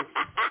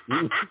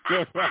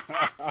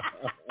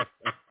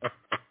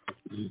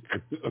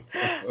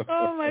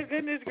 Oh my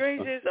goodness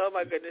gracious! Oh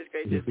my goodness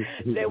gracious!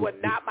 They were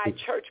not my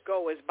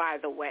churchgoers, by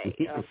the way.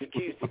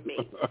 Excuse me.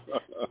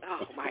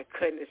 Oh my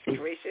goodness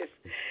gracious!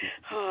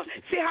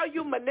 See how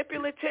you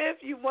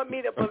manipulative? You want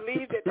me to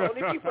believe that the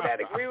only people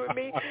that agree with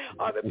me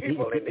are the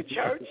people in the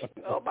church?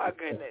 Oh my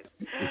goodness!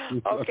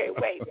 Okay,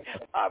 wait.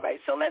 All right,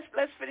 so let's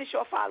finish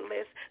off our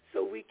list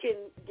so we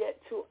can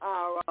get to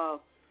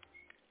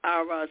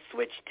our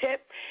switch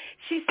tip.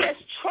 She says,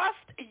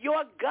 trust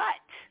your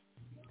gut.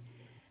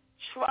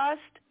 Trust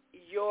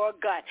your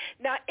gut.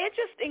 Now,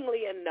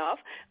 interestingly enough,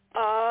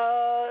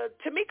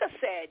 Tamika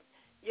said,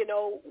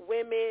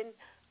 women,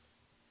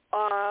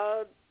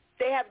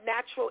 they have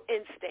natural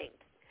instinct,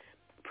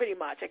 pretty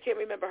much. I can't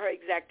remember her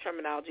exact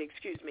terminology,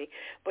 excuse me.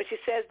 But she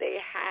says they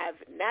have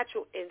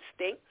natural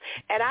instinct.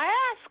 And I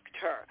asked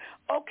her,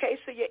 okay,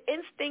 so your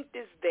instinct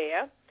is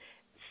there,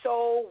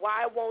 so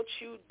why won't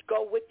you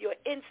go with your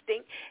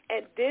instinct?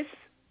 And this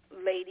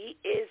lady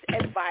is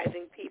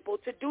advising people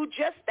to do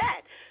just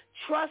that.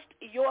 Trust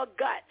your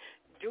gut.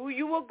 Do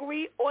you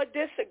agree or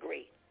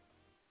disagree?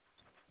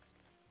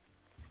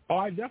 Oh,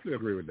 I definitely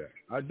agree with that.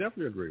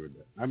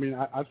 I mean,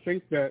 I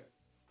think that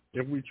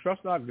if we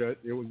trust our gut,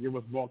 it will give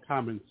us more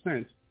common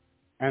sense,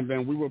 and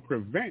then we will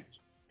prevent.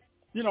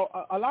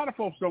 A lot of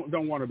folks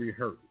don't want to be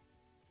hurt,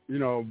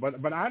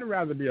 but I'd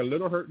rather be a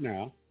little hurt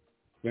now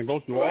than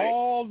go through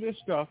all this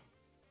stuff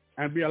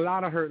and be a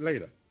lot of hurt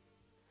later.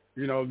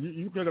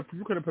 You could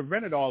have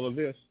prevented all of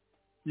this,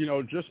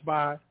 just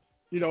by,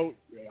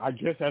 I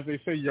guess as they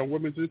say, your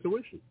women's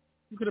intuition.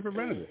 You could have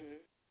prevented it.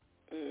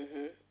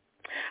 Mm-hmm.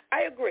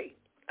 I agree.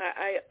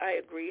 I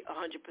agree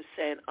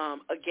 100%.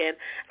 Again,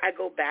 I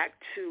go back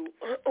to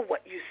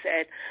what you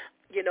said.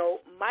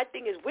 My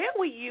thing is, where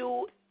were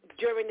you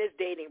during this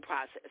dating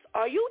process?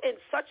 Are you in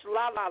such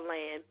la-la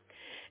land?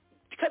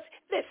 Because,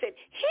 listen,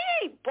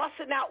 he ain't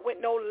busting out with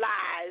no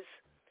lies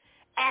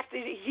after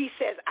he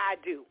says, I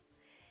do.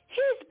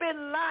 He's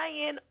been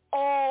lying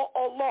all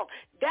along.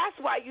 That's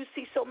why you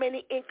see so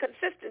many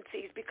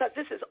inconsistencies, because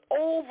this is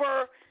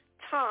over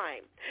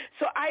time.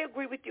 So I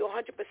agree with you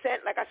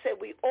 100%. Like I said,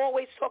 we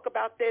always talk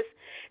about this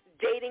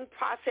dating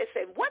process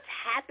and what's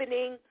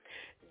happening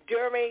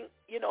during,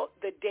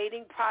 the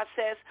dating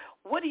process.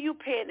 What are you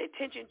paying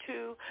attention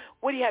to?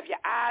 What do you have your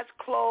eyes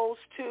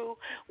closed to?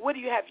 What do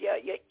you have your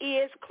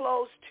ears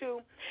closed to?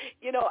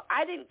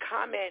 I didn't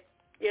comment,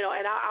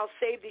 and I'll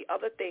save the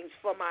other things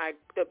for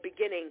the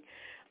beginning,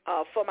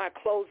 for my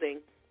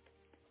closing.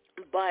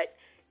 But,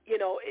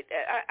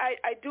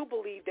 I do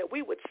believe that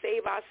we would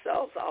save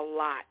ourselves a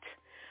lot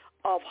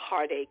of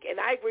heartache. And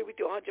I agree with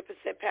you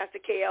 100%, Pastor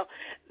KL.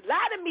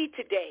 Lie to me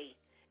today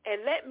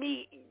and let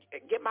me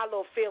get my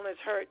little feelings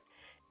hurt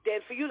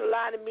than for you to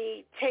lie to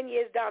me 10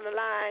 years down the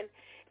line,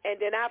 and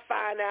then I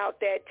find out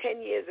that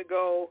 10 years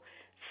ago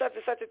such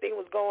and such a thing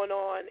was going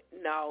on.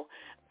 No,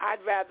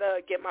 I'd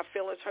rather get my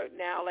feelings hurt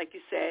now, like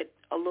you said,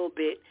 a little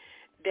bit,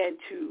 than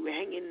to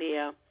hang in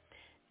there,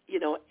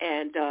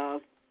 and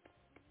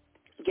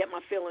get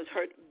my feelings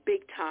hurt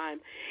big time.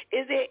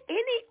 Is there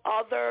any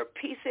other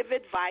piece of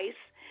advice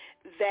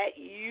that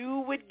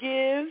you would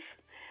give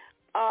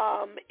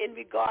in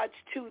regards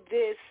to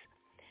this,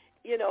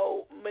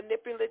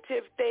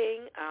 manipulative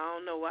thing? I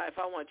don't know why, if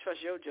I want to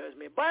trust your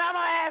judgment, but I'm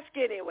going to ask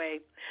anyway.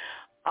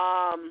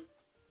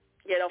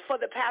 For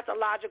the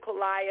pathological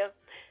liar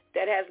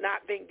that has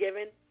not been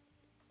given.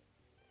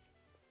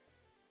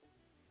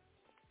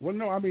 Well,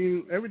 no, I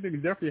mean,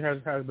 everything definitely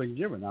has been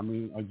given. I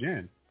mean,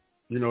 again,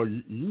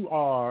 you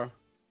are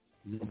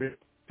the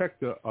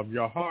protector of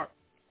your heart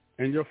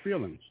and your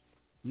feelings.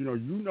 You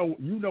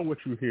know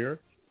what you hear,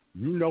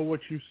 you know what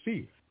you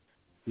see,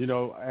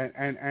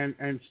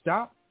 and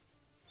stop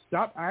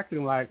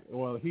acting like,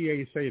 well, he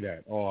ain't say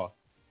that, or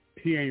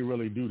he ain't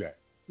really do that,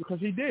 because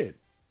he did,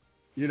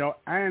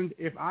 and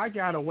if I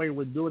got away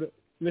with doing it,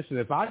 listen,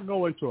 if I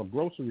go into a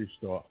grocery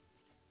store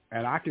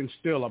and I can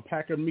steal a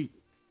pack of meat,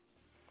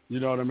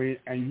 you know what I mean,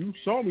 and you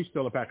saw me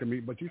steal a pack of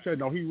meat, but you said,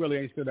 no, he really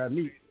ain't steal that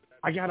meat,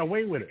 I got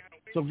away with it.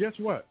 So guess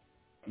what?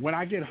 when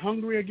I get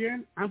hungry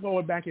again, I'm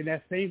going back in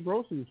that same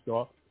grocery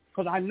store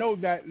because I know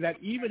that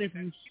even if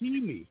you see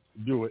me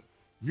do it,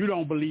 you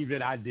don't believe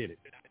that I did it.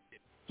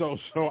 So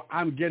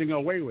I'm getting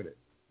away with it.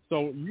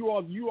 So you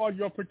are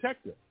your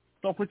protector.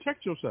 So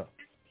protect yourself.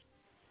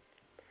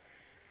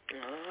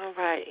 All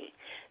right.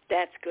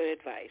 That's good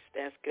advice.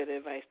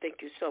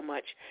 Thank you so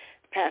much,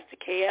 Pastor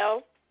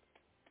KL,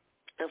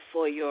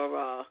 for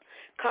your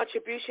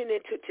contribution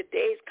into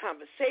today's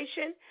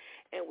conversation.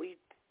 And we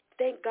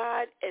thank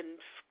God and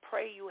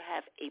pray you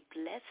have a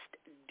blessed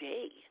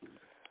day.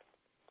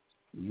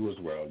 You as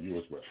well.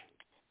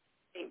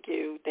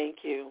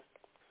 Thank you.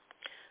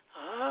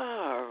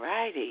 All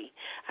righty.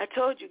 I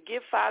told you,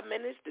 give 5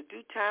 minutes to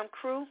Do Time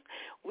Crew.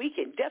 We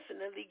can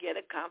definitely get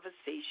a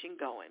conversation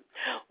going.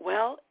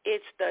 Well,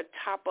 it's the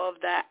top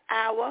of the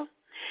hour,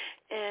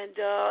 and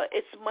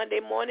it's Monday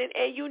morning,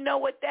 and you know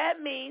what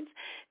that means.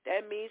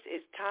 That means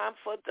it's time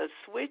for the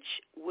Switch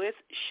with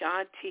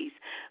Shantice.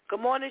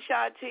 Good morning,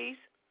 Shantice.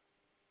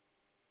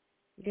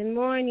 Good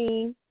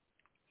morning.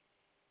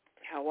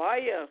 How are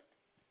you?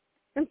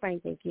 I'm fine,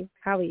 thank you.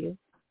 How are you?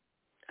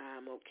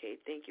 I'm okay,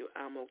 thank you.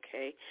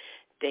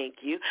 Thank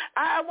you.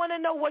 I want to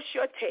know what's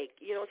your take.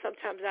 You know,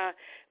 sometimes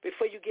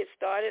before you get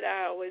started,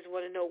 I always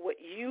want to know what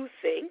you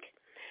think.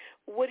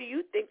 What do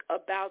you think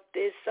about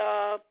this?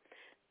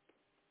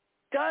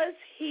 Does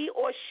he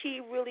or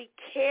she really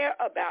care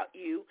about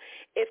you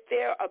if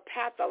they're a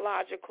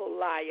pathological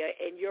liar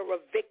and you're a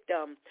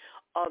victim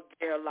of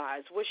their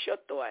lies? What's your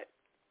thought?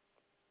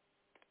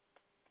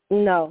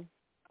 No,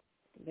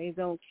 they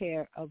don't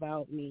care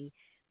about me.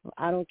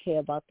 I don't care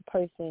about the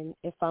person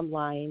if I'm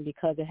lying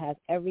because it has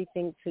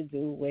everything to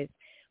do with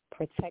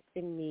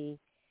protecting me,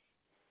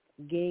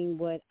 getting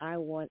what I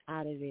want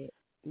out of it,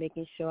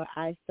 making sure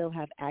I still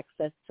have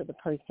access to the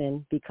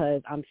person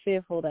because I'm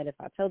fearful that if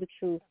I tell the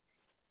truth,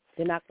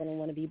 they're not going to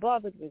want to be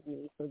bothered with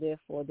me. So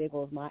therefore, there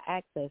goes my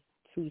access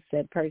to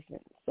said person.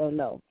 So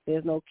no,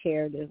 there's no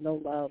care, there's no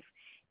love.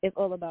 It's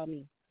all about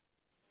me.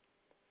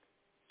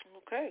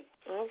 Okay.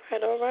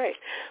 All right.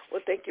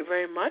 Well, thank you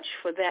very much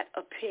for that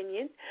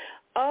opinion.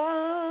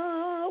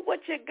 What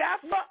you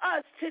got for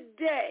us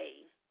today?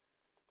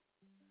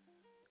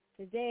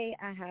 Today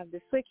I have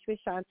the Switch with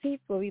Shantice,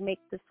 where we make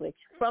the switch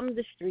from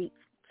the streets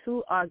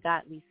to our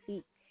godly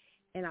seat.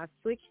 And our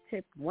switch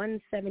tip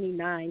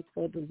 179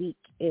 for the week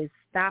is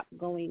stop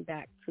going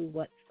back to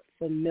what's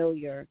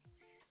familiar.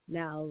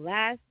 Now,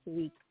 last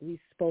week we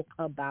spoke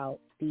about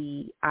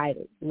the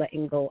idols,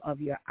 letting go of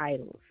your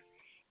idols.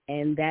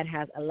 And that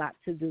has a lot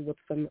to do with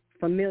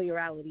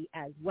familiarity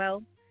as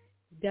well.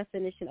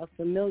 Definition of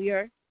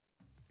familiar,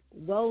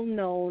 well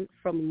known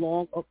from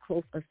long or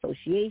close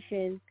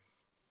association.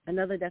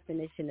 Another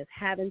definition is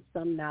having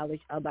some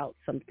knowledge about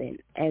something.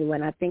 And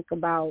when I think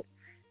about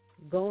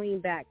going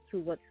back to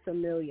what's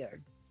familiar,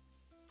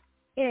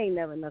 it ain't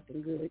never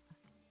nothing good.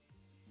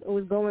 It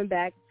was going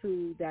back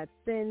to that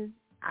sin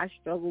I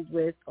struggled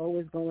with,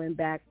 always going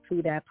back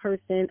to that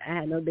person I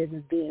had no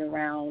business being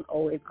around,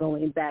 always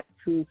going back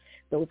to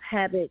those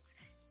habits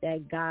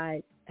that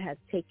God has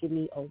taken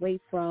me away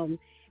from.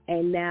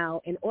 And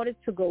now, in order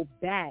to go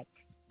back,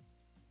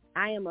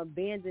 I am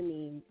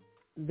abandoning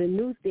the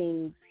new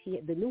things,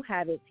 the new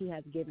habits he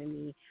has given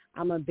me.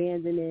 I'm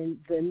abandoning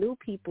the new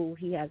people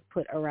he has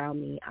put around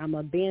me. I'm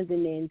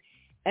abandoning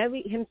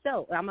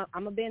himself.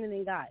 I'm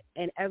abandoning God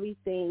and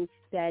everything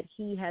that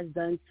he has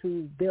done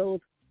to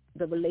build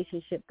the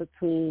relationship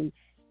between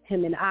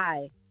him and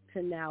I,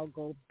 to now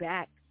go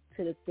back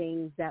to the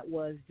things that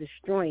was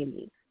destroying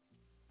me.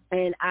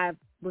 And I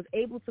was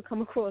able to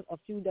come across a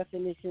few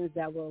definitions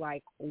that were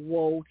like,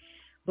 whoa,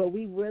 but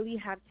we really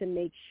have to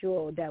make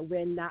sure that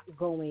we're not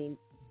going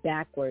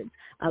backwards.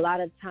 A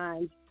lot of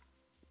times,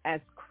 as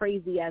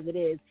crazy as it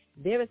is,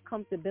 there is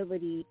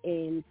comfortability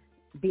in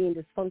being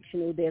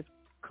dysfunctional. There's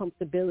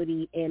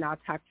comfortability in our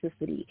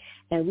toxicity.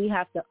 And we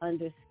have to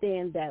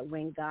understand that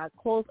when God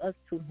calls us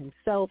to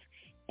himself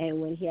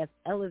and when he has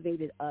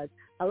elevated us,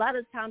 a lot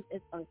of times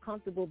it's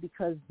uncomfortable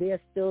because there's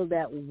still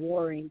that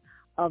warring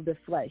of the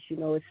flesh. You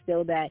know, it's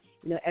still that,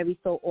 every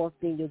so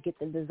often you'll get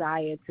the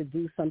desire to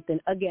do something,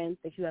 again,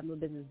 that you have no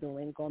business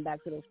doing, going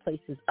back to those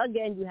places,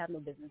 again, you have no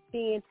business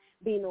being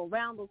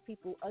around those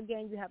people,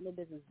 again, you have no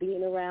business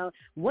being around.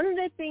 One of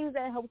the things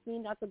that helps me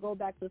not to go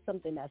back to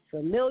something that's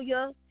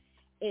familiar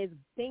is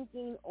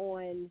thinking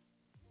on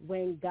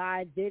when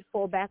God did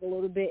fall back a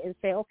little bit and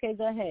say, okay,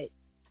 go ahead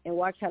and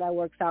watch how that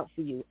works out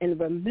for you. And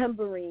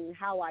remembering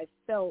how I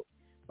felt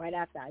right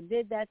after I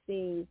did that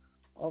thing,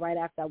 or right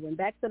after I went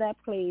back to that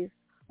place,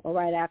 or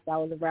right after I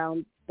was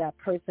around that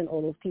person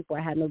or those people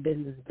I had no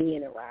business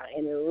being around.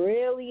 And it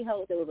really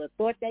helped. There was a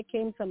thought that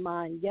came to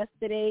mind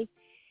yesterday,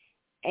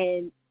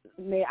 and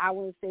I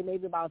want to say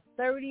maybe about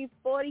 30,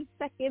 40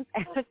 seconds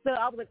after,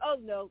 I was like, oh,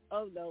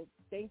 no,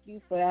 thank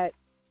you for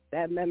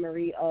that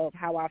memory of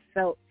how I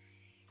felt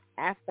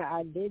after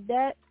I did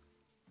that.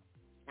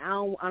 I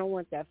don't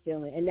want that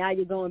feeling. And now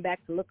you're going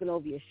back to looking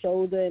over your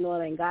shoulder and all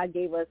that. And God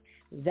gave us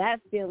that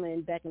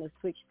feeling back in the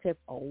switch tip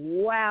a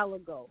while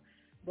ago.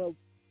 But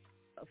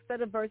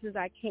set of verses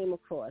I came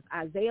across.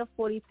 Isaiah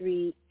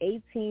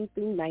 43:18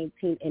 through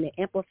 19 in the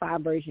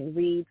Amplified Version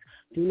reads,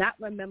 "Do not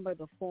remember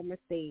the former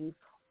things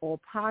or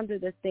ponder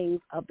the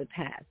things of the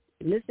past.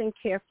 Listen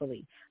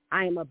carefully.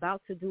 I am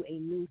about to do a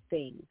new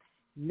thing.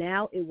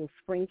 Now it will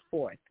spring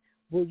forth.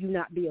 Will you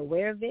not be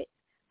aware of it?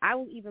 I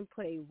will even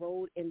put a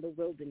road in the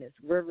wilderness,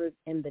 rivers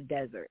in the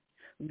desert."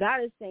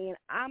 God is saying,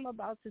 I'm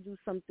about to do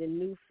something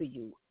new for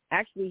you.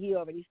 Actually, he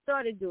already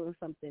started doing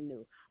something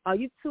new. Are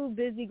you too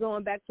busy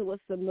going back to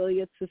what's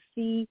familiar to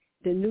see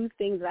the new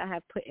things that I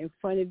have put in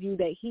front of you,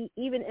 that he,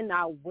 even in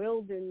our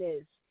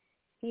wilderness,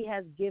 he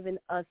has given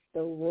us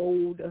the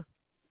road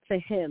to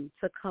him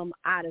to come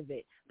out of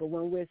it. But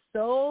when we're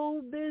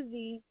so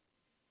busy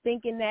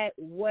thinking that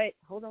what's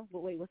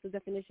the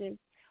definition?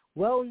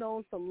 Well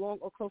known from long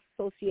or close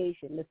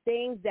association, the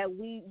things that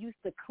we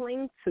used to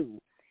cling to.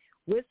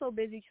 We're so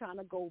busy trying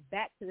to go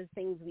back to the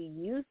things we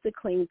used to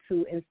cling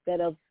to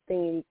instead of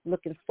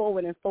looking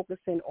forward and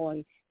focusing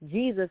on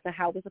Jesus and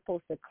how we're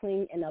supposed to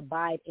cling and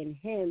abide in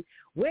him.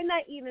 We're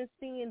not even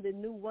seeing the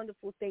new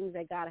wonderful things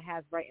that God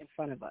has right in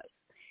front of us.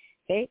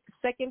 Okay,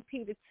 2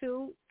 Peter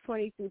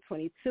 2:20 through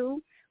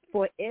 22,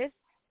 "For if,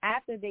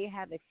 after they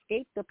have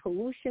escaped the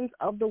pollutions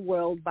of the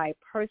world by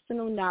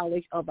personal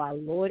knowledge of our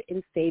Lord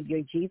and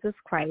Savior Jesus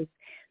Christ,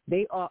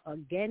 they are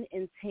again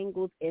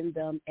entangled in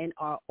them and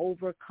are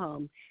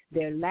overcome,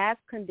 their last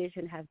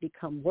condition has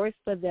become worse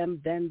for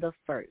them than the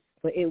first.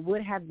 For it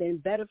would have been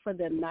better for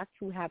them not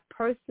to have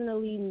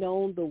personally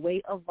known the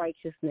way of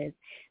righteousness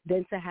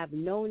than to have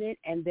known it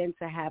and then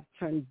to have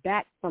turned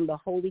back from the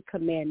holy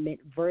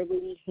commandment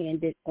verbally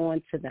handed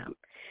on to them.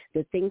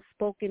 The things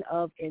spoken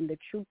of in the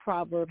true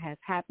proverb has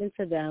happened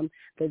to them.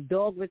 The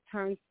dog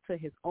returns to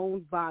his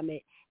own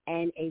vomit,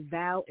 and a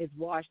vow is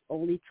washed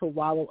only to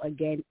wallow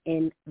again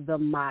in the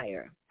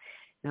mire."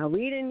 Now,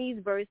 reading these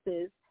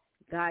verses,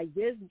 God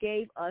just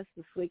gave us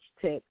the switch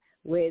tip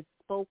where it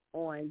spoke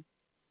on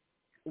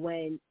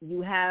when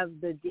you have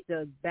the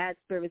bad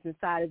spirits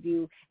inside of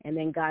you, and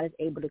then God is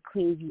able to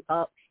clean you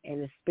up, and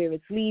the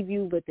spirits leave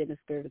you, but then the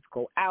spirits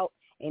go out,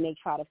 and they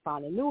try to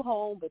find a new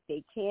home, but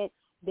they can't.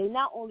 They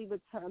not only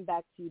return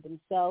back to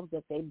themselves,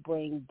 but they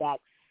bring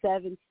back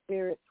 7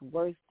 spirits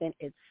worse than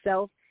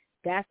itself.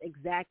 That's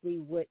exactly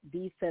what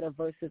these set of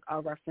verses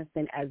are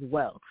referencing as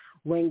well.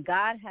 When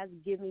God has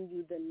given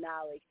you the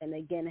knowledge, and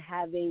again,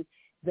 having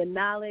the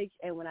knowledge,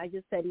 and when I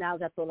just said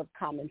knowledge, I thought of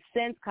common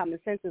sense.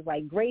 Common sense is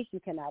like grace.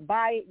 You cannot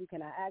buy it. You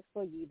cannot ask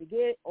for it. You either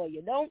get it or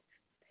you don't.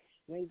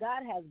 When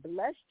God has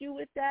blessed you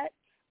with that,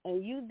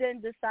 and you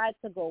then decide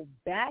to go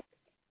back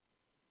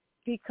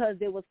because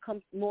there was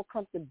more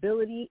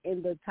comfortability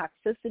in the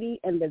toxicity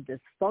and the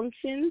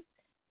dysfunction,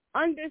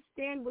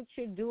 understand what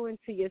you're doing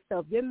to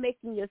yourself. You're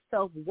making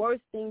yourself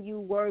worse than you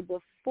were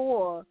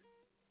before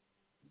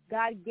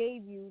God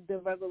gave you the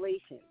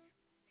revelation.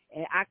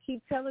 And I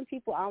keep telling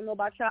people, I don't know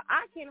about y'all,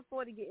 I can't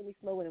afford to get any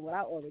slower than what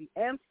I already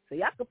am. So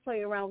y'all can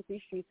play around with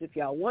these streets if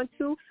y'all want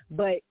to,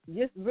 but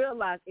just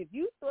realize if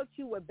you thought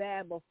you were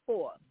bad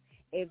before,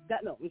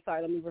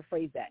 let me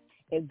rephrase that.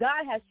 If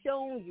God has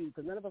shown you,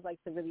 because none of us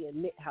like to really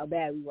admit how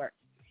bad we were,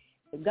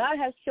 if God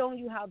has shown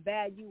you how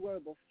bad you were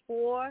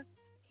before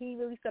he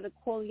really started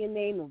calling your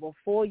name, and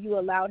before you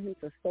allowed him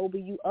to sober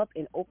you up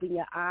and open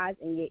your eyes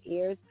and your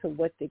ears to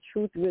what the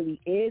truth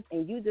really is,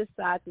 and you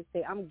decide to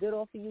say, I'm good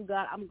off of you,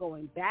 God, I'm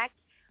going back,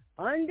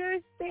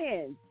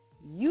 understand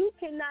you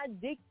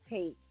cannot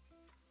dictate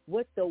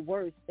what the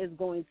worst is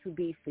going to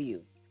be for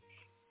you.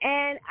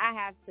 And I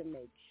have to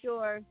make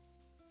sure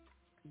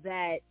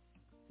that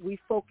we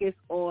focus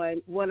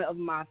on one of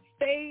my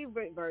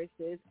favorite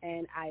verses,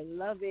 and I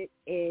love it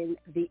in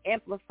the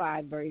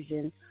Amplified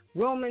Version,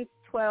 Romans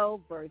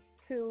 12, verse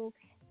 2,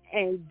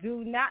 "And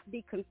do not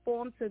be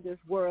conformed to this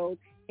world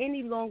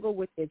any longer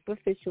with its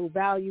superficial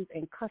values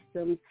and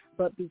customs,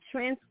 but be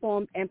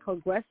transformed and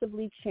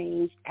progressively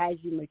changed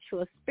as you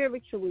mature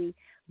spiritually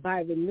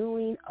by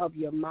renewing of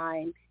your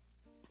mind,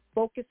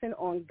 focusing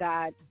on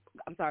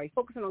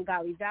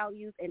godly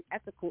values and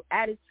ethical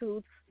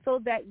attitudes, so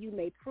that you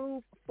may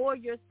prove for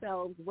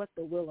yourselves what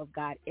the will of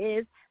God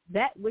is,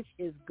 that which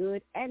is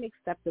good and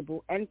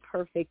acceptable and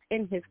perfect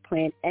in his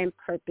plan and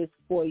purpose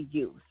for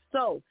you."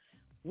 So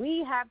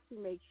we have to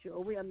make sure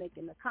we are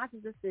making the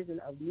conscious decision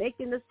of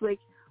making the switch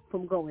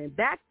from going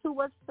back to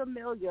what's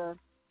familiar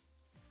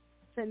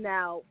to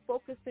now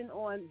focusing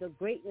on the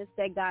greatness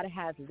that God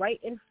has right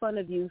in front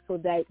of you, so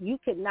that you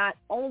can not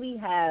only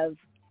have,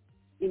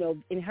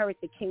 inherit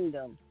the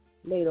kingdom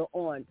later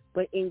on,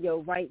 but in your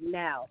right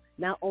now,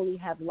 not only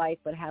have life,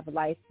 but have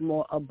life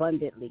more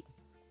abundantly.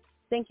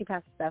 Thank you,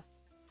 Pastor Steph.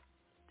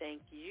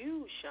 Thank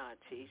you,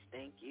 Shantice.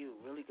 Thank you.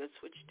 Really good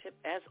switch tip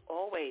as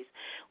always.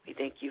 We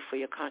thank you for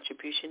your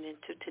contribution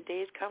into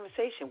today's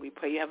conversation. We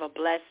pray you have a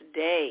blessed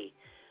day.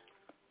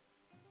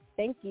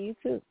 Thank you, you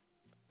too.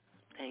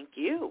 Thank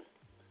you.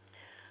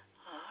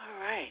 All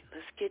right,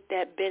 let's get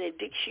that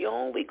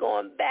benediction. We're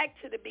going back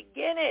to the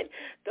beginning.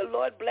 The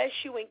Lord bless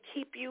you and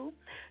keep you.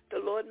 The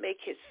Lord make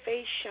his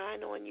face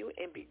shine on you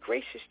and be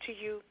gracious to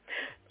you.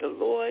 The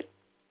Lord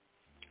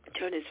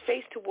turn his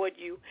face toward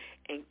you,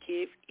 and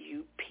give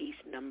you peace.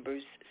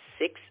 Numbers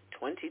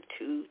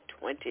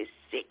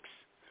 6:22-26.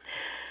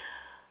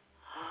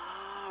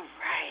 All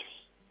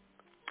righty.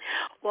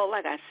 Well,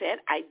 like I said,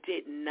 I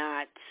did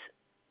not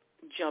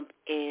jump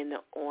in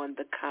on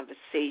the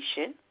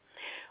conversation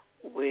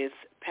with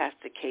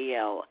Pastor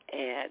KL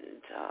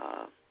and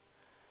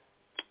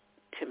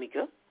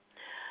Tamika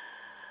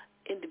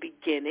in the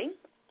beginning,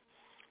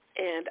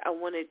 and I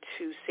wanted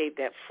to save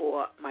that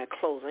for my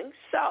closing.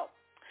 So,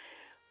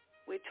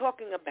 we're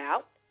talking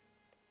about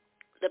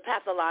the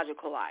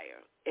pathological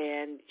liar,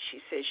 and she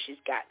says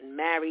she's gotten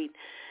married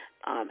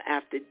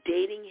after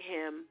dating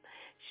him.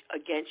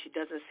 Again, she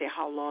doesn't say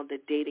how long the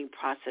dating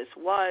process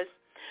was,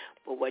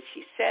 but what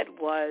she said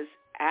was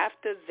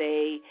after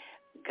they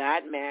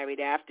got married,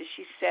 after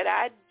she said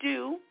I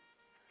do,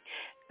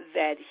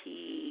 that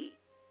she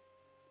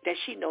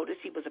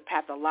noticed he was a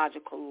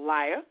pathological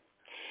liar,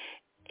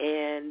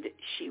 and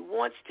she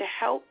wants to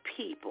help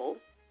people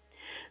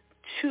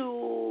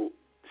to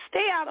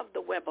stay out of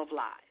the web of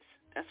lies.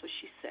 That's what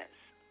she says.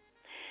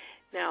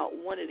 Now,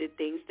 one of the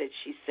things that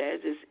she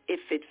says is if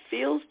it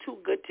feels too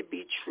good to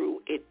be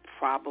true, it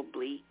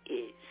probably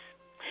is.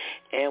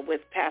 And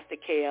with Pastor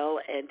KL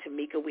and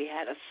Tamika, we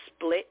had a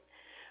split.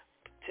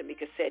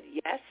 Tamika said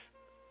yes,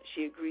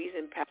 she agrees,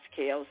 and Pastor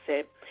KL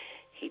said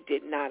he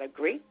did not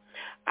agree.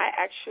 I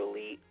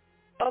actually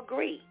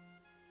agree.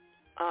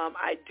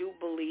 I do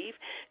believe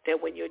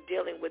that when you're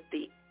dealing with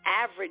the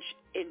average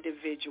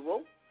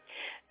individual,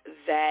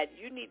 that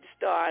you need to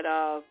start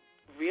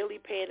really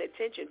paying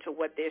attention to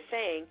what they're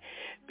saying,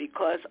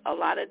 because a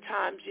lot of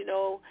times,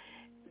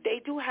 they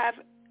do have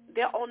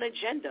their own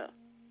agenda,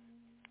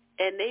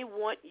 and they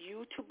want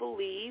you to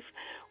believe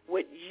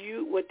what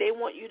they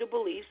want you to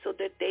believe so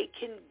that they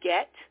can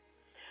get,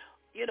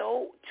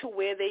 to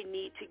where they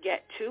need to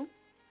get to,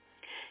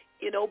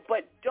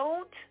 but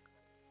don't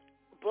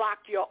block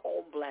your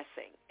own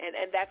blessing.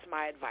 And that's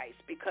my advice,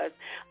 because,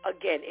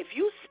 again, if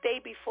you stay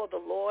before the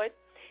Lord,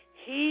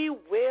 he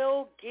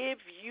will give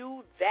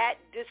you that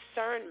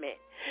discernment.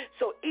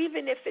 So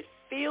even if it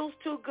feels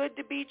too good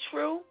to be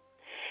true,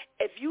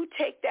 if you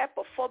take that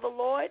before the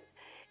Lord,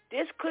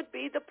 this could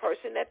be the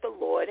person that the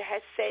Lord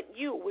has sent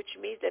you, which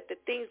means that the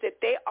things that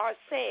they are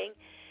saying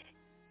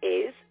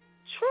is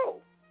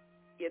true.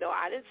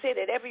 I didn't say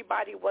that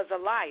everybody was a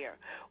liar.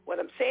 What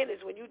I'm saying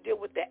is when you deal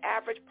with the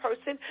average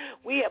person,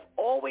 we have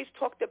always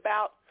talked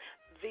about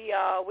the,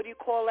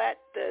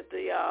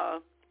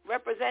 the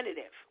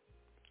representative.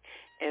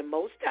 And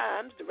most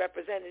times the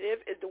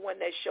representative is the one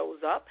that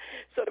shows up.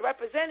 So the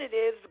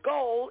representative's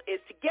goal is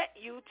to get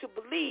you to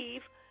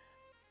believe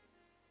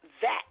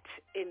that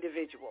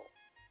individual,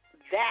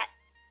 that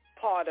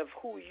part of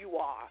who you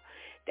are.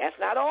 That's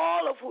not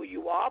all of who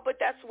you are, but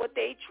that's what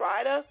they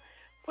try to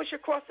push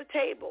across the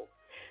table.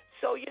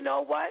 So you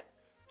know what?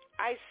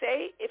 I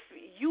say if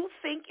you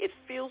think it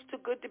feels too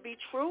good to be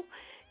true,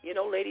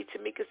 Lady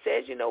Tamika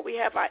says, we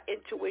have our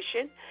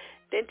intuition,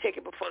 then take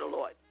it before the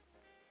Lord.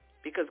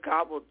 Because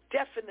God will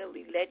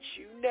definitely let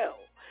you know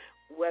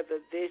whether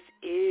this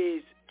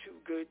is too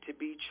good to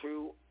be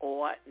true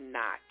or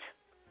not.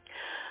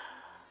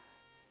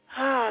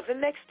 The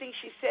next thing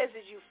she says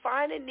is you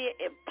find it near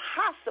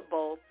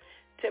impossible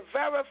to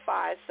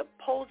verify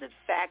supposed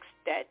facts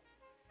that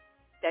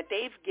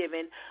they've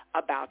given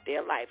about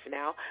their life.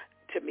 Now,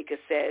 Tamika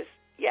says,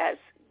 yes,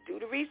 do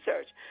the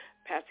research.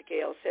 Pastor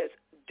KL says,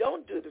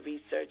 don't do the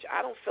research.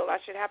 I don't feel I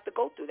should have to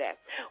go through that.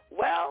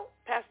 Well,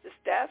 Pastor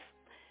Steph,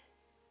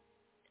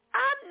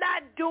 I'm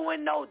not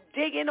doing no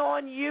digging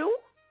on you.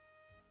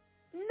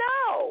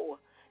 No.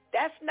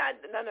 That's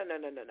not, no.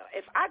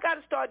 If I got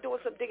to start doing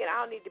some digging, I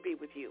don't need to be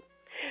with you.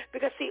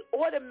 Because, see,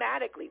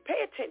 automatically,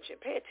 pay attention.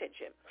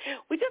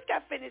 We just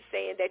got finished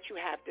saying that you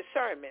have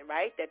discernment,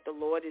 right? That the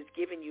Lord is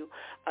giving you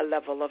a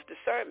level of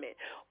discernment.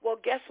 Well,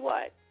 guess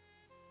what?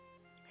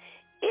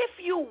 If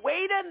you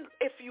wait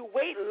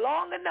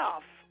long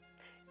enough,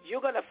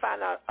 you're going to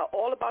find out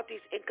all about these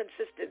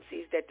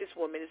inconsistencies that this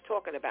woman is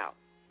talking about.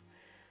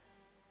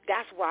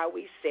 That's why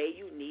we say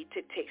you need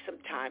to take some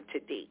time to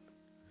date.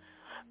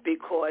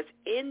 Because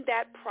in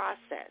that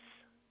process,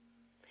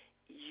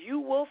 you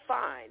will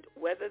find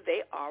whether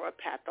they are a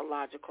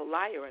pathological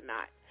liar or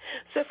not.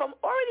 So if I'm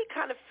already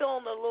kind of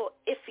feeling a little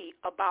iffy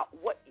about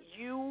what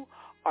you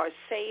are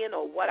saying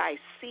or what I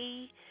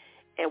see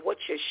and what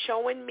you're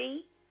showing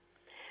me,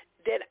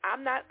 then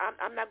I'm not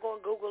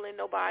going Googling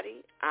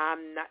nobody.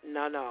 I'm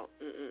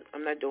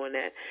not doing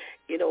that.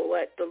 You know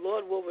what? The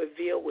Lord will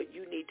reveal what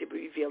you need to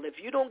be revealed. If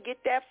you don't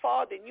get that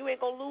far, then you ain't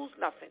going to lose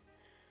nothing.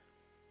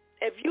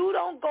 If you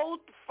don't go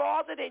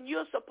farther than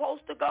you're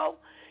supposed to go,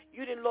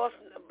 you didn't lost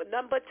a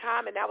number of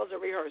time, and that was a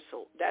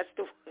rehearsal. That's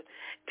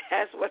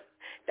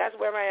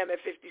where I am at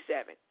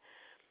 57.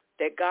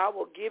 That God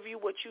will give you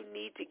what you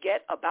need to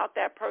get about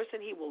that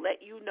person. He will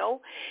let you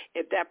know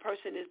if that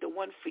person is the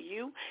one for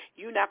you.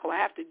 You're not going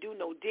to have to do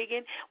no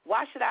digging.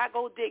 Why should I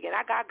go digging?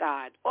 I got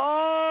God.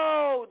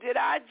 Oh, did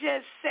I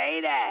just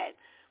say that?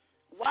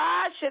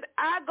 Why should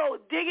I go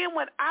digging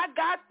when I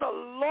got the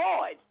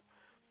Lord?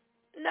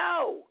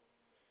 No.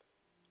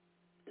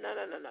 No.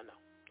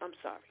 I'm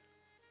sorry.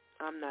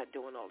 I'm not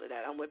doing all of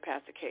that. I'm with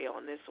Pastor K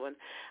on this one.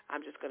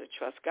 I'm just going to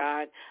trust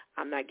God.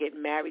 I'm not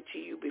getting married to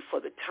you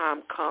before the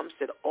time comes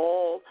that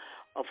all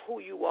of who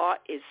you are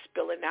is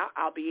spilling out.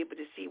 I'll be able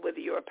to see whether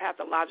you're a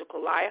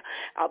pathological liar.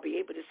 I'll be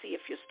able to see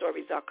if your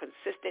stories are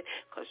consistent,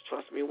 because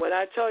trust me when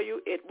I tell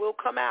you, it will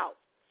come out.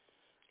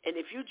 And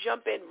if you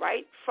jump in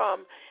right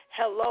from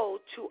hello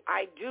to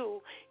I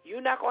do,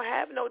 you're not going to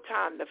have no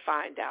time to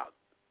find out.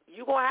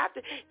 You're going to have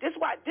to. This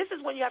is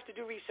when you have to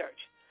do research.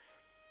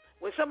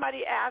 When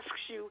somebody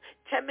asks you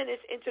 10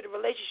 minutes into the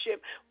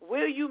relationship,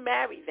 will you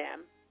marry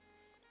them?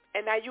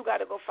 And now you got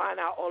to go find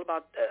out all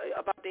about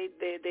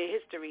their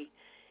history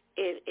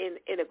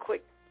in a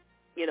quick,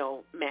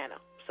 manner.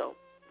 So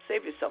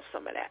save yourself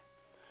some of that.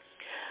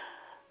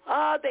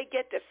 They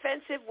get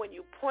defensive when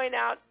you point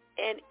out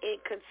an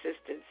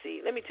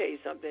inconsistency. Let me tell you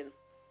something.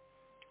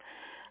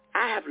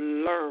 I have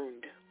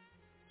learned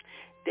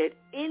that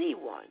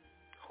anyone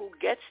who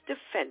gets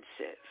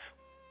defensive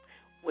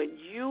when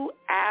you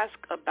ask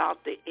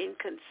about the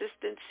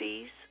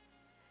inconsistencies,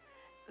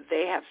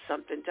 they have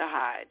something to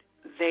hide.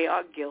 They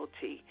are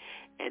guilty,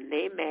 and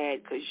they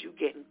mad because you're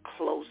getting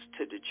close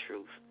to the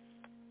truth,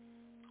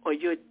 or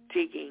you're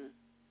digging.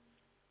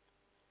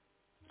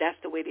 That's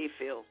the way they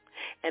feel.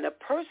 And a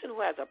person who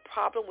has a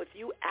problem with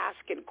you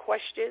asking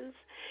questions,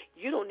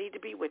 you don't need to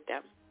be with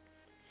them,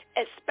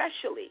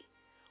 especially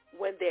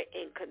when they're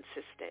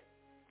inconsistent.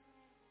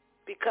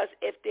 Because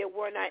if there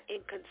were not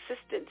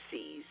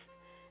inconsistencies,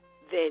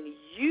 then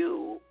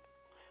you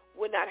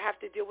would not have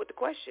to deal with the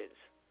questions.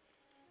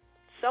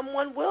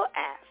 Someone will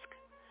ask.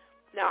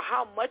 Now,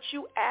 how much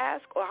you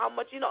ask or how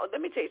much, let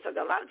me tell you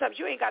something. A lot of times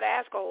you ain't got to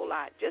ask a whole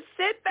lot. Just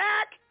sit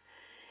back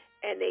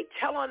and they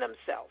tell on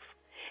themselves.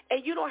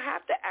 And you don't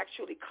have to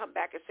actually come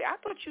back and say, I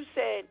thought you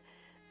said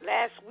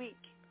last week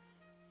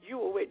you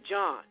were with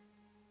John.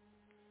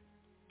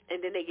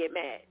 And then they get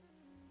mad.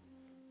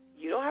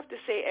 You don't have to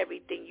say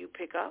everything you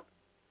pick up.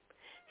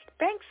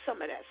 Bank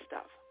some of that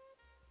stuff.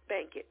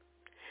 Bank it.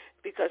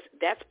 Because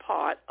that's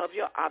part of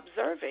your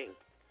observing.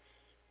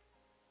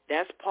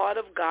 That's part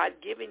of God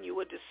giving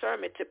you a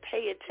discernment to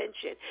pay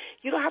attention.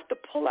 You don't have to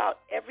pull out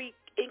every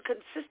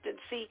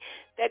inconsistency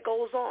that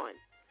goes on.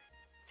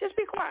 Just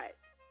be quiet.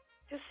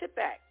 Just sit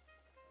back.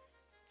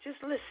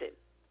 Just listen.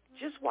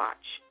 Just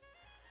watch.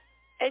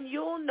 And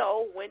you'll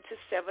know when to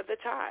sever the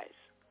ties.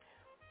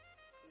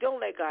 Don't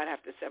let God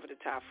have to sever the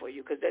tie for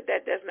you, because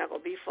that's not going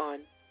to be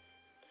fun.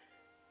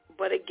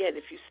 But again,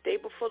 if you stay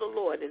before the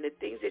Lord and the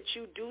things that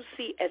you do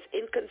see as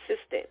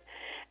inconsistent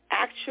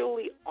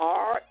actually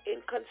are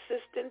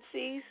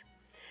inconsistencies,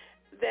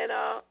 then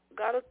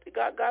God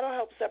will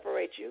help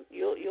separate you.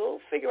 You'll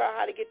figure out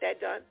how to get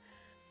that done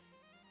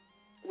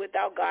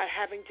without God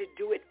having to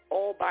do it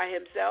all by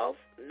himself.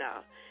 No,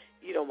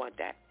 you don't want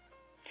that.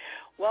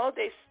 Well,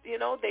 they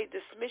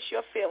dismiss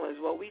your feelings.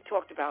 Well, we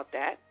talked about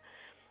that.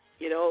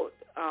 They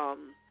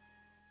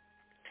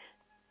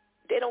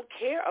don't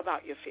care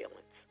about your feelings.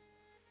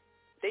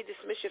 They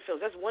dismiss your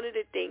feelings. That's one of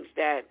the things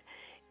that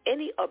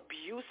any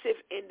abusive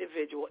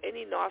individual,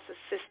 any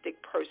narcissistic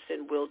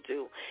person will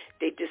do.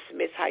 They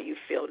dismiss how you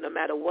feel, no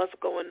matter what's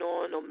going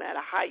on, no matter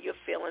how you're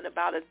feeling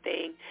about a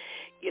thing.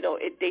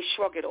 They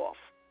shrug it off.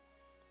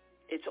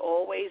 It's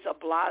always a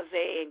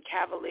blasé and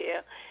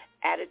cavalier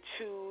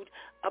attitude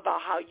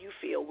about how you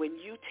feel. When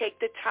you take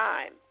the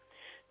time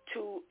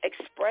to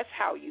express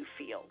how you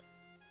feel,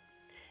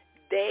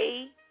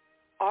 they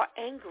are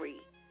angry.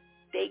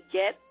 They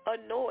get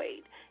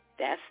annoyed.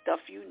 That's stuff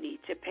you need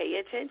to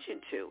pay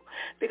attention to.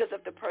 Because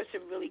if the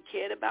person really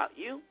cared about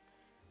you,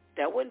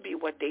 that wouldn't be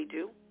what they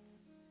do.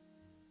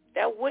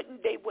 They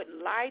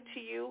wouldn't lie to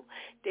you.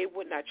 They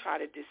would not try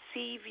to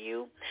deceive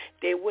you.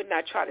 They would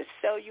not try to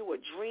sell you a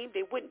dream.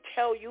 They wouldn't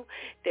tell you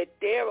that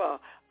they're a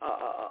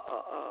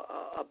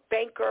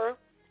banker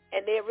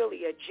and they're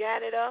really a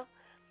janitor.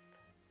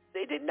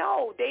 They didn't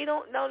know. They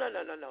don't. No.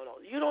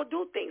 You don't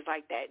do things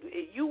like that.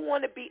 You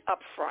want to be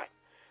upfront.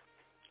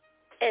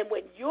 And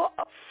when you're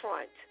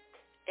upfront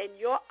and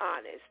you're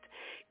honest,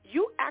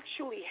 you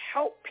actually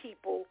help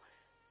people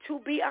to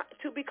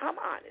become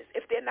honest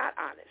if they're not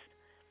honest.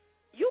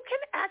 You can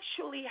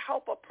actually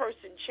help a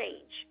person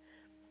change.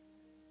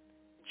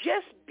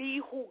 Just be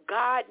who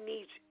God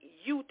needs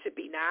you to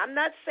be. Now, I'm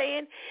not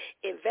saying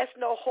invest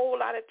a whole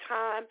lot of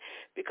time,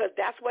 because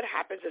that's what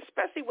happens,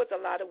 especially with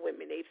a lot of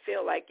women. They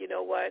feel like, you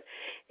know what,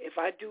 if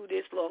I do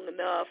this long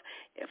enough,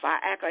 if I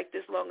act like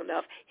this long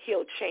enough,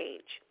 he'll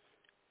change.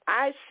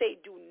 I say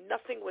do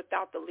nothing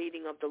without the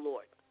leading of the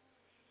Lord.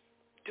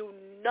 Do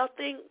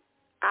nothing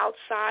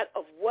outside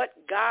of what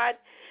God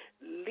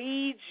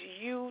leads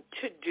you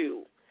to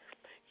do.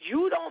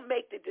 You don't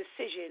make the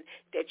decision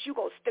that you're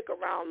going to stick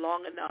around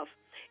long enough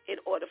in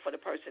order for the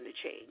person to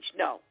change.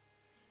 No.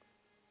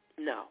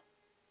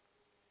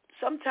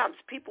 Sometimes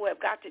people have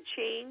got to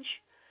change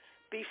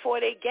before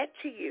they get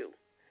to you.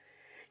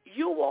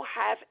 You will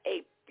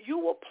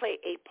play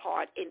a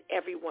part in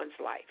everyone's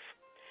life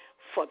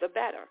for the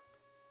better,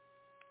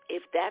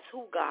 if that's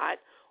who God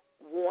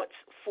wants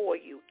for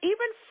you.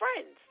 Even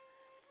friends.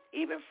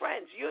 even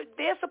friends.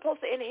 They're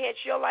supposed to enhance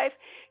your life.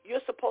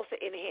 You're supposed to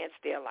enhance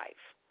their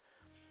life.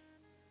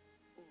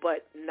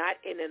 But not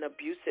in an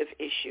abusive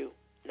issue,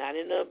 not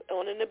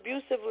on an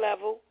abusive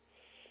level.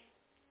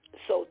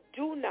 So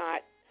do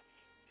not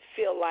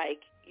feel like,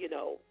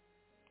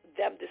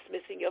 them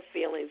dismissing your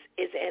feelings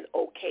is an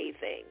okay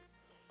thing,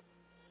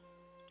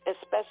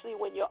 especially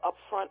when you're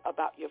upfront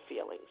about your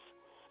feelings.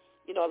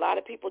 A lot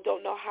of people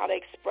don't know how to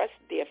express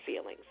their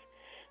feelings.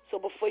 So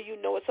before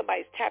you know it,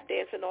 somebody's tap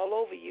dancing all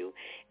over you.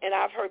 And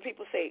I've heard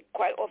people say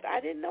quite often,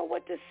 I didn't know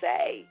what to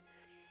say.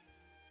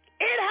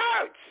 It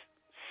hurts.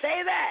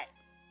 Say that.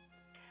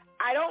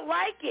 I don't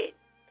like it.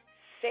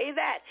 Say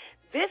that.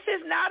 This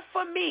is not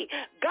for me.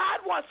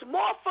 God wants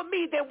more for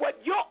me than what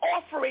you're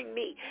offering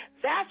me.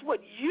 That's what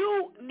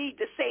you need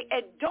to say.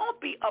 And don't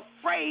be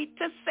afraid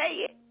to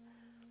say it.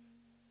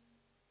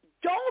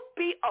 Don't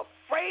be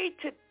afraid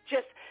to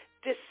just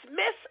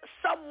dismiss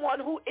someone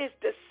who is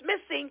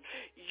dismissing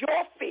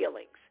your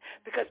feelings,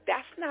 because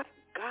that's not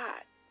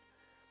God.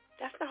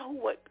 That's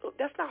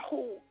not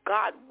who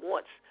God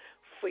wants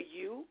for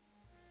you.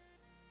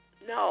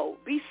 No,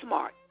 be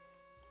smart.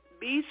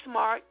 Be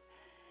smart.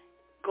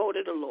 Go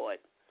to the Lord.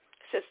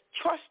 It says,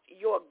 trust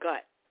your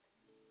gut.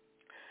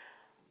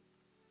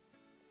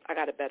 I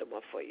got a better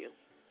one for you.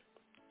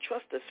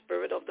 Trust the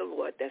Spirit of the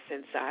Lord that's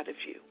inside of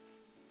you.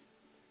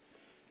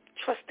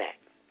 Trust that.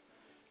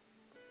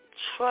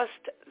 Trust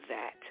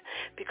that.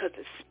 Because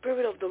the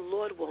Spirit of the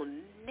Lord will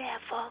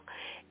never,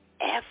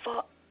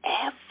 ever,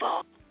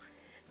 ever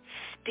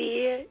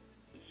steer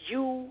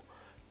you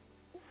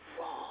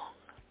wrong.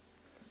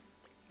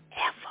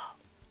 Ever.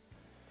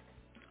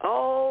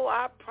 Oh,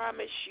 I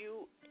promise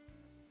you,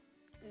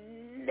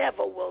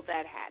 never will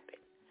that happen.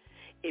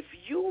 If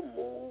you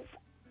move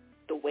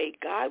the way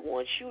God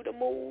wants you to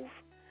move,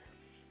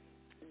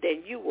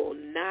 then you will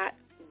not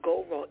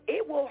go wrong.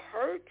 It will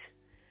hurt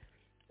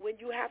when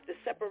you have to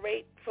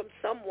separate from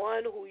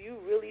someone who you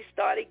really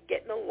started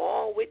getting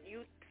along with,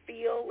 you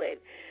feel, and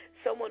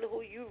someone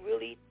who you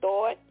really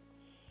thought.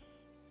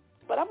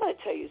 But I'm going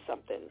to tell you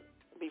something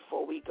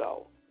before we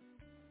go.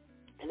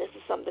 And this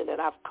is something that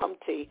I've come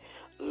to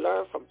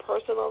learn from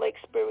personal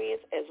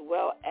experience, as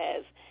well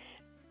as,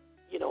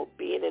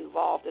 being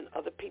involved in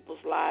other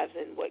people's lives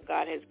and what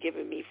God has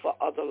given me for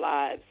other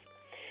lives.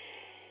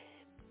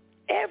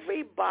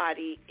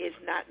 Everybody is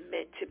not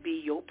meant to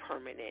be your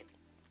permanent.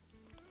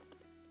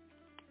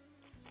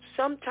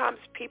 Sometimes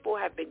people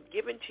have been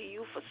given to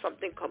you for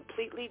something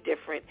completely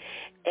different,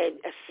 and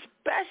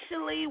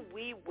especially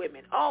we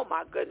women. Oh,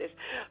 my goodness,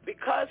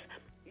 because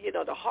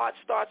the heart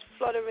starts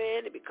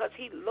fluttering, and because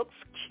he looks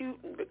cute,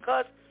 and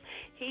because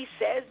he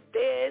says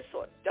this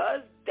or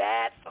does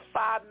that for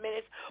 5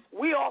 minutes,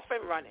 we off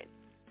and running.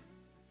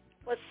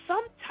 But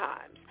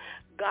sometimes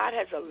God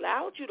has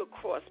allowed you to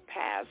cross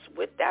paths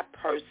with that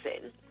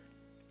person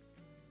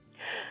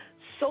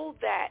so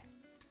that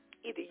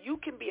either you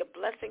can be a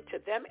blessing to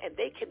them and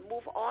they can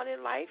move on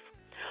in life,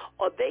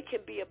 or they can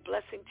be a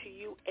blessing to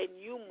you and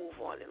you move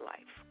on in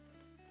life.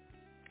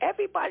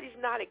 Everybody's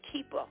not a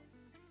keeper.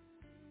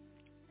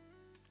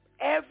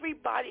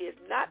 Everybody is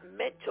not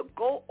meant to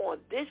go on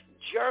this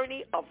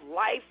journey of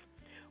life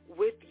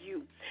with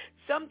you.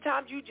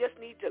 Sometimes you just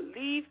need to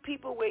leave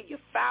people where you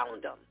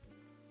found them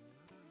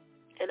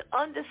and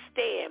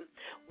understand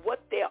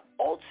what their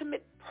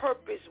ultimate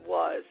purpose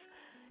was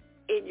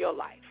in your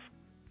life.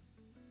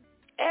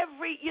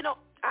 You know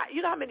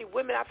how many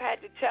women I've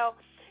had to tell,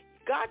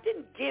 God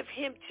didn't give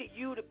him to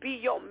you to be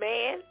your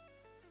man.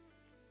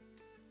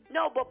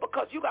 No, but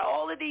because you got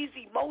all of these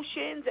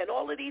emotions and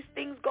all of these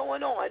things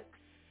going on,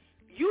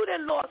 you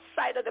then lost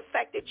sight of the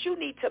fact that you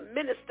need to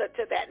minister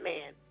to that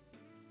man.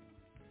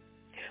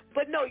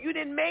 But no, you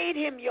didn't made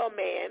him your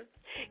man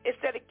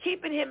instead of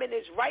keeping him in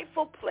his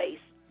rightful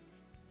place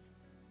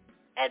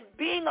and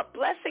being a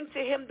blessing to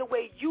him the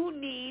way you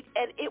need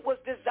and it was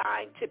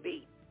designed to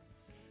be.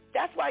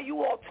 That's why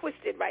you all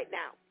twisted right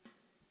now.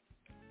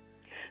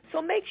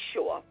 So make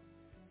sure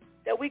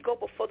that we go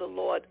before the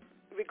Lord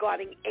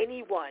regarding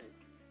anyone,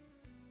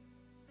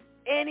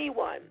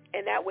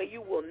 and that way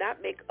you will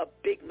not make a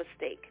big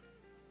mistake.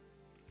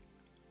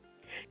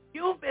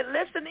 You've been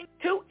listening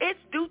to It's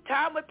Due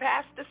Time with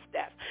Pastor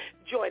Steph.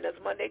 Join us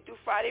Monday through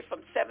Friday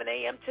from 7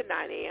 a.m. to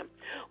 9 a.m.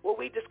 where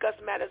we discuss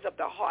matters of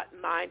the heart,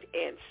 mind,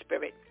 and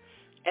spirit.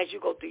 As you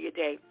go through your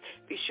day,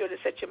 be sure to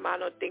set your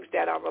mind on things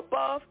that are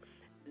above,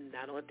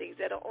 not on things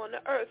that are on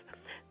the earth.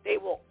 They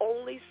will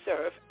only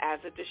serve as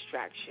a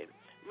distraction.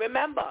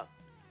 Remember,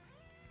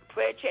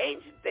 prayer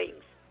changes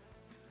things.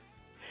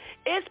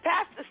 It's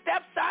Pastor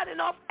Steph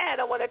signing off,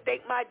 and I want to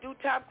thank my Due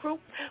Time crew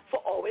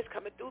for always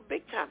coming through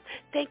big time.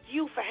 Thank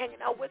you for hanging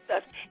out with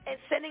us and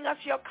sending us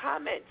your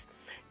comments.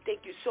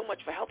 Thank you so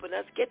much for helping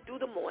us get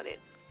through the morning.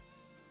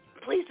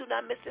 Please do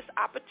not miss this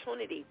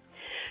opportunity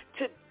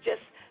to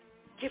just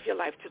give your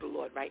life to the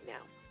Lord right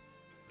now.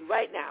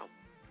 Right now.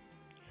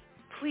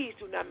 Please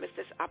do not miss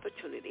this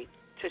opportunity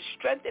to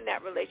strengthen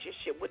that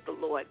relationship with the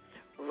Lord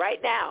right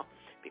now,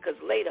 because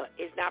later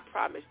is not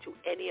promised to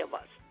any of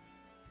us.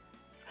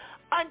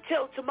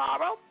 Until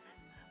tomorrow,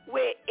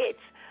 where it's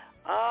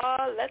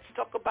Let's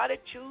talk about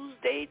it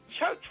Tuesday,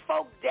 Church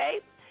Folk Day,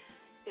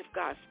 if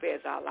God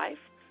spares our life.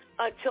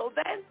 Until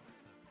then,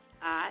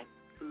 I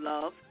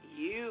love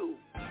you.